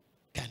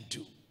can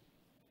do.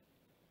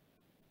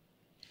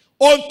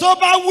 Ohun tó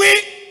bá wí,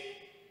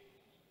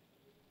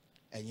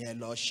 ẹ̀yin ẹ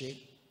lọ ṣe.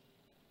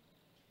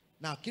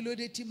 Now, kí ló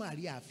dé tí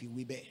Maria fi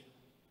wí bẹ́ẹ̀?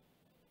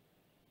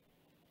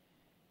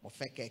 Mo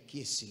fẹ́ kẹ́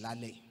kíyèsí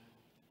lálẹ́.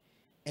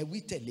 Ẹ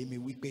wí tẹ̀lé mi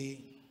wípé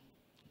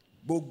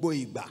gbogbo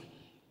ìgbà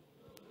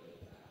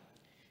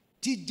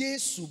tí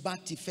Jésù bá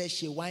ti fẹ́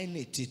ṣe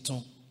wáìnì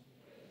titun,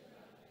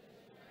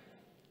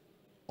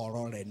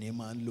 ọ̀rọ̀ rẹ̀ ni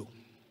máa ń lò.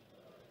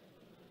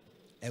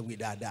 Ẹ wí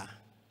dáadáa.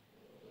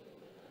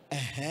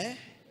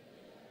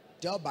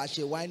 Tí ó bá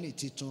ṣe wáìnì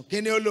titun, kí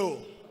ni ó lò?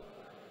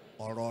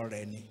 Ọ̀rọ̀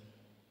rẹ̀ ni.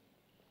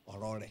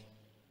 Ọ̀rọ̀ rẹ̀.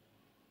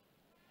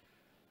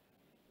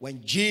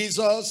 When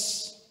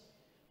Jesus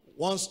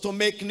wants to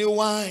make new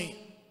wine,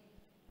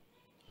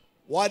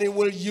 what he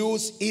will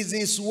use is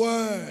his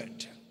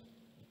word.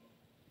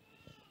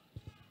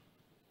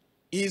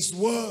 His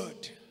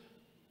word.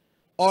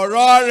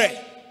 Ọ̀rọ̀ rẹ̀.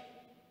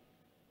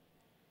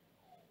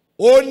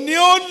 Ó ní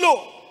ó lò.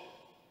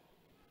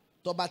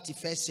 Tó bá ti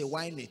fẹ́ ṣe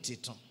wáìnì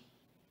titun.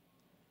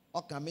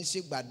 Ọkàn mi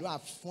sì gbàdúrà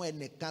fún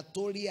ẹnìkan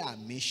tó rí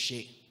àmì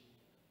ṣe.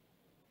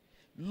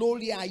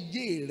 Lórí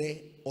ayé rẹ,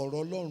 ọ̀rọ̀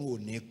Ọlọ́run ò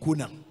ní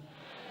kùnà.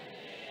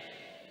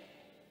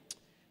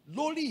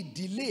 Lórí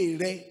ìdílé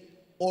rẹ,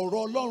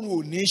 ọ̀rọ̀ Ọlọ́run ò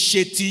ní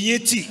ṣe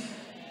tiyín tì.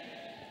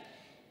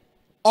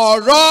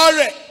 Ọ̀rọ̀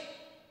rẹ̀.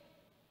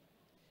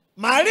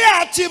 Màríà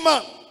ti mọ̀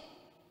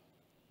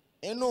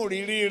inú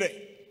rírí rẹ̀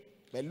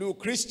pẹ̀lú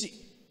Kristi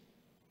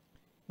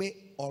pé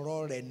ọ̀rọ̀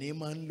rẹ̀ ní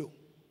máa ń lò.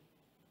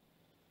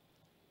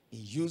 He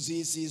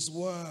uses his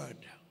word.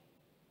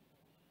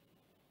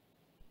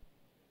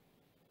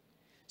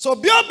 So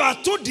bí ó bá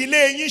tún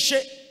ìdílé yín ṣe,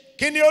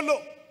 kí ni ó lò?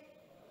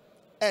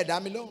 Ẹ dá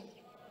mi lóhùn.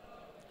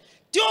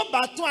 Tí ó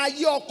bá tún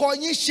ayé ọkọ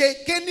yín ṣe,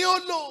 kí ni ó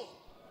lò?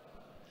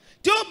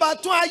 Tí ó bá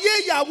tún ayé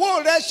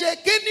ìyàwó rẹ ṣe,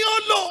 kí ni ó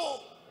lò?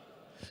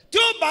 Tí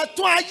ó bá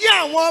tún ayé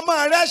àwọn ọmọ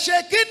rẹ ṣe,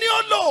 kí ni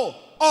ó lò?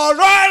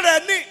 Ọ̀rọ̀ rẹ̀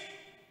ni.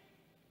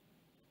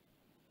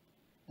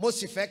 Mo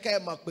sì fẹ́ kẹ́ ẹ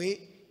mọ̀ pé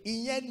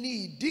ìyẹn ní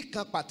ìdí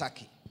kan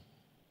pàtàkì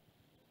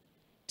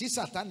tí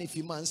Sátánì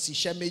fi máa ń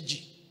ṣiṣẹ́ méjì.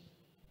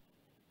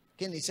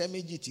 Kí ni iṣẹ́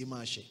méjì tí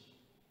máa ṣe?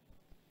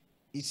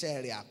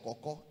 Iṣẹ́ rẹ̀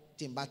àkọ́kọ́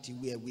tí n bá ti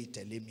wí ẹ wí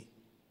tẹ̀lé mi.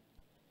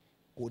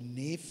 Kò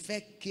ní fẹ́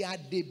kí á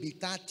débi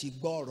tá a ti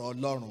gbọ́ ọ̀rọ̀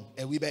Ọlọ́run.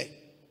 Ẹ wí bẹ́ẹ̀.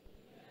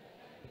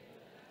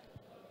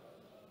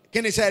 Kí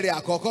ni iṣẹ́ rẹ̀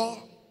àkọ́kọ́?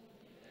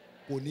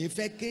 Kò ní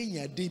fẹ́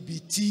kéèyàn débi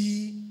tí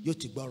yóò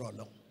ti gbọ́ ọ̀rọ̀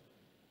Ọlọ́run.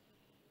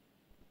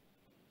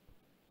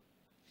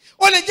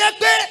 Ó lè jẹ́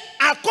pé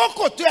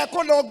àkókò tó yẹ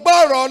kó lọ gbọ́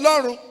ọ̀rọ̀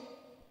Ọlọ́run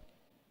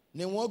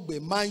ni wọ́n gbé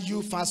Man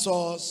U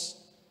versus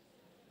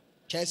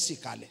Chelsea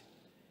kalẹ̀.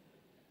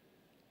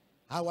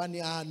 Àwa ni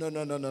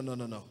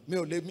no. Mi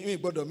ò lè mi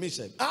gbọ́dọ̀ miss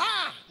ẹ̀.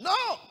 No.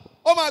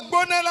 Ó máa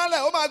gbóná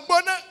lálẹ́, ó máa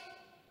gbóná.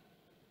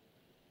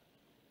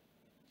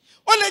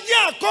 Ó lè jẹ́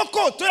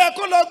àkókò tó yẹ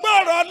kó lọ gbọ́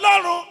ọ̀rọ̀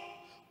Ọlọ́run.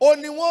 Ó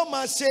ní wọ́n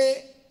máa ṣe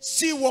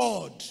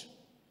Seaword,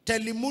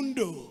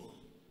 Telemundo.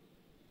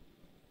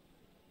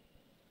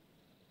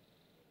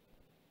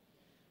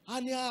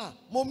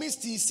 Mo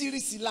missed the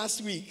series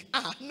last week.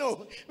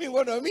 No, mi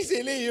gbọ́dọ̀ miss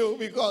eléyìí o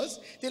because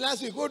the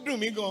last week ó dùn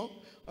mí gan.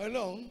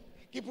 Ọlọ́run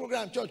kí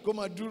program church kó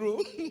máa dúró.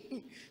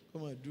 Kó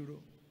máa dúró.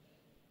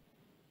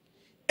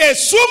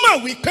 Èṣù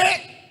mọ̀ wípé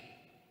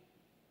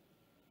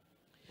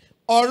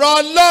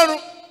ọ̀rọ̀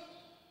Ọlọ́run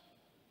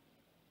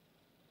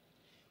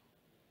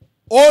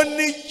ó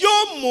ní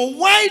yóò mú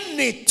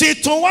wáìnì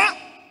titun wá.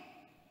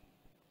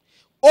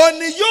 Ó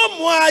ní yóò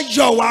mú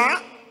ayọ̀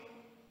wá.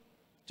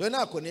 Tó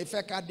náà kò ní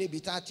fẹ́ ká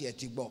débi tá a tiẹ̀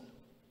ti gbọ́.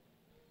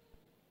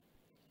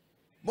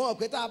 Mo mọ̀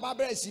pé tá a bá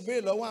bẹ̀rẹ̀ sí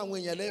béèrè lọ́wọ́ àwọn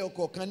èèyàn lẹ́yọ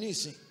kọ̀ọ̀kan ní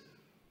ìsìn.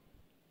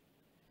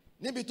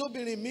 Níbi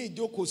tóbìnrin mi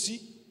jókòó sí.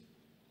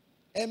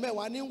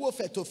 Ẹ̀mẹ́wàá ní wò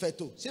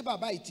fẹ̀tòfẹ̀tò. Ṣé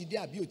bàbá yìí ti dé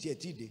àbí ò tiẹ̀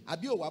ti dé?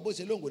 Àbí ò wá bó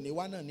ṣe lóńgò ní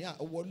wá náà ní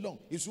ọwọ́ Ọlọ́run.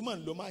 Ìsúmọ̀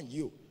ń lo máa ń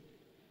yí o.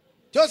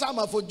 Tí ó sá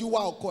máa fojú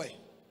wá ọkọ ẹ̀.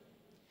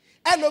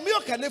 Ẹlòmíì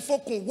ò kẹ́lẹ́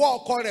fokùn wọ́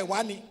ọkọ rẹ̀ wá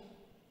ni.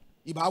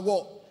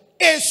 Ìbáwọ̀.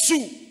 Èṣù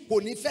kò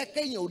ní fẹ́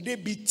kéèyàn ò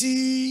débi tí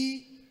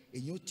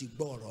èyàn ó ti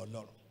gbọ́ ọ̀rọ̀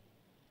Ọlọ́run.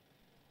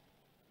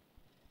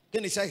 Kí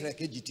ni iṣẹ́ rẹ̀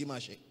kejì tí máa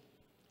ṣe?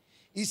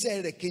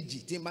 Iṣẹ́ rẹ̀ kejì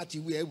tí máa ti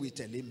wí ẹ wí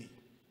tẹ̀lé mi.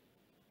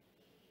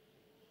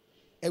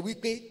 Ẹ wí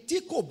pé tí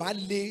kò bá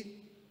lè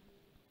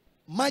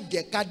má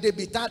jẹ́ ká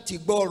débi tá a ti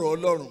gbọ́ ọ̀rọ̀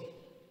Ọlọ́run.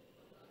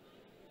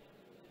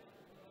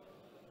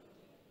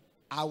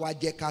 Àwa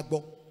jẹ́ ká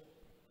gbọ́.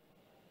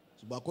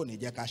 Ṣùgbọ́n kò ní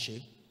jẹ́ ká ṣe.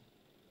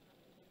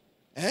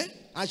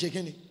 Á ṣe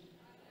kí ni?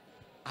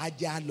 A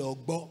jẹ́ á lọ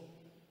gbọ́.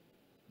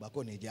 Ṣùgbọ́n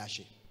kò ní jẹ́ á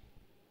ṣe.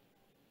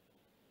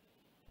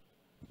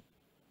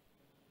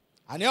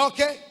 And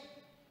okay,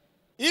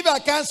 if I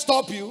can't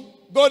stop you,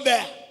 go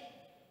there.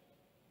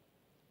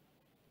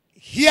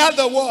 Hear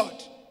the word,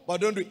 but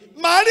don't do it.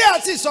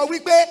 Maria sì sọ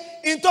wípé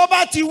ìtọ́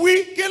bá ti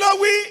wí, kí ló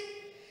wí?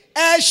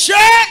 Ẹ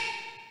ṣe.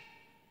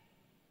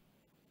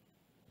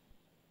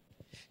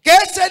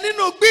 Kìí ṣe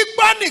nínú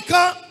gbígbọ́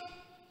nìkan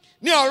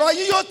ni ọ̀rọ̀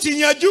yín yóò ti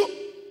yanjú.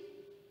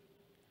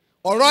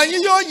 Ọ̀rọ̀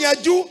yín yóò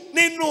yanjú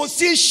nínú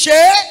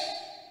ṣíṣe.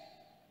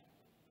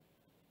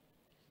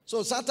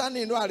 So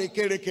Sátánì inú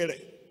àrékérekè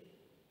rẹ̀.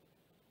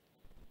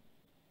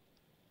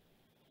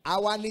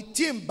 Àwa ni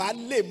tí n bá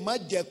lè má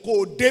jẹ́ kó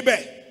o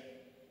débẹ̀.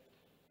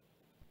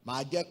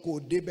 Màá jẹ́ kó o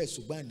débẹ̀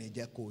ṣùgbọ́n ní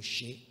jẹ́ kó o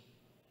ṣe.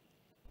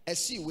 Ẹ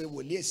sí ìwé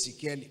wòlíì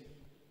Èsìkíẹ́lì.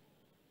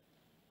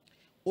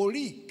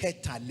 Orí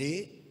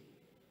 23.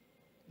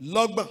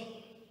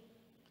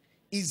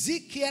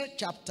 Ezekiel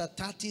chapter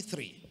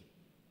 33.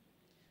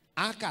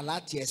 A kà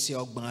láti ẹsẹ̀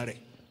 30 rẹ̀.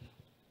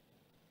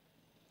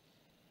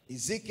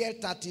 Ezekiel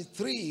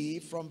 33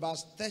 from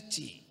verse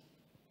 30.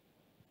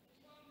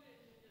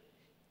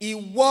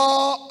 Ìwọ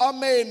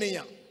ọmọ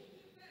ènìyàn.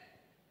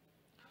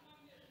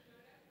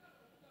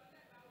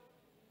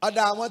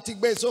 Ọ̀dà àwọn ti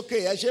gbé sókè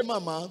ẹ ṣé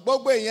màmá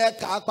gbogbo ìyẹn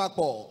kà á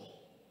papọ̀.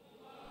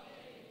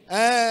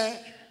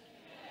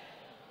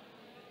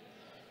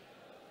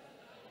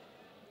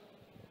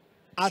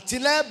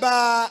 Àtìlẹ́bà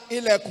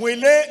ilẹ̀kùn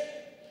ilé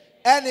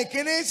ẹnì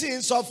kìíní sì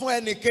ń sọ fún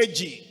ẹnì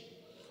kejì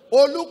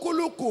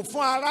olúkúlùkù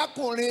fún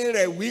arákùnrin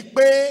rẹ̀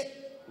wípé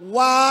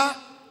wá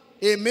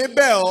èmi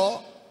bẹ̀ ọ́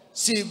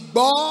sì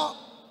gbọ́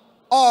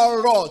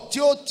ọ̀rọ̀ tí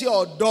ó ti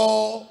ọ̀dọ̀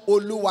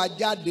Olúwa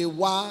jáde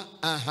wá.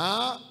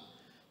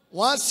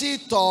 Wọ́n sì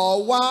tọ̀ ọ́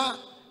wá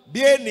bí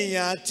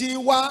ènìyàn ti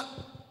wá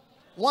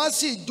wọ́n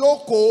sì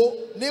jókòó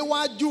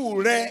níwájú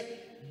rẹ̀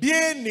bí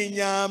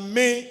ènìyàn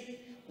mi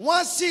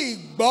wọ́n sì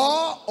gbọ́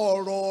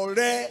ọ̀rọ̀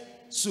rẹ̀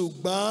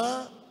ṣùgbọ́n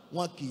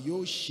wọn kì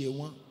yóò ṣe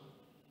wọ́n.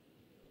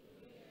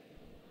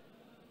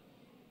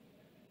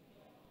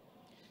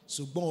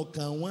 Ṣùgbọ́n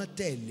ọkàn wọn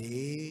tẹ̀lé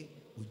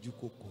ojú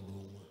kòkòrò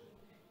wọn.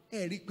 Ẹ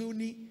rí i pé ó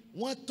ní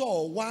wọ́n tọ̀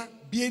ọ́ wá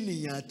bí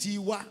ènìyàn ti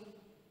wá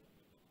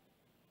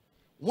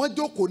wọ́n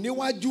jókòó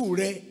níwájú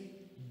rẹ̀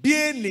bí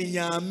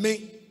ènìyàn mi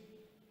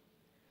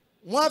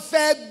wọ́n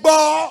fẹ́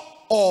gbọ́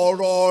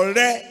ọ̀rọ̀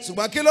rẹ̀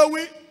ṣùgbọ́n kí ló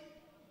wí?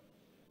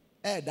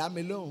 Ẹ dá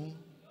mi lóhùn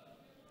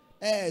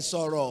ẹ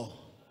sọ̀rọ̀.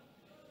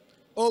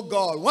 Oh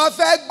God, wọ́n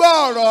fẹ́ gbọ́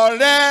ọ̀rọ̀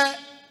rẹ̀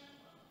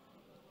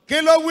kí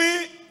ló wí?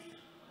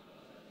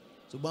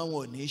 Ṣùgbọ́n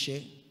wọn ò ní í ṣe.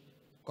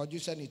 Kọjú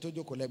sẹ́ni tó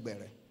jókòó lẹ́gbẹ̀ẹ́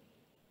rẹ̀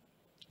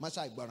má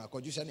ṣàìgbọràn,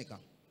 kọjú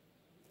sẹ́nìkan,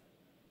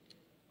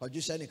 kọjú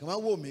sẹ́nìkan, má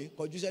wò mí,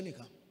 kọjú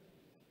sẹ́nìkan.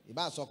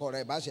 Ìbá sọkọ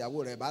rẹ̀, ìbá ṣìyàwó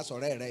rẹ̀, ìbá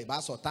ṣọ̀rẹ́ rẹ̀, ìbá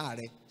ṣọ̀tá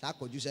rẹ̀, ṣáà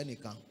kọjú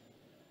sẹ́nìkan.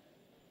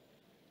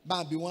 Bá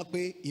a bí wọ́n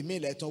pé ìmí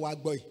ilẹ̀ tún wá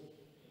gbọ́ yìí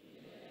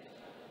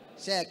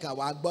ṣé ẹ̀ka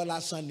wàá gbọ́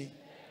lásán ni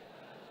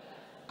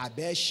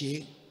àbẹ́ ṣe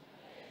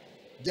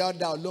jẹ́ ọ́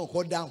dá ọ lóhùn kó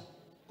dáhùn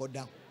kó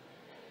dáhùn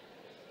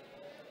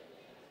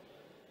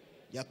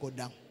yẹ kó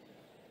dáhùn.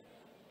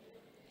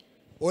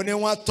 Ó ní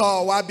wọ́n tọ̀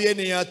ọ́ wá bí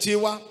ènìyàn ti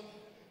wá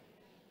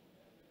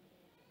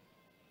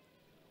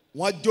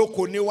wọ́n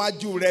jókòó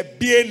níwájú rẹ̀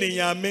bí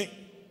ènìyàn mi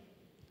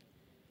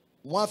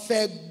wọ́n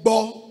fẹ́ gbọ́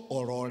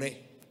ọ̀rọ̀ rẹ̀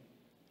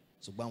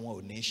ṣùgbọ́n wọn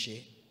ò ní í ṣe.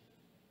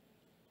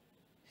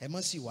 Ẹ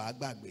mọ̀ sí wàá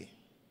gbàgbé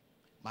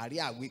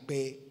Màríà wí pé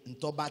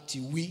ntọ́ bá ti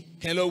wí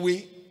kẹ́ ló wí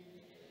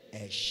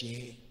ẹ ṣe.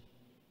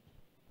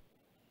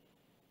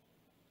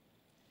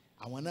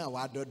 Àwọn náà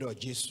wá dọ́dọ̀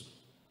Jésù.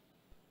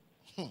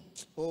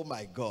 Oh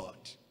my God.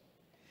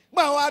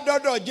 Gbà wá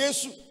dọ́dọ̀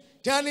Jésù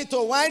tí wọ́n ní tó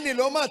wáìnì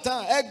ló mọ̀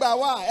tán ẹ gbà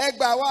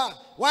wá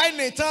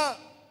wáìnì tán.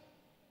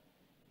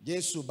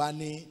 Jésù bá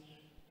ní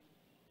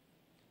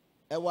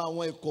ẹ wá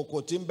àwọn ìkòkò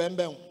tí ń bẹ́ẹ̀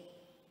bẹ́ẹ̀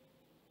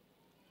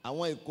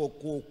àwọn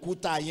ìkòkò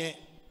òkúta yẹn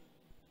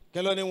kí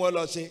ló ní wọ́n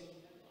lọ ṣe?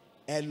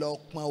 Ẹ lọ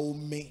pọn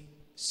omi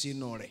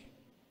sínú rẹ̀.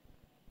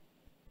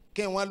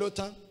 Kí wọ́n ló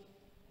tán?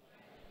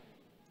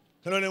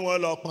 Kí ló ní wọ́n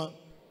lọ pọn?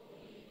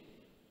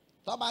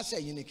 Tó bá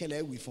ṣẹ̀yìn ni kí lẹ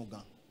wí fún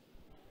gan.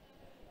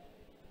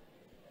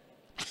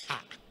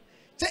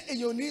 Ṣé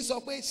èyàn ò ní sọ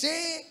pé ṣé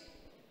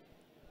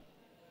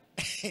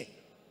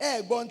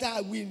ẹ gbọ́n tá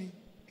a wí ni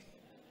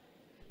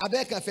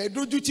abẹ́kànfẹ́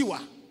dójú tì wá?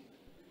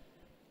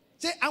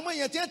 Ṣé àwọn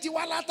èèyàn tí wọ́n ti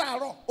wá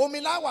látàárọ̀ omi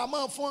láwàá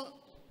máa fún ọ?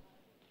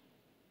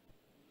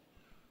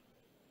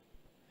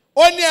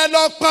 Ó ní ẹ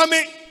lọ pọn mi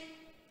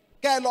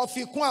kẹ́ ẹ lọ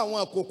fi kún àwọn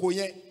àkókò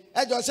yẹn.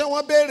 Ẹ jọ ṣé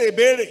wọ́n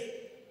béèrè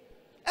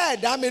ẹ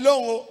dá mi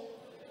lóhùn o.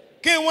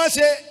 Kí wọ́n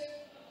ṣe?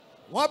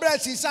 Wọ́n bẹ̀rẹ̀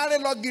sí sáré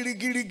lọ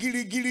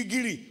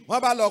girigiri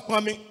wọ́n bá lọ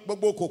pọn mi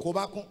gbogbo kòkò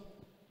bá kún.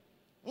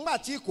 Nígbà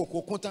tí kòkò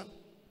kún tán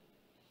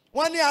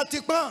wọ́n ní a ti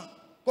pọ́n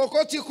kòkò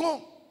ti kún.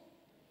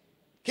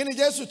 Kí ni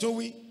Jésù tún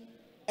wí?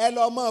 Ẹ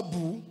lọ mọ̀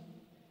bù ú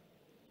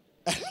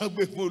ẹ lọ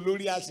gbé fún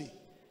olórí àsè.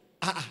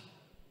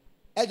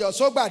 Ẹ jọ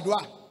sọ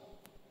gbàdúrà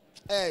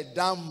ẹ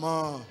dá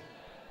mọ̀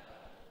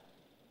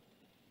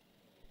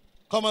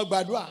kọ́mọ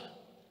gbàdúrà.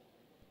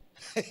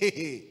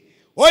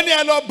 Ó ní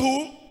ẹ lọ bù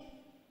ú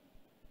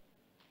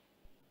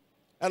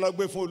ẹ lọ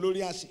gbé fún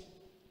olórí àsè.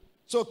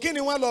 So kí ni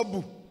wọ́n lọ bù?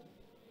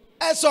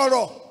 Ẹ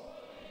sọ̀rọ̀.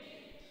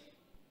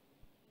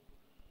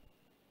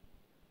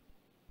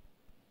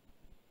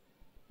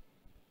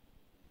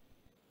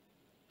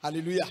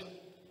 Hallelujah.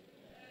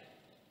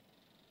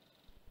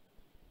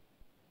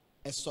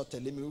 Ẹ sọ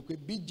tẹ̀lé mi wípé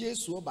bí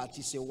Jésù ọba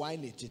ti ṣe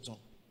wáìnì titun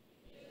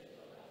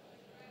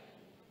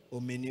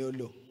omi ni ó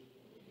lò.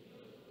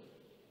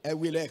 Ẹ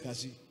wí lẹ́ẹ̀kan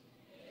sí.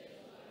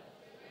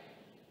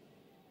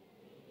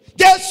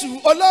 Jésù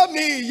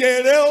olómi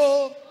ìyèrè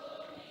o.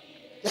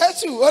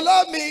 Jésù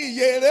olómi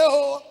ìyèrè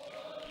o.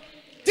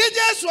 Tí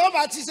Jésù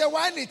ọba ti ṣe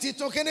wáìnì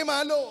titun kí ni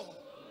máa lò?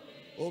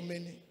 Omi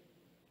ni.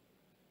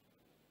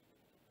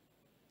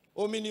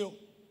 Omi ni o.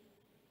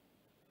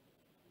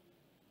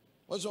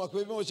 Wọ́n sọ pé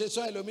bí mo ṣe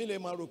sọ ẹlòmíì lè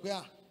máa rò pé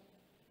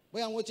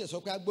bóyá wọ́n ti sọ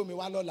pé agbómi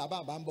wá lọ́la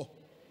bàbá ń bọ̀.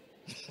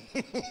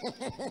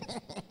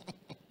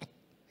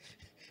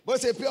 Bó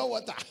ṣe pure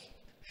water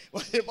bó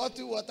ṣe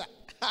bottle water.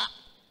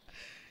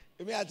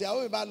 Èmi àti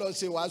àwọn ìbá lọ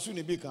ṣe wàásù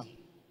níbì kan.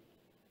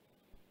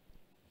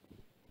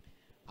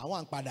 àwọn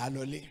àǹpadà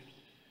lọlé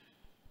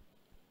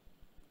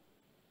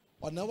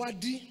ọ̀nà wá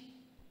dí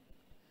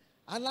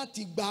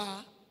aláti gba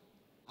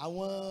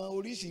àwọn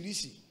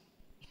oríṣiríṣi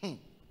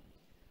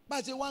bá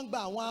ṣe wá ń gba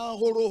àwọn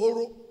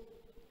horohoro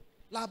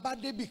la bá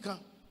débì kan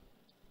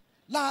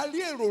la rí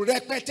èrò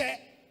rẹpẹtẹ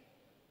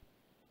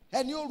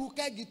ẹni ó ru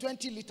kẹ́gì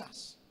 20 litres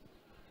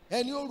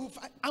ẹni ó ru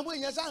àwọn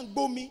èèyàn sá ń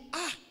gbómi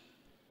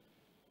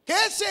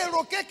kìí ṣe èrò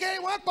kékeré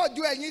wọ́n pọ̀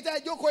ju ẹ̀yin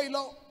tẹ́ jókòó yìí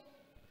lọ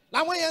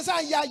làwọn èèyàn sá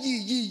ń ya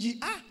yìí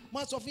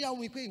máa sọ fún ìyàwó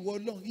mi pé ìwọ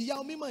Ọlọ́run ìyá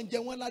omi máa ń jẹ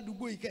wọ́n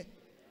ládùúgbò yìí kẹ́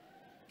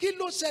kí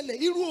ló ṣẹlẹ̀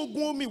irú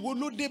ogun omi wo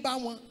ló dé bá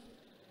wọn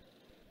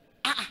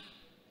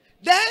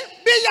then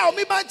bí ìyá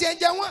omi bá ti ń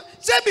jẹ wọ́n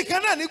ṣébì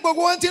kan náà ní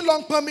gbogbo wọn ti lọ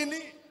ń pọn mi ní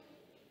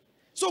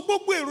so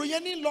gbogbo èrò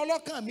yẹn ní lọ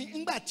lọ́kàn mi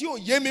ńgbà tí ò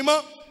yé mi mọ́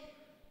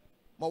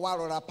mo wá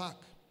rọra park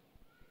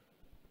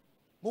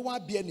mo wá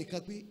bi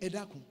ẹnìkan pé ẹ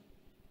dákun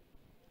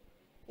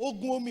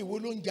ogun omi wo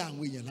ló ń jà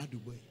àwọn èèyàn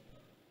ládùúgbò yìí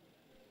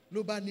ló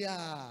bá ní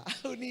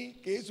ó ní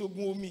kìí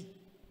ṣogun omi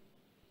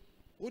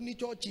ó ní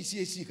chọ́ọ̀chì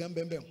CAC kan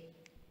bẹ́ẹ̀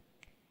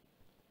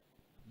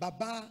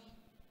bàbá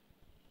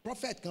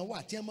prophet kan wà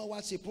tí ẹ máa wá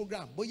ṣe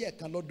program bóyá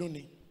ẹ̀kan lọ́dún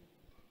ni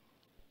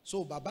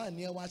so bàbá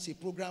ni ẹ wá ṣe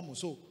program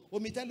so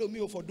omi tẹ́lẹ̀ omi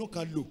ò fọdún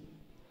kan lò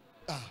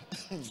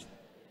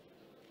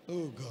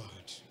oh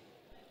God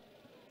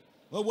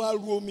wọ́n wá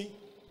ru omi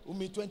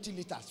 20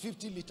 litres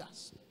 50 litres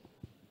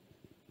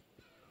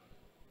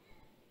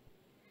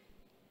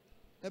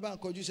ẹ bá ń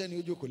kọjú sẹ́ni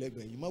ojú kò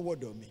lẹ́gbẹ̀ẹ́ yìí mọ́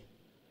wọ́dọ̀ mi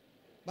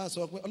bá ń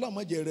sọ pé Ọlọ́run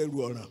má jẹ́ rẹ ru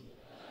ọ̀ràn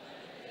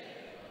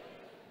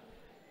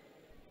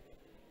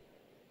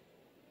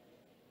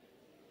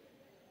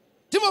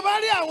tí mo bá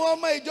rí àwọn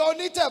ọmọ ìjọ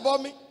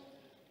onítẹ̀bọmi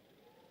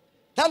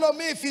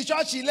tẹ́lómi fi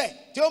ṣọ́ọ̀ṣì lẹ̀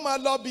tí ó máa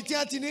lọ bí tí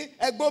wọ́n ti ní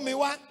ẹgbómi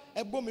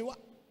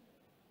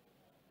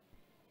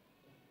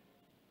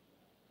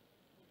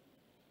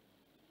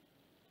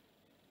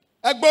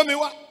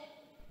wá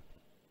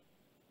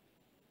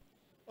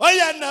ó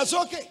yẹ nà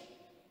sókè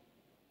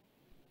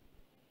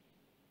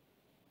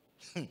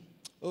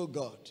oh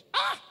God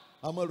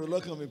àmọ́ rò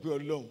lọ́kàn mi pé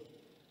Ọlọ́run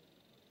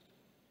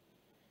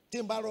tí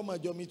n bá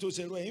rọ́mọjọ mi tó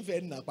ṣe rú ẹ̀yìn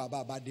fẹ́ nà pa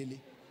bàbá délé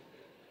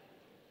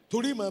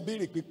torí mà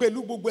béèrè pé pẹ̀lú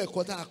gbogbo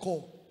ẹ̀kọ́ tá a kọ́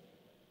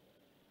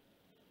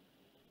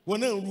wọn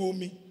náà ń ru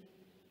omi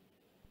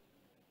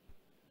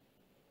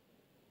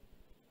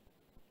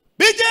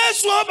bí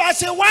Jésù ó bá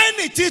ṣe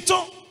wáìnì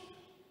títún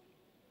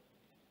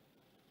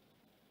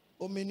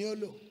omi ni ó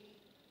lò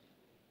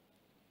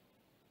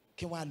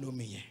kí wọ́n á lo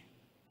omi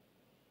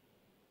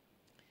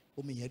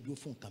yẹn dúró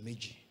fún nǹkan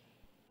méjì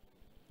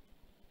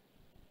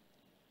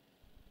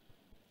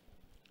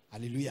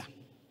hallelujah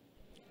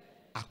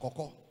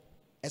àkọ́kọ́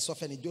ẹ sọ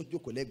fẹ́ni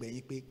jókòó lẹ́gbẹ̀ẹ́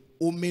yín pé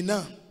omi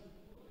náà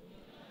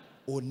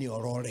ó ní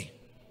ọ̀rọ̀ rẹ̀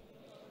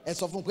ẹ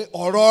sọ fún pé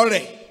ọ̀rọ̀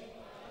rẹ̀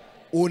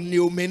ó ní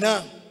omi náà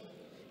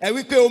ẹ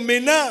wí pé omi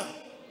náà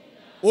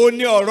ó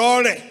ní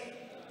ọ̀rọ̀ rẹ̀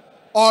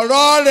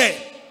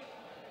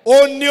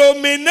ó ní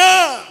omi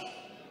náà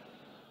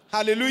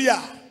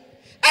hallelujah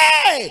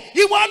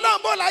ìwọ náà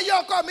bó la yọ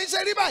ọkọ mi ṣe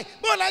rí báyìí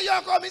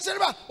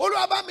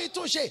Olúwa bá mi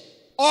tún ṣe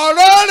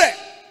ọ̀rọ̀ rẹ̀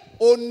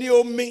ó ní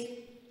omi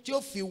tí ó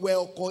fi wẹ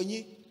ọkọ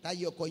yín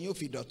táyé ọkọ yín ó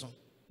fi dọ̀tun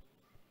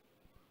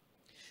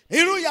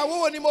irú ìyàwó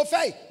wo ni mo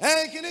fẹ́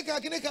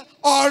yìí kíníkan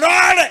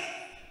ọ̀rọ̀ rẹ̀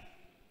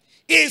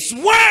His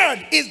word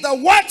is the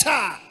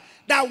water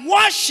that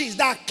washes,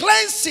 that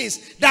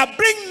cleanses, that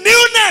brings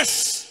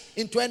newness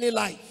into any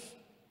life.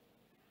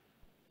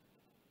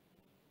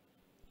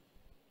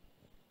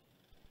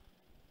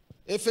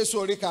 Éfésù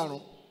orí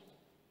 5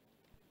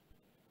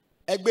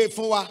 ẹgbẹ́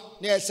fún wa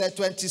ní ẹsẹ̀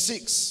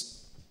 26.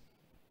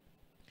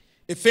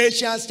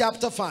 Ephesians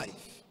chapter 5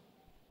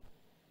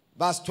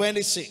 verse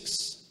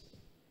 26.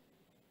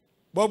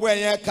 Gbogbo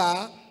ẹ̀yẹn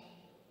ká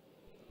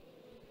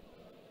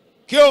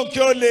kí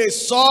o lè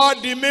sọ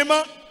ọ́ di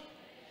mímọ́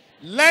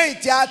lẹ́yìn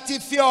tí a ti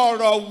fi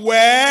ọ̀rọ̀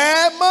wẹ̀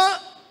ẹ́ mọ́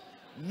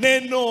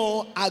nínú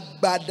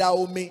agbada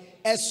omi.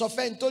 Ẹ sọ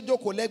fẹ́ni tó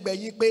jókòó lẹ́gbẹ̀ẹ́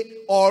yín pé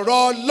ọ̀rọ̀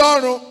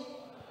Ọlọ́run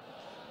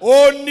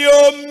ó ní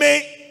omi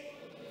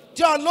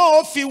tí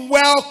Ọlọ́run fi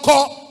wẹ ọkọ,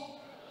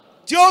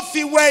 tí ó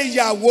fi wẹ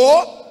ìyàwó,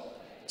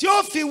 tí ó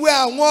fi wẹ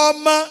àwọn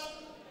ọmọ,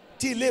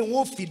 tí ilé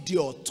wọn fi di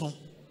ọ̀tun.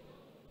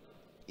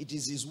 It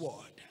is His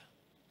word.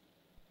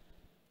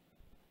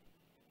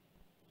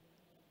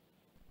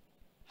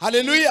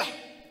 Hallelujah.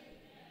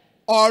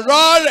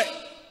 Ọ̀rọ̀ rẹ̀.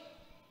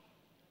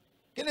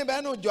 Kí ni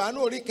bẹ́ẹ̀ nù Jòhánù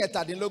orí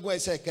 17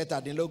 ẹsẹ̀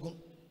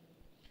 17.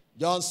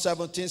 John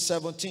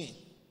 17:17.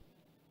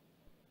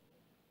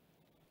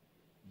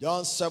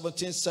 John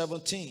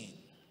 17:17.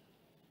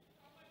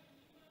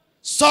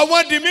 Sọ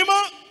wọ́n di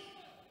mímọ́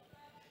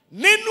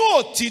nínú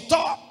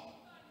òtítọ́.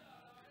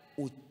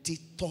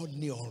 Òtítọ́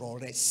ni ọ̀rọ̀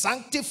rẹ̀.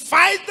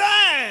 Sanctify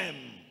them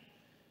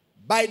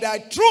by thy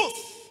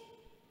truth.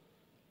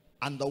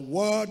 And the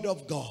word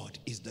of God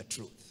is the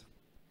truth.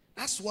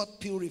 That's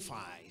what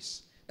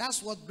purifies.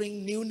 That's what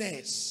brings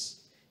newness.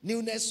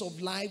 Newness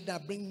of life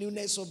that brings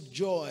newness of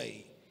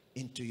joy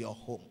into your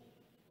home.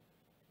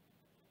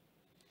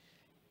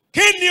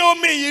 Kí ni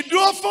omi yìí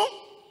dúró fún?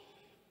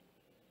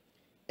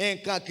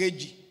 Nǹkan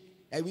kejì,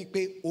 ẹ wí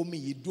pé omi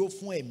yìí dúró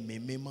fún ẹ̀mí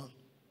mímọ́.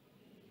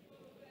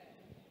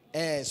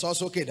 Sọ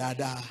sókè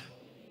dáadáa.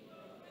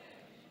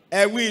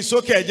 Ẹ wí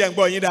sókè ẹ jẹ́ n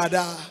gbọ́ yín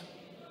dáadáa.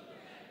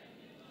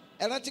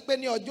 Ẹ rántí pé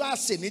ní ọjọ́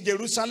àsè ní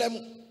Jerusalem,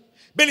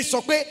 Bíbélì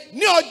sọ pé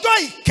ní ọjọ́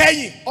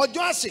ìkẹyìn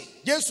ọjọ́ àsè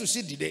Jésù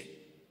sì dìde.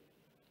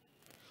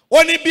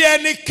 Ó ní bí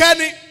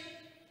ẹnikẹ́ni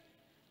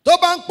tó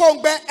bá ń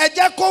pòǹgbẹ ẹ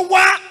jẹ́ kó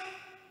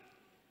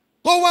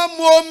wá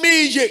mu omi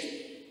ìyè.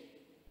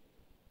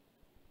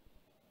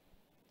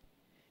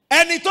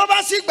 Ẹni tó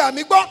bá sì gbà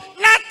mí gbọ́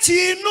láti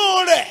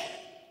inú rẹ̀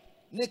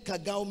ní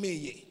kànga omi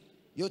ìyè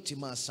yóò ti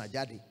máa sàn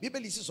jáde.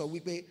 Bíbélì sì sọ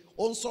wípé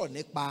ó ń sọ̀rọ̀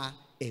nípa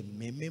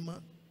ẹ̀mí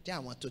mímọ́ tí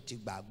àwọn tó ti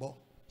gbàgbọ́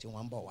tí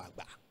wọ́n ń bọ̀ wá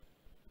gbà.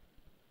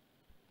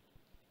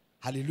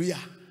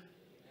 Hallelujah.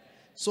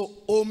 So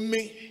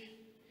omi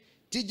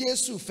tí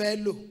Jésù fẹ́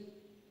lò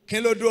kí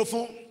ló dúró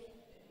fún?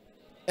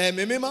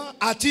 Ẹ̀mí mímọ́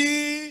àti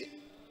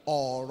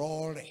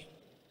ọ̀rọ̀ rẹ̀.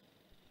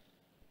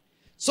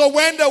 So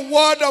when the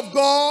word of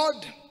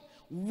God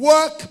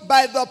work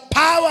by the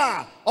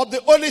power of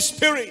the Holy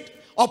Spirit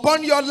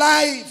upon your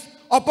life,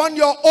 upon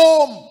your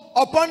home,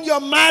 upon your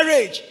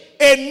marriage,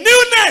 a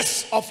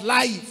newness of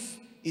life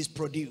is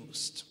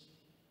produced.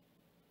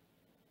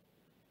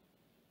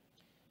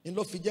 In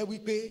ló fi jẹ́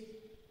wípé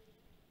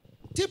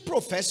tí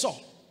professor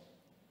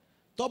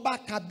tó bá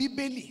ka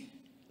Bíbélì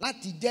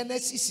láti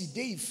Genesis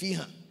dé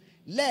Ìfihàn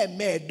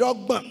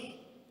lẹ́ẹ̀mẹ́ẹ̀dọ́gbọ̀n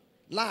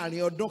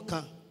láàrin ọdún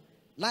kan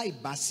láì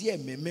bá sí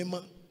ẹ̀mí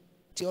mímọ́,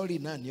 theory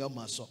náà ni ó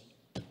máa sọ.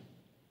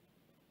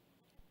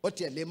 Ó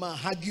tiẹ̀ lè máa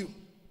argue.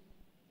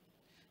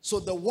 So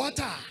the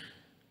water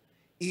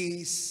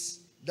is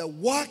the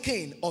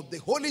working of the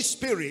Holy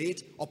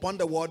Spirit upon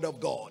the word of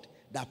God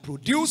that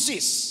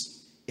produces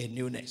a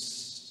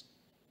newness.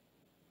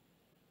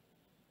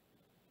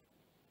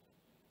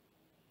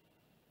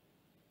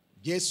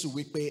 Jésù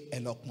wípé ẹ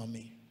lọ pọn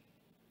mi.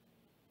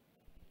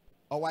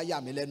 Ó wá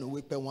yà mí lẹ́nu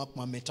wípé wọ́n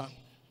pọn mi tán.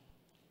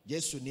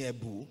 Jésù ní ẹ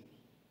bù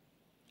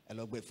ẹ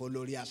lọ gbé fún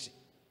lórí àsè.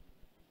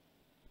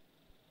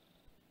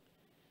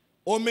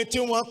 Omi tí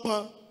wọ́n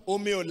pọn,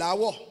 omi ò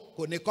láwọ̀,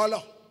 kò ní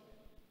kọ́lọ̀.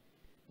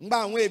 Ngbà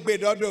àwọn ègbè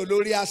dọ́dọ̀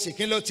olórí àsè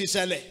kí ló ti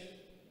ṣẹlẹ̀?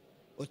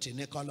 Ó ti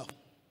ní kọ́lọ̀.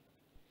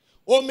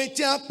 Omi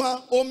tí wọ́n pọn,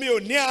 omi ò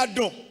ní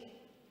adùn.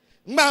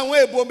 Ngbà àwọn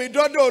èbò omi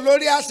dọ́dọ̀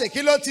olórí àsè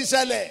kí ló ti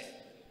ṣẹlẹ̀?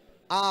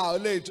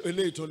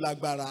 Eléyìí tó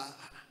lágbára.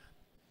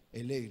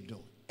 Eléyìí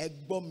dùn. Ẹ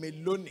gbọ́ mi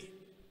lónìí.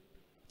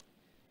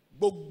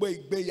 Gbogbo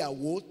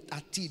ìgbéyàwó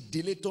àti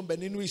ìdílé tó ń bẹ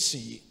nínú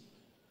ìsìn yìí,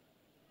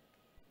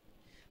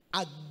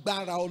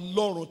 agbára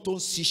Ọlọ́run tó ń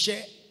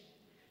ṣiṣẹ́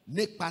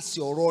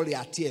nípasẹ̀ ọ̀rọ̀ rẹ̀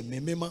àti ẹ̀mí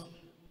mímọ́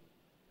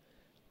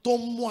tó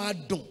mú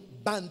adùn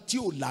bá ń tí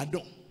ò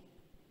ládùn,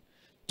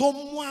 tó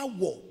mú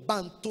àwọ̀ bá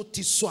ń tó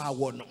ti sọ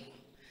àwọ̀ nù.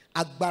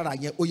 Agbára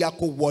yẹn ó yá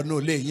kó wọnú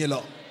ilé yín lọ.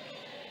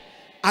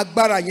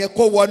 Agbára yẹn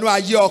kó wọnú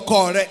ayé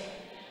ọkọ rẹ.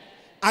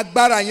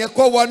 Agbára yẹn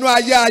kó wọnú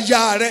ayé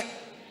aya rẹ.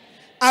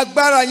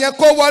 Agbára yẹn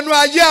kó wọnú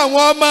ayé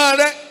àwọn ọmọ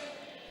rẹ.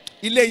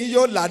 Ilé yín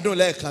yóò ládùn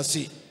lẹ́ẹ̀kan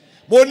sí.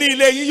 Mo ní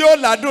ilé yín yóò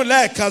ládùn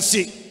lẹ́ẹ̀kan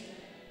sí.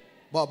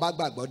 Bó bá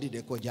gbàgbọ́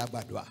dìde kó jẹ́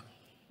àgbàdua.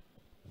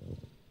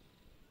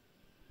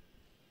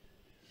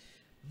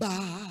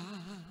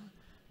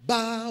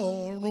 Bàbá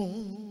ọ̀run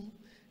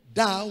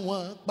dá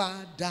wọn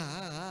padà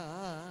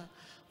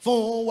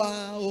fún wa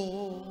o.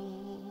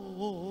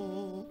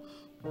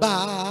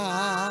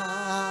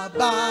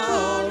 Bàbá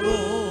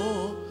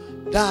ọ̀run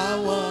dá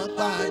wọn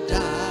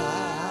padà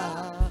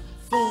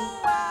fún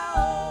wa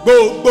o.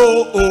 Gbogbo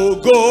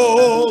ògo.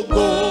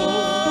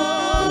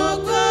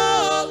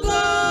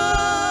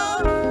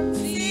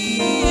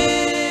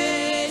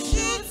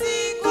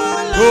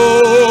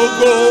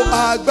 Gbogbo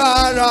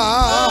agbára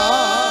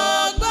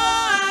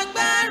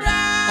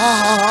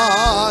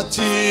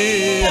àti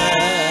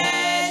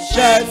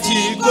ẹ̀ṣẹ̀ tí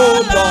kò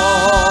lọ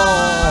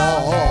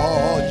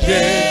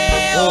yé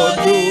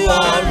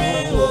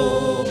Olúwarun o,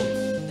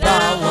 dá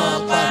wọn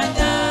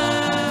padà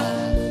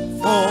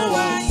fún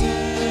wa sí.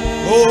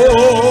 Ó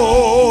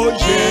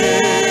yé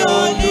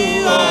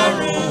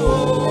Olúwarun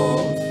o,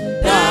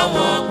 dá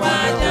wọn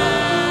padà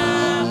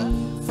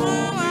fún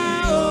wa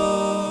o.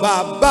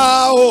 Bàbá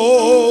o.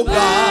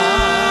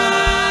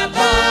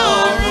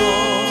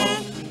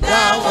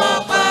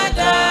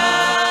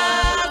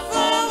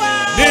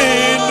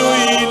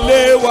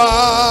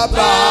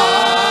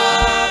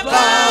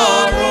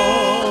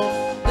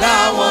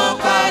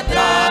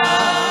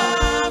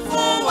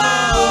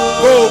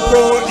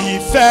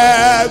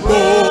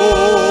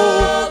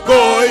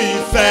 Gbogbo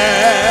ìfẹ́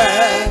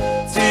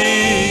tí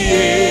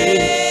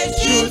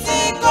Èṣù ti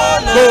kó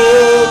lọ.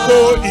 Gbogbo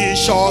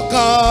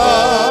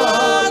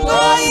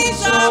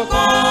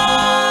ìṣọ̀kan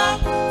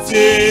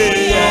tí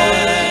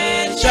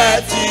ẹ̀ṣẹ̀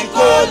ti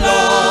kó lọ.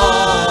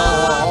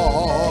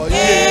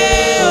 Yé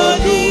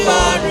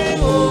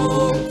Olúwarun o,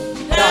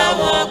 dá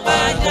wọn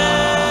padà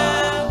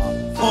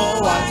fún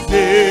wa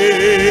sí.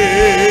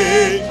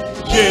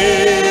 Yé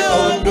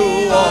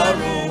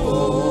Olúwarun o,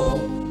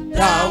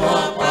 dá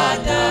wọn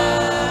padà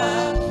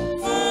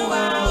fún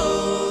wa o.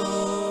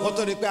 Wọ́n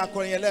tó ní pé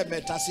akọrin yẹn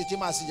lẹ́ẹ̀mẹ́ta sí tí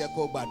màá sì jẹ́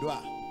kó gbàdúrà.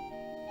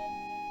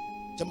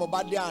 Tí mo bá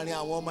dé àárín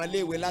àwọn ọmọ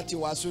iléèwé láti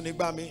wàásù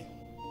nígbà mi,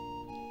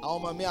 àwọn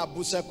ọmọ mi á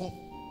bú sẹ́kún.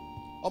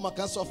 ọmọ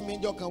kan sọ fún mi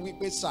níjọ́ kan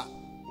wípé sà,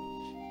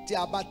 tí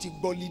a bá ti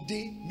gbọ́lidé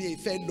mi ì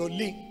fẹ́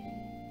lọlé.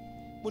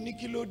 Mo ní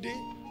kí ló dé?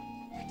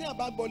 Tí a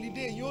bá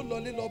gbọ́lidé yìí ó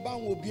lọlé lọ bá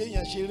àwọn òbí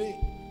èèyàn ṣeré.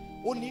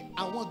 Ó ní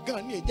àwọn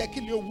gan ni èjẹ́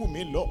kí lè wù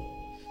mí lọ,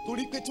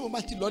 torí pé tí mo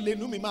bá ti lọlé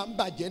inú mi máa ń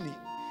bàjẹ́ ni.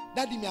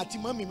 Dádì mi àti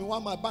mọ́mì mi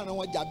wọ́n máa bára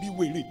wọn jà bí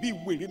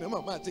wèrè náà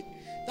máa ṣe.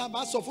 Tá a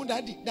bá sọ fún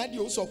dádì, dádì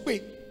ó sọ pé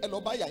ẹ lọ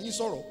bá ìyá yín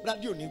sọ̀rọ̀,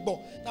 dádì ò ní gbọ́.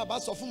 Tá a bá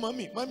sọ fún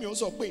mọ́mì, mọ́mì ó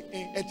sọ pé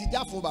ẹ ti já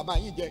fún bàbá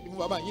yín jẹ, fún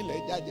bàbá yín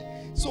lẹ̀ já jẹ.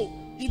 So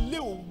ilé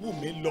ò wù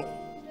mí lọ.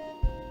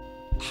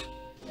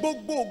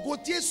 Gbogbo ògo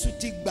tí Jésù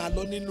ti gbà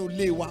lọ nínú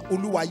ilé wa,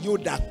 Olúwa yóò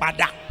dá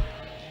padà.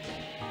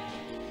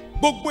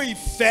 Gbogbo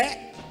ìfẹ́,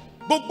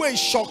 gbogbo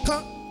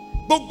ìṣọ̀kan,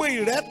 gbogbo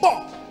ìrẹ́pọ̀,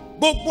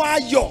 gbogbo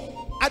ayọ̀,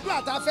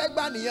 àdúrà tá a fẹ́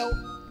gbà nìyẹn o.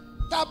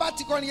 Tá a bá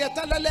ti kọrin yẹn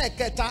tán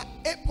lẹ́lẹ́kẹta,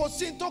 kò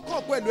sí tó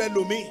kàn pẹ̀lú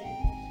ẹlòmíì.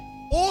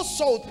 Ó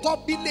sọ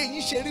òótọ́ bí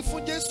lẹ́yìn ṣe rí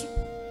fún Jésù.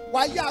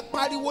 Wàá yá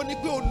pariwo ní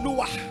pé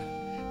Olúwa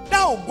dá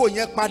ògo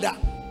yẹn padà,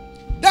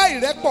 dá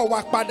ìrẹ́pọ̀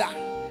wa padà,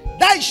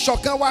 dá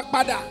ìṣọ̀kan wa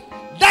padà,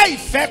 dá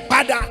ìfẹ́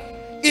padà.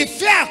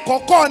 Ìfẹ́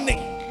àkọ́kọ́ ni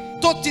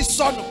tó ti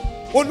sọnù,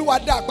 Olúwa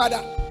dá padà.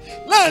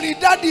 Láàrin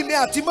dádì mi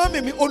àti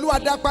mọ́mì mi, Olúwa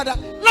dá padà.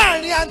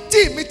 Láàrin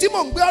àǹtí mi tí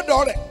mò ń gbé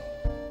ọ̀dọ̀ rẹ̀,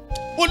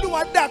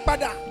 Olúwa dá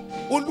padà.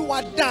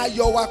 Olúwa dá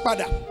ayọ̀ wa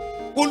padà.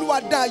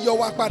 Olúwa dá ayọ̀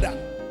wa padà.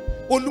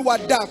 Olúwa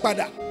dá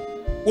padà.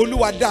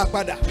 Olúwa dá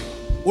padà.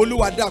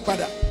 Olúwa dá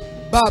padà.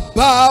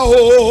 Bàbá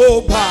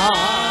o bàbá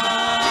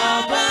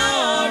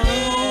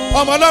ọ̀run.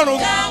 Ọmọ Ọlọ́run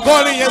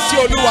kọrin yẹn sí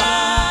Olúwa.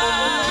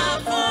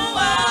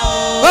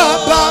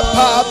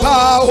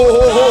 Bàbá o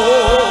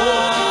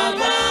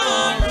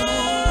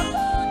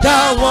dá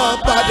wọn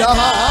padà.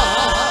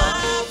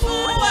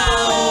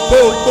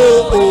 Gbogbo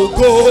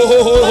ògo.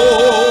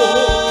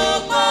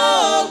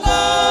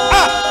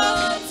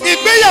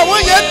 Ìgbéyàwó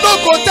yẹn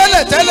lógo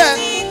tẹ́lẹ̀tẹ́lẹ̀.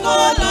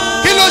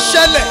 Kí ló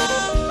ṣẹlẹ̀?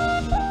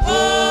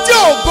 Tí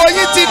ògo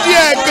yín ti di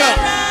ẹ̀gàn.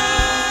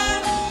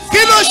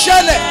 Kí ló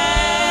ṣẹlẹ̀?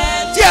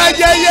 Tí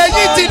ayẹyẹ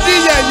yín ti di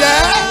yẹ̀yẹ́.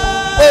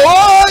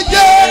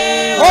 Òye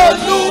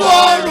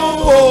Olúwarun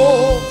o,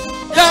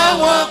 dá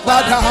wọn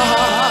padà.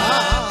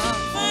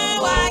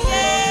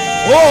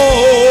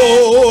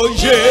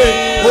 Òye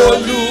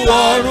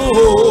Olúwarun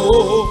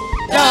o,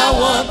 dá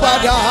wọn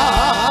padà.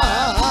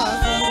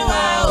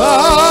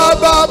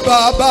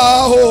 Bàbá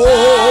o.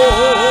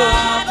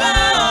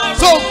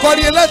 Tó ń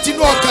kọrin láti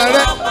inú ọkàn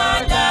rẹ.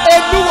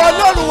 Olúwa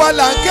Ọlọ́run wa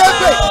là ń ké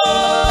pè.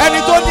 Ẹni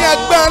tó ní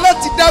agbára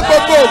láti dá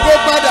gbogbo ògo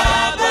padà.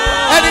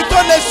 Ẹni tó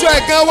lè sọ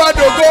ẹ̀gàn wa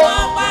dògo.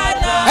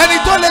 Ẹni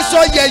tó lè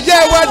sọ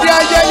yẹ̀yẹ́ wa di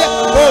ayẹyẹ.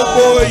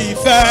 Gbogbo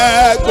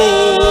ìfẹ́,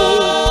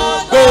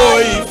 gbogbo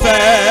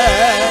ìfẹ́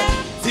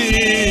tí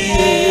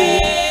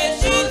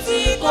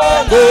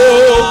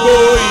gbogbo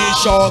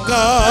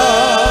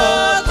ìṣọ̀kan.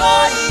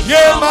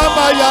 Ye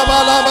mama ya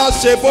malama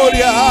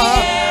seboria.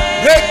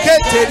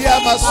 Reketeria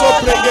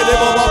masopregede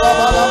baba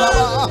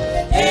baba.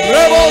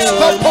 Rebos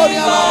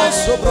koporia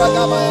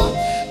sobragama.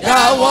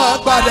 Dawa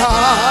pada.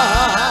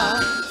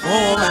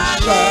 Oh my.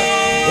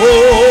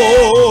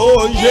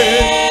 Oh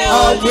yeah,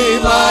 awi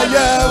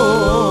maye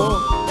o.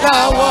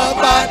 Dawa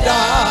pada.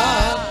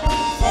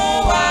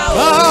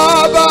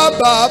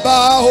 Baba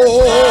oh.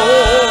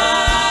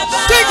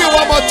 Sing it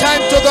one more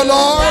time to the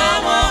Lord.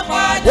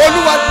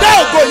 Olúwa dá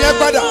ògo yẹn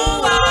padà.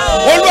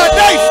 Olúwa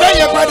dá ìfẹ́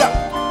yẹn padà.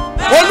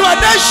 Olúwa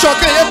dá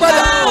ìṣọ̀kan yẹn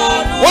padà.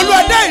 Olúwa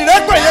dá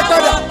ìrẹ́pọ̀ yẹn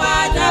padà.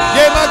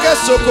 Yé má kẹ́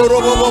sokoro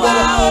bọ́bọ́bọ́.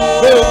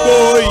 Gbogbo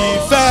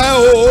ìfẹ́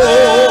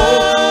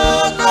o.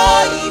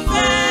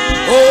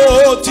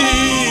 Ó ti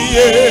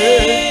yé.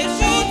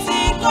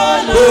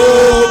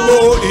 Gbogbo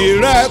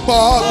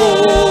ìrẹ́pọ̀,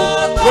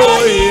 gbogbo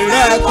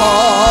ìrẹ́pọ̀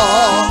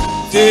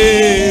tí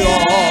ọ̀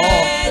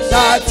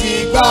láti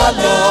gbà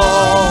lọ.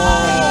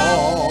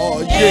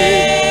 Yé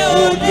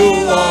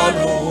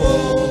Olúwarun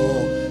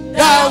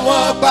dá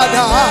wọn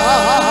padà.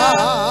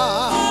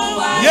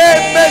 Ye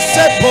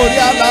mese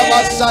poria lava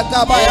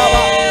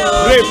satabayaba.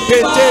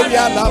 Repeteri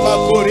alava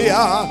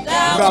koria.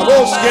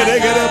 Rabos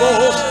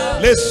geregerebos.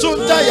 Le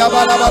sunta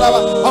yaba lava lava.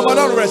 Ọmọ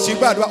Ọlọ́run rẹ̀ sí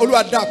gbàdúrà.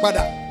 Olúwa dá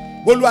padà.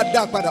 Olúwa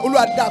dá padà.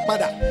 Olúwa dá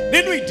padà.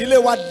 Nínú ìdílé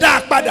wa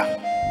dá padà.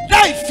 Dá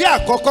ìfẹ́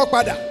àkọ́kọ́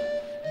padà.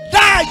 Dá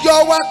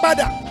ayọ̀ wa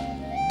padà.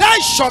 Dá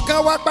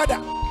ìṣọ̀kan wa padà.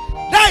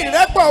 Dá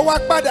ìrẹ́pọ̀ wa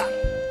padà.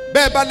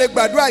 Bẹ́ẹ̀ bá lè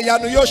gbàdúrà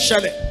ìyanu yóò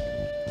ṣẹlẹ̀.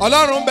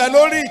 Ọlọ́run ń bẹ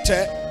lórí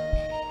ìtẹ́.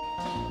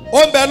 Ó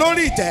ń bẹ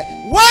lórí ìtẹ́.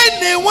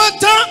 Wáìnì wọn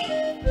tán.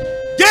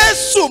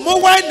 Jésù mú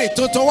wáìnì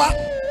tuntun wá.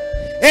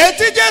 Èyí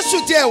tí Jésù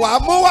tiẹ̀ wá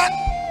mú wá,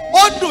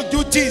 ó dùn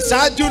ju ti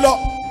ìṣáájú lọ.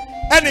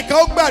 Ẹnìkan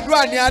ó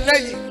gbàdúrà ní alẹ́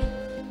yìí.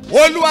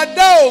 Olúwa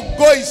dá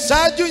ògo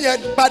ìṣáájú yẹn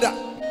padà.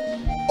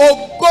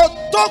 Ògo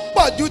tó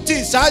pọ̀ ju ti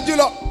ìṣáájú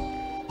lọ.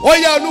 Ó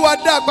yá Olúwa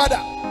dá padà.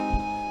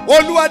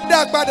 Olúwa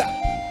dá padà.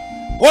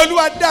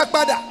 Olúwa dá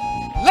padà.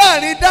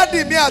 Láàrin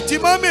dádì mi àti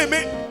mọ́mì mi.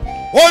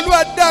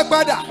 Olúwa dá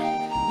padà.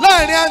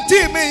 Láàrin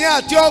àǹtí mi yẹn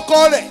àti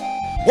ọkọ rẹ̀.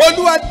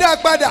 Olúwa dá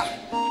padà.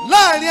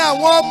 Láàrin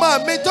àwọn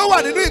ọmọ mi tó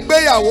wà nínú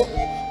ìgbéyàwó.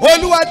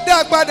 Olúwa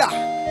dá padà.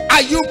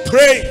 Are you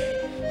praying?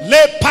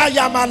 Le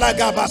paya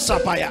malagaba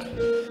sapaya.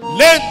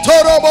 Le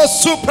torobo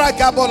supra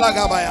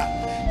gabolagabaya.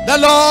 The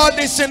Lord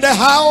is in the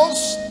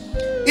house.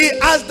 He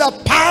has the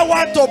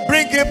power to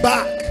bring it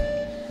back.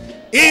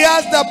 He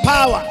has the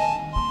power.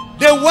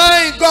 The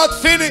wine got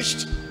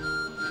finished.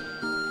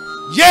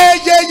 Yeah.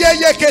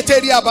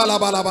 Keteria bala.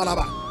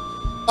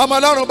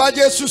 Amalaro ba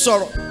Jesu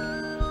sọ̀rọ̀.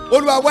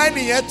 Olúwa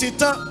wine yẹn ti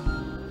tán.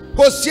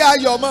 Kò sí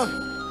ayọ̀ mọ́.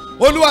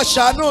 Olúwa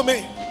ṣàánú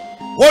mi.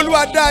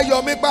 Olúwa dá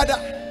ayọ̀ mi padà.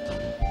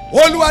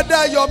 Olúwa dá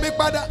ayọ̀ mi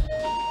padà.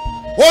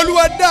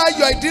 Olúwa dá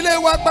ayọ̀ ìdílé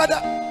wa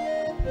padà.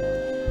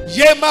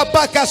 Yema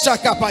baka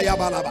shakapa ya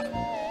balaba.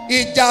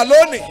 Ìjà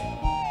lónìí,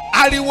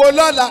 ariwo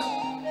lọ́la,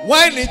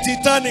 wáìnì ti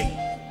tán ni.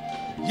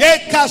 Ye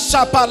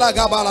kashapala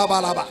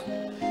gabalabalaba.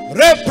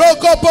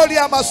 Reprokopoli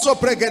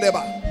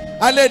amasopregedeba.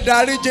 Ale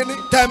dáríjì ni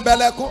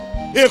tembeleko,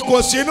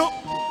 ìkùnsínú,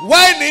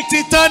 wáìnì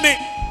ti tán ni.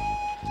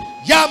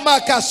 Yama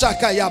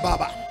kashaka ya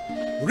baba.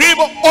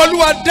 Ribo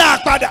Olúwa dá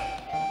padà.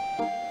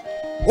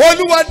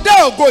 Olúwa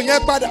dá ògo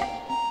yẹn padà.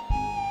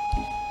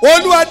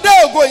 Olúwa dá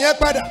ògo yẹn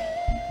padà.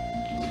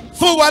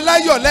 Fún wa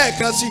láyọ̀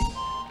lẹ́ẹ̀kan sí.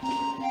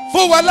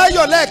 Fún wa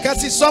láyọ̀ lẹ́ẹ̀kan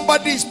sí.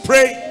 Somebody is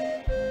praying.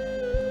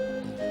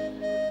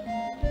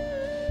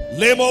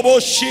 Lemobo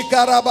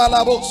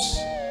shikarabalabos.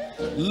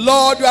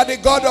 Lord, you are the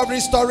God of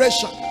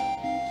restoration.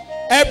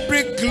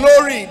 Every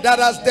glory that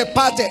has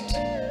departed.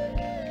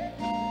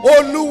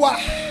 Olúwa,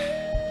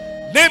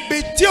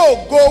 níbi tí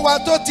ògo wa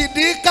tó ti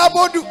di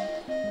kábódù.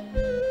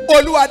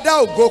 Olúwa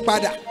dá ògo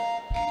padà.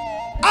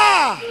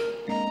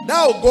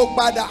 Dá ògo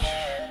padà.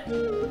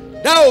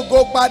 Dá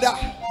ògo padà.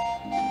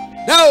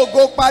 Dá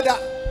ògo padà.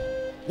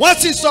 Wọ́n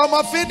sì sọ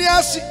ọmọ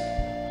Fíníásì.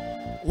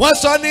 Wọ́n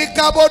sọ ní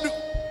kábódù.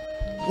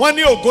 Wọ́n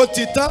ní ògo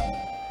ti tán.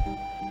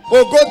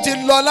 Ògo ti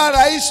lọ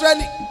lára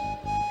Ísírẹ́lì.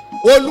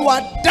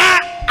 Olúwa dá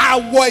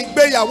àwọ̀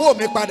ìgbéyàwó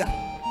mi padà.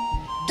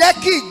 Jẹ́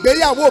kí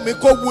ìgbéyàwó mi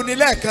kó wuni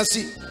lẹ́ẹ̀kan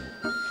sí.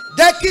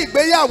 Jẹ́ kí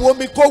ìgbéyàwó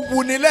mi kó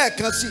wuni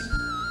lẹ́ẹ̀kan sí.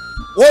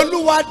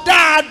 Olúwa dá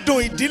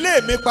adùn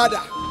ìdílé mi padà.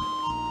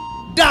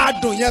 Dá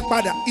adùn yẹn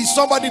padà. Is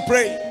somebody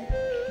praying?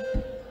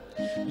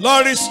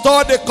 Lord,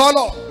 restore the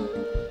color.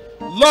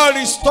 Lord,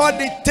 restore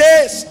the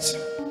taste.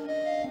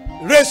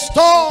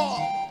 Restore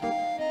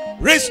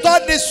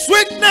the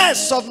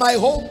sweetness of my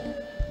home.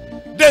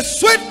 The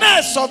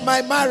sweetness of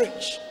my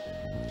marriage.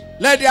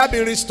 Let there be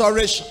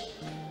restoration.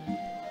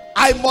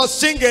 I must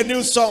sing a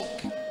new song.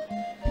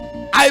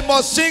 I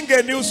must sing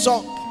a new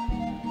song.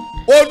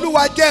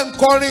 Olúwa jẹ́ n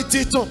kọrin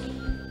titun.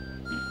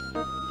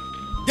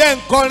 Jẹ́ n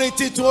kọrin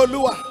titun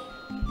Olúwa.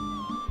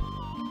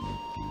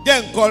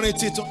 Jẹ́ n kọrin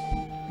titun.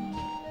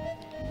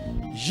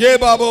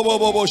 Yeba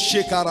bobo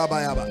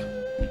shikarabayaba.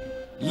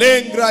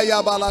 Lengra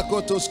yabala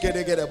kotos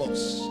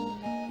kedegedebos.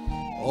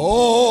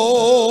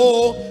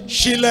 Oh,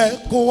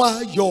 ṣílẹ̀kùn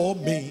ayọ̀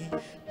mi,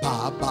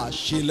 Bàbá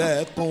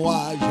ṣílẹ̀kùn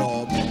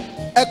ayọ̀ mi.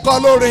 Ẹ kọ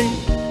lórin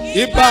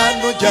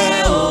ìbànújẹ́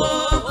o,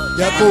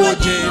 jẹ́ kó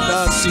jìnnà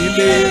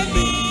sílé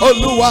mi.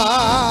 Olúwa,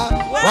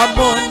 wá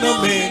múnú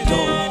mi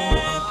dùn.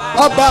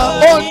 Ọba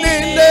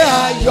onílé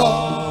ayọ̀,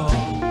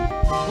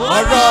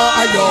 ọ̀rọ̀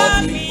ayọ̀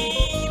mi,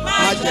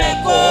 má jẹ́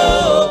kó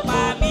pa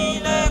mí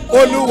lẹ́kùn.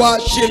 Olúwa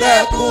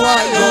ṣílẹ̀kùn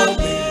ayọ̀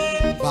mi,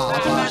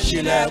 Bàbá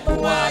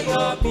ṣílẹ̀kùn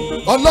ayọ̀ mi.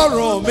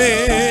 Ọlọ́run mi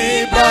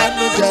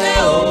ìbànújẹ́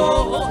o,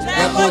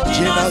 jẹ́ kó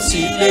jìnnà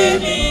sílé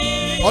mi.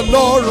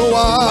 Ọlọ́run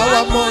wa,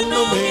 wá múnú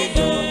mi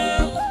dùn.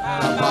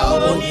 Bàbá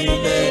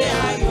onílé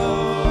ayọ̀.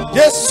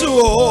 Jésù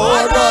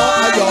ọ̀rọ̀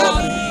ayọ̀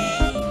mi,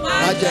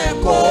 má jẹ́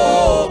kó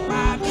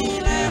pa mí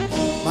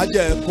lẹ́kùn. Má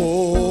jẹ́ kó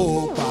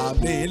pa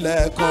mí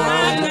lẹ́kùn. Má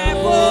jẹ́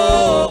kó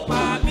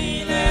pa mí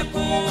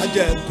lẹ́kùn. Má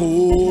jẹ́ kó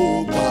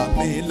pa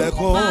mí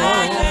lẹ́kùn.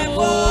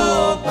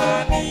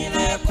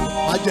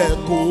 Má jẹ́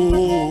kó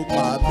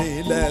pa mí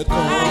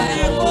lẹ́kùn. Má jẹ́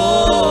kó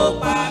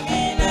pa mí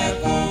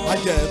lẹ́kùn. Má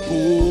jẹ́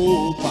kó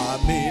pa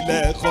mí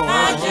lẹ́kùn. Má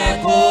jẹ́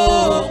kó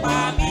pa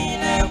mí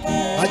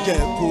lẹ́kùn. Má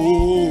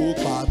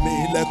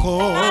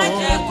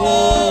jẹ́ kó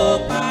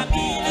pa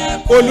mí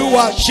lẹ́kùn.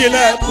 Olúwa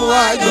ṣílẹ̀kùn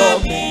ayọ̀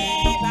mi,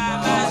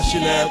 Bàbá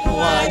ṣílẹ̀kùn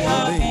ayọ̀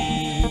mi.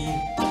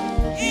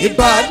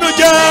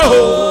 Ìbànújẹ́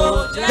o,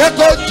 jẹ́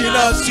kó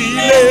jìnnà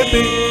sílé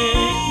mi.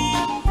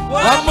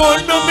 Wá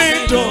múnú mi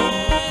dùn,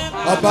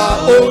 Ọba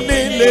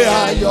onílé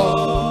ayọ̀.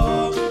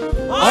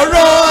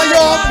 Ọ̀rọ̀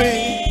ayọ̀ mi,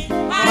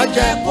 má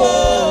jẹ́ kó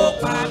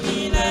pa mí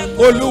lẹ́kùn.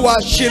 Olúwa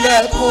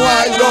ṣílẹ̀kùn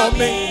ayọ̀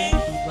mi,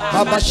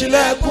 Bàbá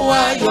ṣílẹ̀kùn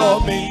ayọ̀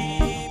mi.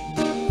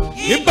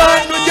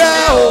 Ìbànújẹ́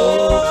o,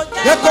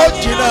 jẹ́ kó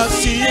jìnnà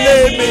sílé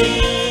mi.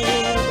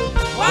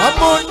 Wá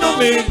múnú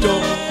mi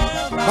dùn,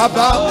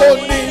 Bàbá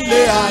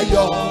onílé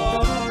ayọ̀.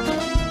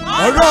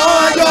 Ọ̀rọ̀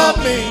ayọ̀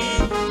mi,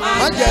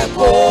 má jẹ́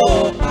kó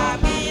pa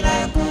mí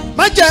lẹ́kùn.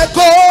 Má jẹ́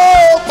kó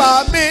pa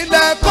mí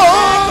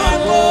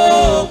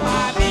lẹ́kùn.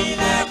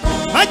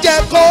 Má jẹ́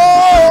kó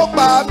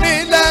pa mí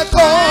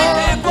lẹ́kùn.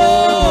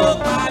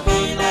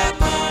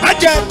 Má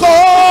jẹ́ kó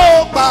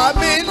pa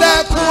mí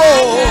lẹ́kùn.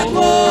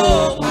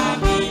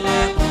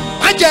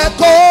 Má jẹ́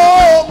kó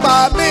pa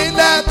mí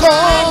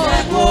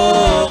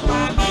lẹ́kùn.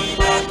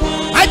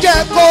 Má jẹ́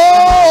kó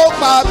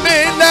pa mí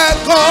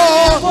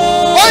lẹ́kùn.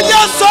 Ó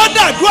yẹ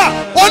sọ́dàdúà.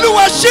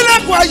 Olúwa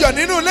ṣílẹ̀kùn ayọ̀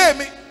nínú ilé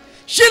mi.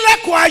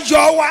 Ṣílẹ̀kùn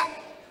ayọ̀ wa.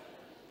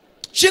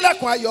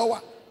 ṣílẹ̀kùn ayọ̀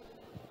wa.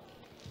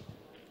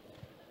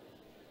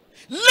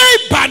 Lé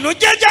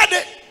ìbànújẹ́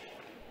jáde.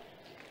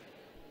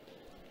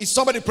 Is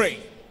somebody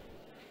praying?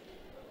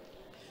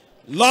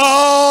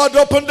 Lord,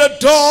 open the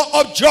door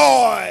of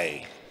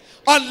joy.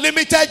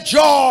 Unlimited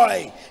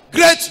joy.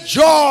 Great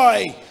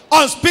joy.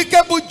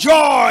 Unspeakable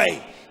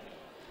joy.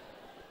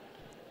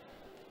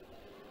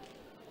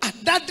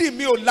 Daddy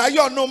mi ò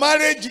láyọ̀ no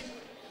marriage.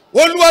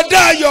 Olúwa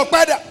dá ayọ̀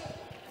padà.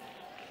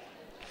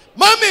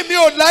 Mami mi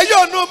ò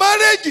láyọ̀ no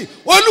marriage.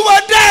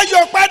 Olúwa dá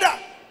ayọ̀ padà.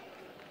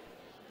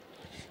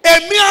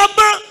 Èmi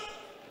ọmọ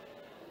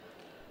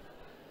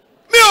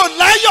mi ò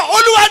láyọ̀.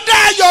 Olúwa dá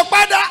ayọ̀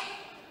padà.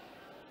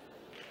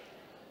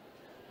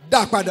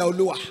 Dá padà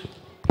Olúwa.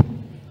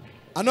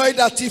 I know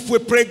that if we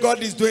pray,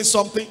 God is doing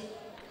something.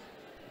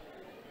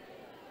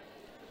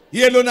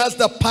 He alone has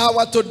the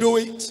power to do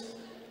it.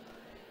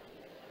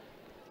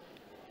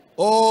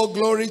 Oh,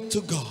 glory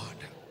to God.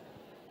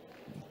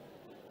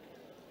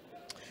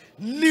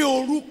 Ní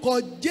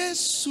orúkọ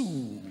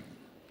Jésù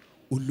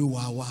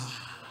Olúwa wa.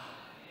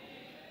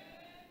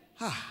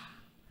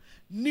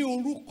 Ní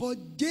orúkọ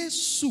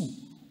Jésù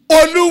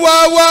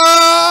Olúwa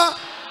wa.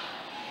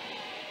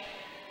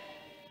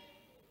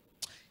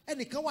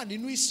 Ẹnìkan wà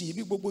nínú ìsìn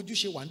bí gbogbo ojú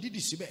ṣe wà ń dídì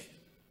síbẹ̀.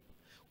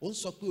 Ó ń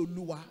sọ pé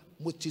Olúwa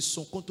mo ti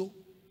sunkún tó.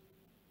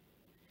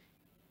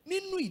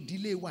 Nínú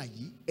ìdílé wa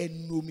yìí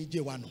ẹnu omijé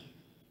wa nù.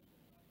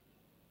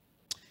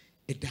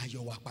 Ẹ dá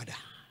ayọ̀ wa padà.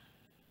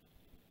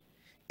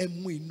 Ẹ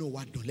mú inú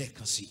wa dùn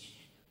lẹ́ẹ̀kan sí.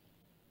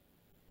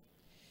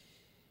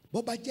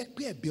 Bó bá jẹ́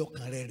pé ẹ̀bẹ̀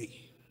ọkàn rẹ rè.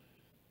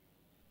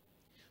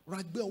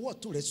 Ra gbé ọwọ́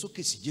ọ̀tún rẹ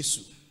sókè sí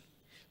Jésù.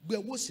 Gbé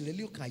ọwọ́ òsì rẹ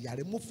lé ọkàn àyà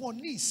rẹ. Mo fún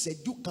ọ ní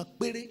ìṣẹ́jú kan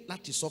péré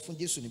láti sọ fún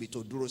Jésù níbi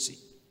tó dúró sí.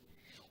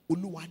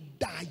 Olúwa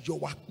dá ayọ̀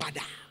wa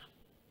padà.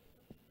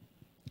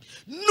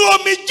 Nu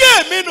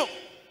omijé mi nù.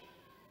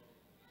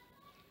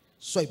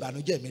 Sọ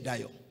ìbànújẹ́ mi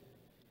dayọ̀.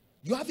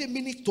 You have a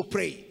minute to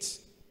pray it.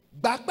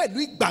 Gbà pẹ̀lú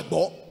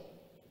ìgbàgbọ́.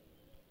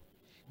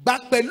 Gbà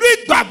pẹ̀lú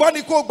ìgbàgbọ́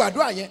ni kó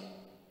gbàdúrà yẹn.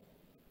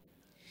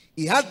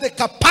 He has the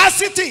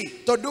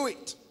capacity to do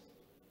it.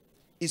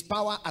 His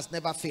power has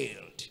never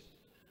failed.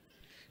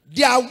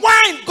 Their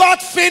wine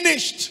got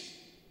finished.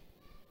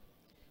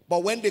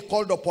 But when they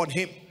called upon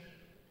him,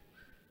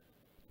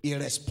 he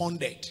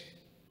responded.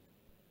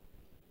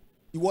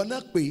 Ìwọ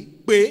náà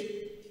pé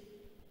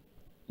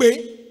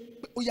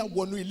ó yá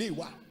wọnú ilé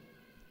wa,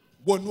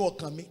 wọnú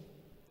ọkàn mi,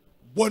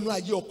 wọnú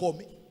ayé ọkọ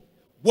mi,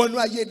 wọnú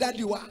ayé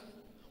dádì wa,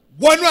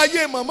 wọnú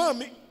ayé màmá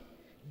mi.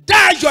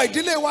 Dá ayọ̀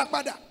ìdílé wa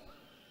padà.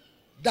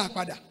 Dá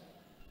padà.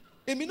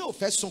 Èmi náà ò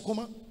fẹ́ sunkún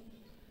mọ́.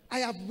 I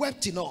have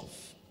wept enough.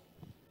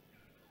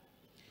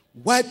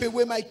 Wipe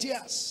away my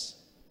tears.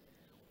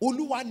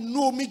 Olúwa nu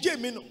omijé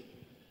mi nù.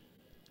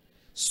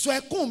 Sọ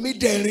ẹkún mi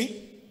dẹ̀rín.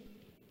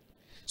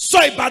 Sọ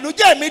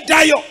ìbànújẹ́ mi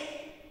dayọ̀.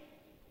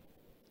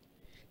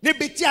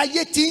 Níbi tí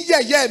ayé ti ń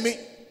yẹ̀yẹ́ mi,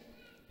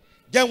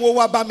 jẹ́ wọ́n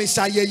wá bá mi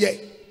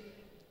ṣayẹyẹ.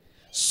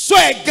 Sọ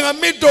ẹ̀gàn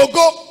mi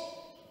dògo.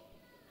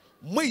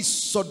 Mú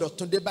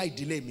ìsọdọ̀tun dé bá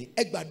ìdílé mi.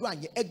 Ẹ gbàdúrà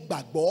yẹn, ẹ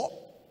gbàgbọ́.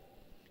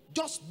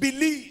 Just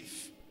believe.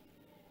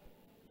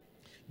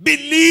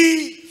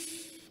 Believe.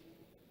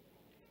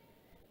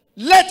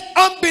 Let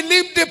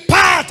unbelief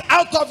depart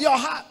out of your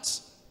heart.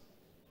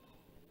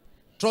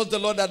 Trust the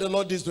Lord that the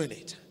Lord is doing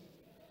it.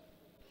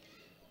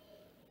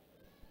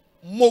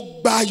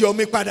 Mo gba ayọ̀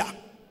mi padà.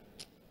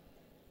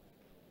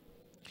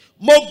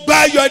 Mo gba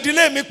ayọ̀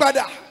ìdílé mi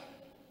padà.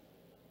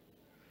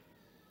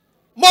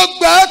 Mo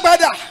gbà á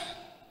padà.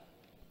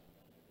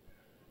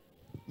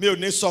 Mi ò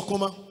ní sọkún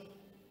mọ́.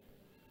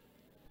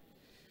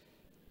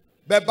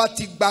 Bẹ́ẹ̀ bá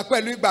ti gbà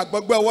pẹ̀lú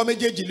ìgbàgbọ́, gbé ọwọ́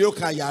méjèèjì lé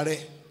ọkàn àyà rẹ.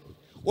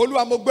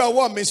 Olúwa, mo gbé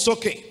ọwọ́ mi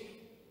sókè.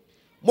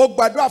 Mo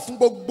gbàdúrà fún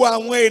gbogbo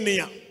àwọn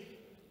ènìyàn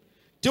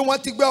tí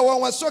wọ́n ti gbé ọwọ́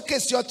wọn sókè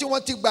sí ọ, tí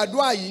wọ́n ti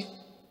gbàdúrà yìí.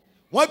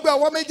 Wọ́n gbé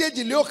ọwọ́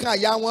méjèèjì lé ọkàn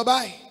àyà wọn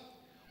báyìí.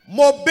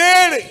 Mo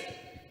béèrè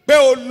pé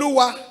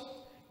Olúwa,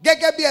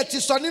 gẹ́gẹ́ bí ẹ ti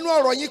sọ nínú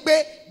ọ̀rọ̀ yín pé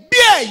bí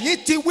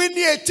ẹ̀yin ti wí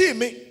ní etí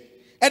mi,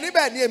 ẹni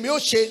bẹ́ẹ̀ ni èmi ó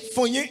ṣe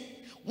fún yín.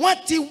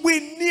 Wọ́n ti wí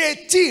ní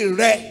etí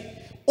rẹ.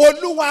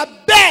 Olúwa,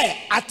 bẹ́ẹ̀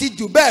àti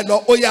jù bẹ́ẹ̀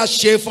lọ, ó yá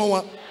ṣe fún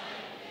wọn.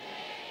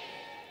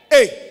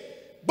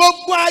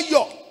 Gbogbo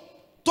ayọ̀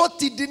tó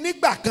ti di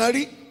nígbà kan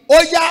rí, ó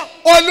yá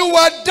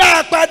Olúwa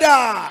dá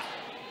padà.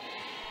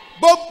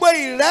 Gbogbo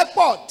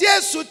ìrẹ́pọ̀ tí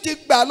Èṣù ti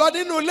gbà lọ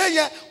nínú ilé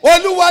yẹn,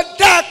 Olúwa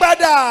dá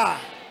padà.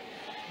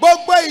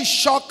 Gbogbo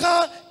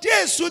ìṣọ̀kan tí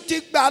Èṣù ti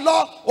gbà lọ,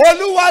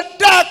 Olúwa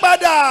dá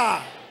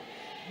padà.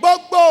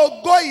 Gbogbo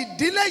ògo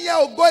ìdílé yẹn,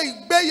 ògo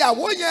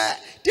ìgbéyàwó yẹn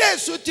tí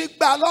Èṣù ti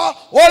gbà lọ,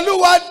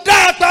 Olúwa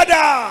dá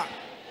padà.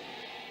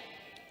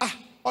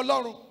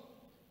 Ọlọ́run,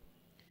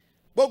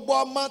 gbogbo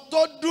ọmọ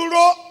tó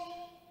dúró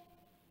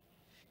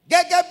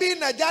gẹ́gẹ́ bí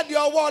ìnàjáde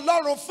ọwọ́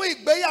Ọlọ́run fún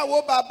ìgbéyàwó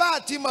bàbá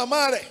àti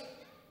màmá rẹ̀,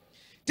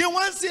 tí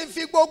wọ́n sì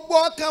fi gbogbo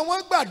ọkàn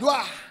wọn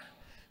gbàdúrà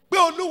pé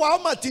Olúwa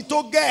ọmọ ti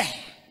tó gẹ́.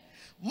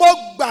 Mo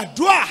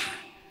gbàdúrà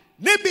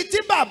níbi tí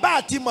bàbá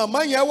àti màmá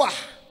yẹn wà,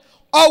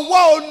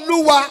 ọwọ́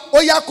Olúwa ó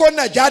yá kó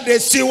nà jáde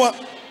sí wọn.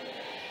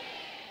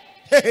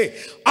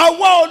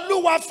 Ọwọ́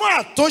Olúwa fún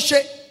àtúnṣe,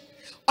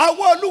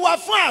 ọwọ́ Olúwa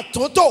fún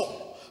àtúntò,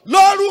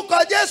 lórúkọ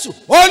Jésù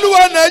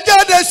Olúwa nà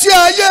jáde sí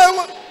ayé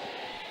wọn.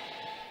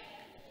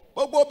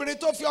 Gbogbo obìnrin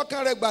tó fi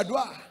ọkàn rẹ̀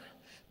gbàdúrà,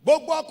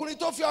 gbogbo ọkùnrin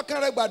tó fi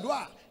ọkàn rẹ̀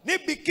gbàdúrà,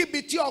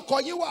 níbikíbi tí ọkọ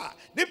yín wà,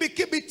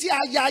 níbikíbi tí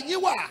aya yín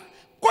wà,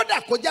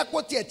 kódà kó jẹ́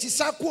kó tiẹ̀ ti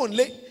sá kúrò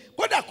nílé,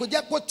 kódà kó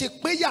jẹ́ kó ti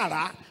pín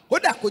yàrá,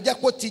 kódà kó jẹ́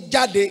kó ti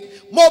jáde,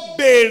 mo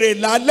béèrè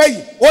lálẹ́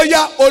yìí, ó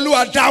yá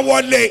Olúwa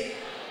dáwọ́lé,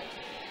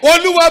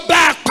 Olúwa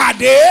bá a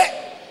pàdé,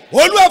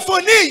 Olúwa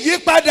fún ní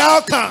ìyípadà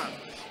ọkàn,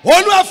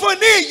 Olúwa fún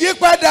ní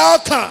ìyípadà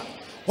ọkàn,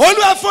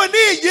 Olúwa fún ní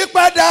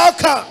ìyípadà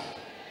ọkàn.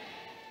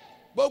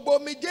 Gbogbo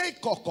omijé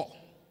ìkọ̀kọ̀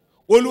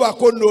Olúwa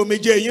kó nu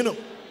omijé yín nù,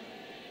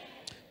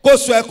 kó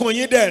sọ ẹkún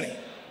yín dẹ̀rín,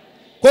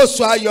 kó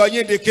sọ ayọ̀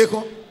yín di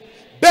kíkún.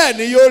 Bẹ́ẹ̀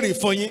ni yóò rí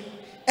fún yín.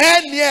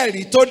 Ẹ ní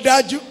ẹ̀rí tó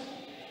dájú.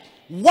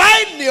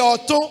 Wáìnì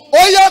ọ̀tun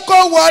ó yẹ kó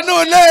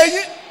wọnú ilé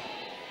yín.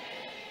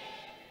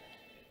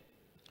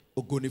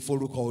 Ògo ni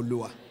forúkọ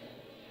Olúwa.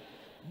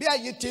 Bí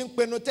ẹ̀yin ti ń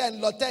pinnu tẹ́ ń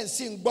lọ tẹ́ ń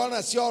sì ń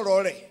gbọ́ràn sí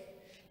ọ̀rọ̀ rẹ̀,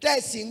 tẹ́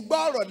ẹ sì ń gbọ́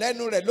ọ̀rọ̀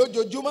lẹ́nu rẹ̀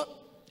lójoojúmọ́,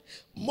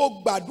 mo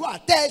gbàdúrà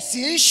tẹ́ ẹ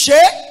sì ń ṣe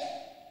é,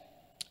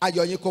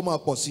 ayọ̀ yín kó máa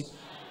pọ̀ sí,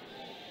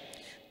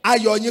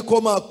 ayọ̀ yín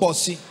kó máa pọ̀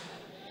sí.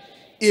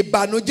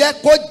 Ìbànújẹ́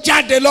kó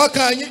jáde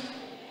lọ́kàn yín,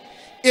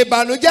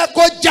 ìbànújẹ́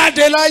kó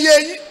jáde láyé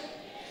yín,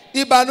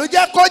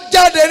 ìbànújẹ́ kó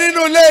jáde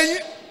nínú ilé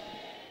yín.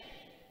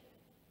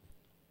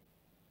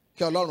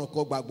 Kí Ọlọ́run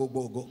kó gba gbogbo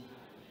ògo,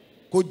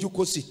 kójú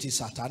kó sì ti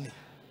Sátánì.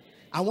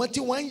 Àwọn tí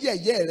wọ́n ń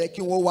yẹ̀yẹ́ rẹ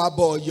kí wọ́n wá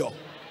bọ́ ọ yọ̀.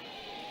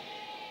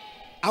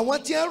 Àwọn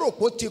tí ń rò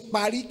pé ó ti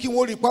parí kí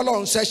wọ́n rí pé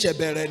Ọlọ́run ṣẹ̀ṣẹ̀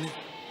bẹ̀rẹ̀ ni.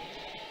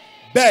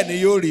 Bẹ́ẹ̀ ni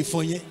yóò rí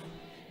fún yín.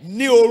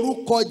 Ní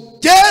orúkọ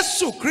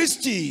Jésù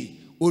Kristi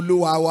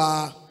Olúwa wa.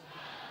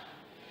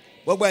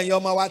 Gbogbo ẹ̀yin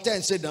ọmọ wa tẹ́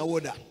ń ṣèdánwò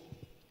dà,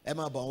 ẹ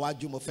máa bọ̀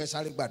wájú, mo fẹ́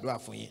sáré gbàdúrà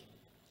fún yín.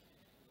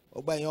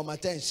 Gbogbo ẹ̀yin ọmọ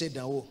tẹ́ ń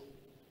ṣèdánwò,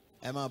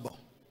 ẹ máa bọ̀.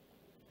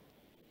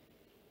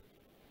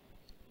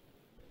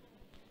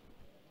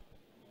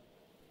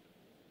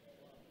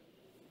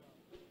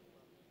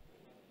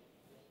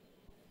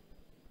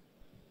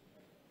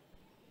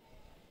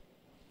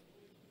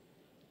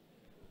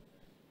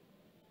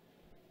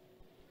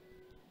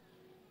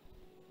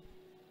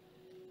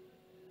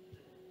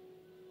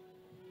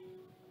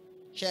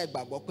 Ṣé ẹ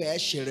gbàgbọ́ pé ẹ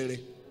ṣe rere?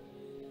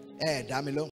 Ẹ dá mi lóhùn.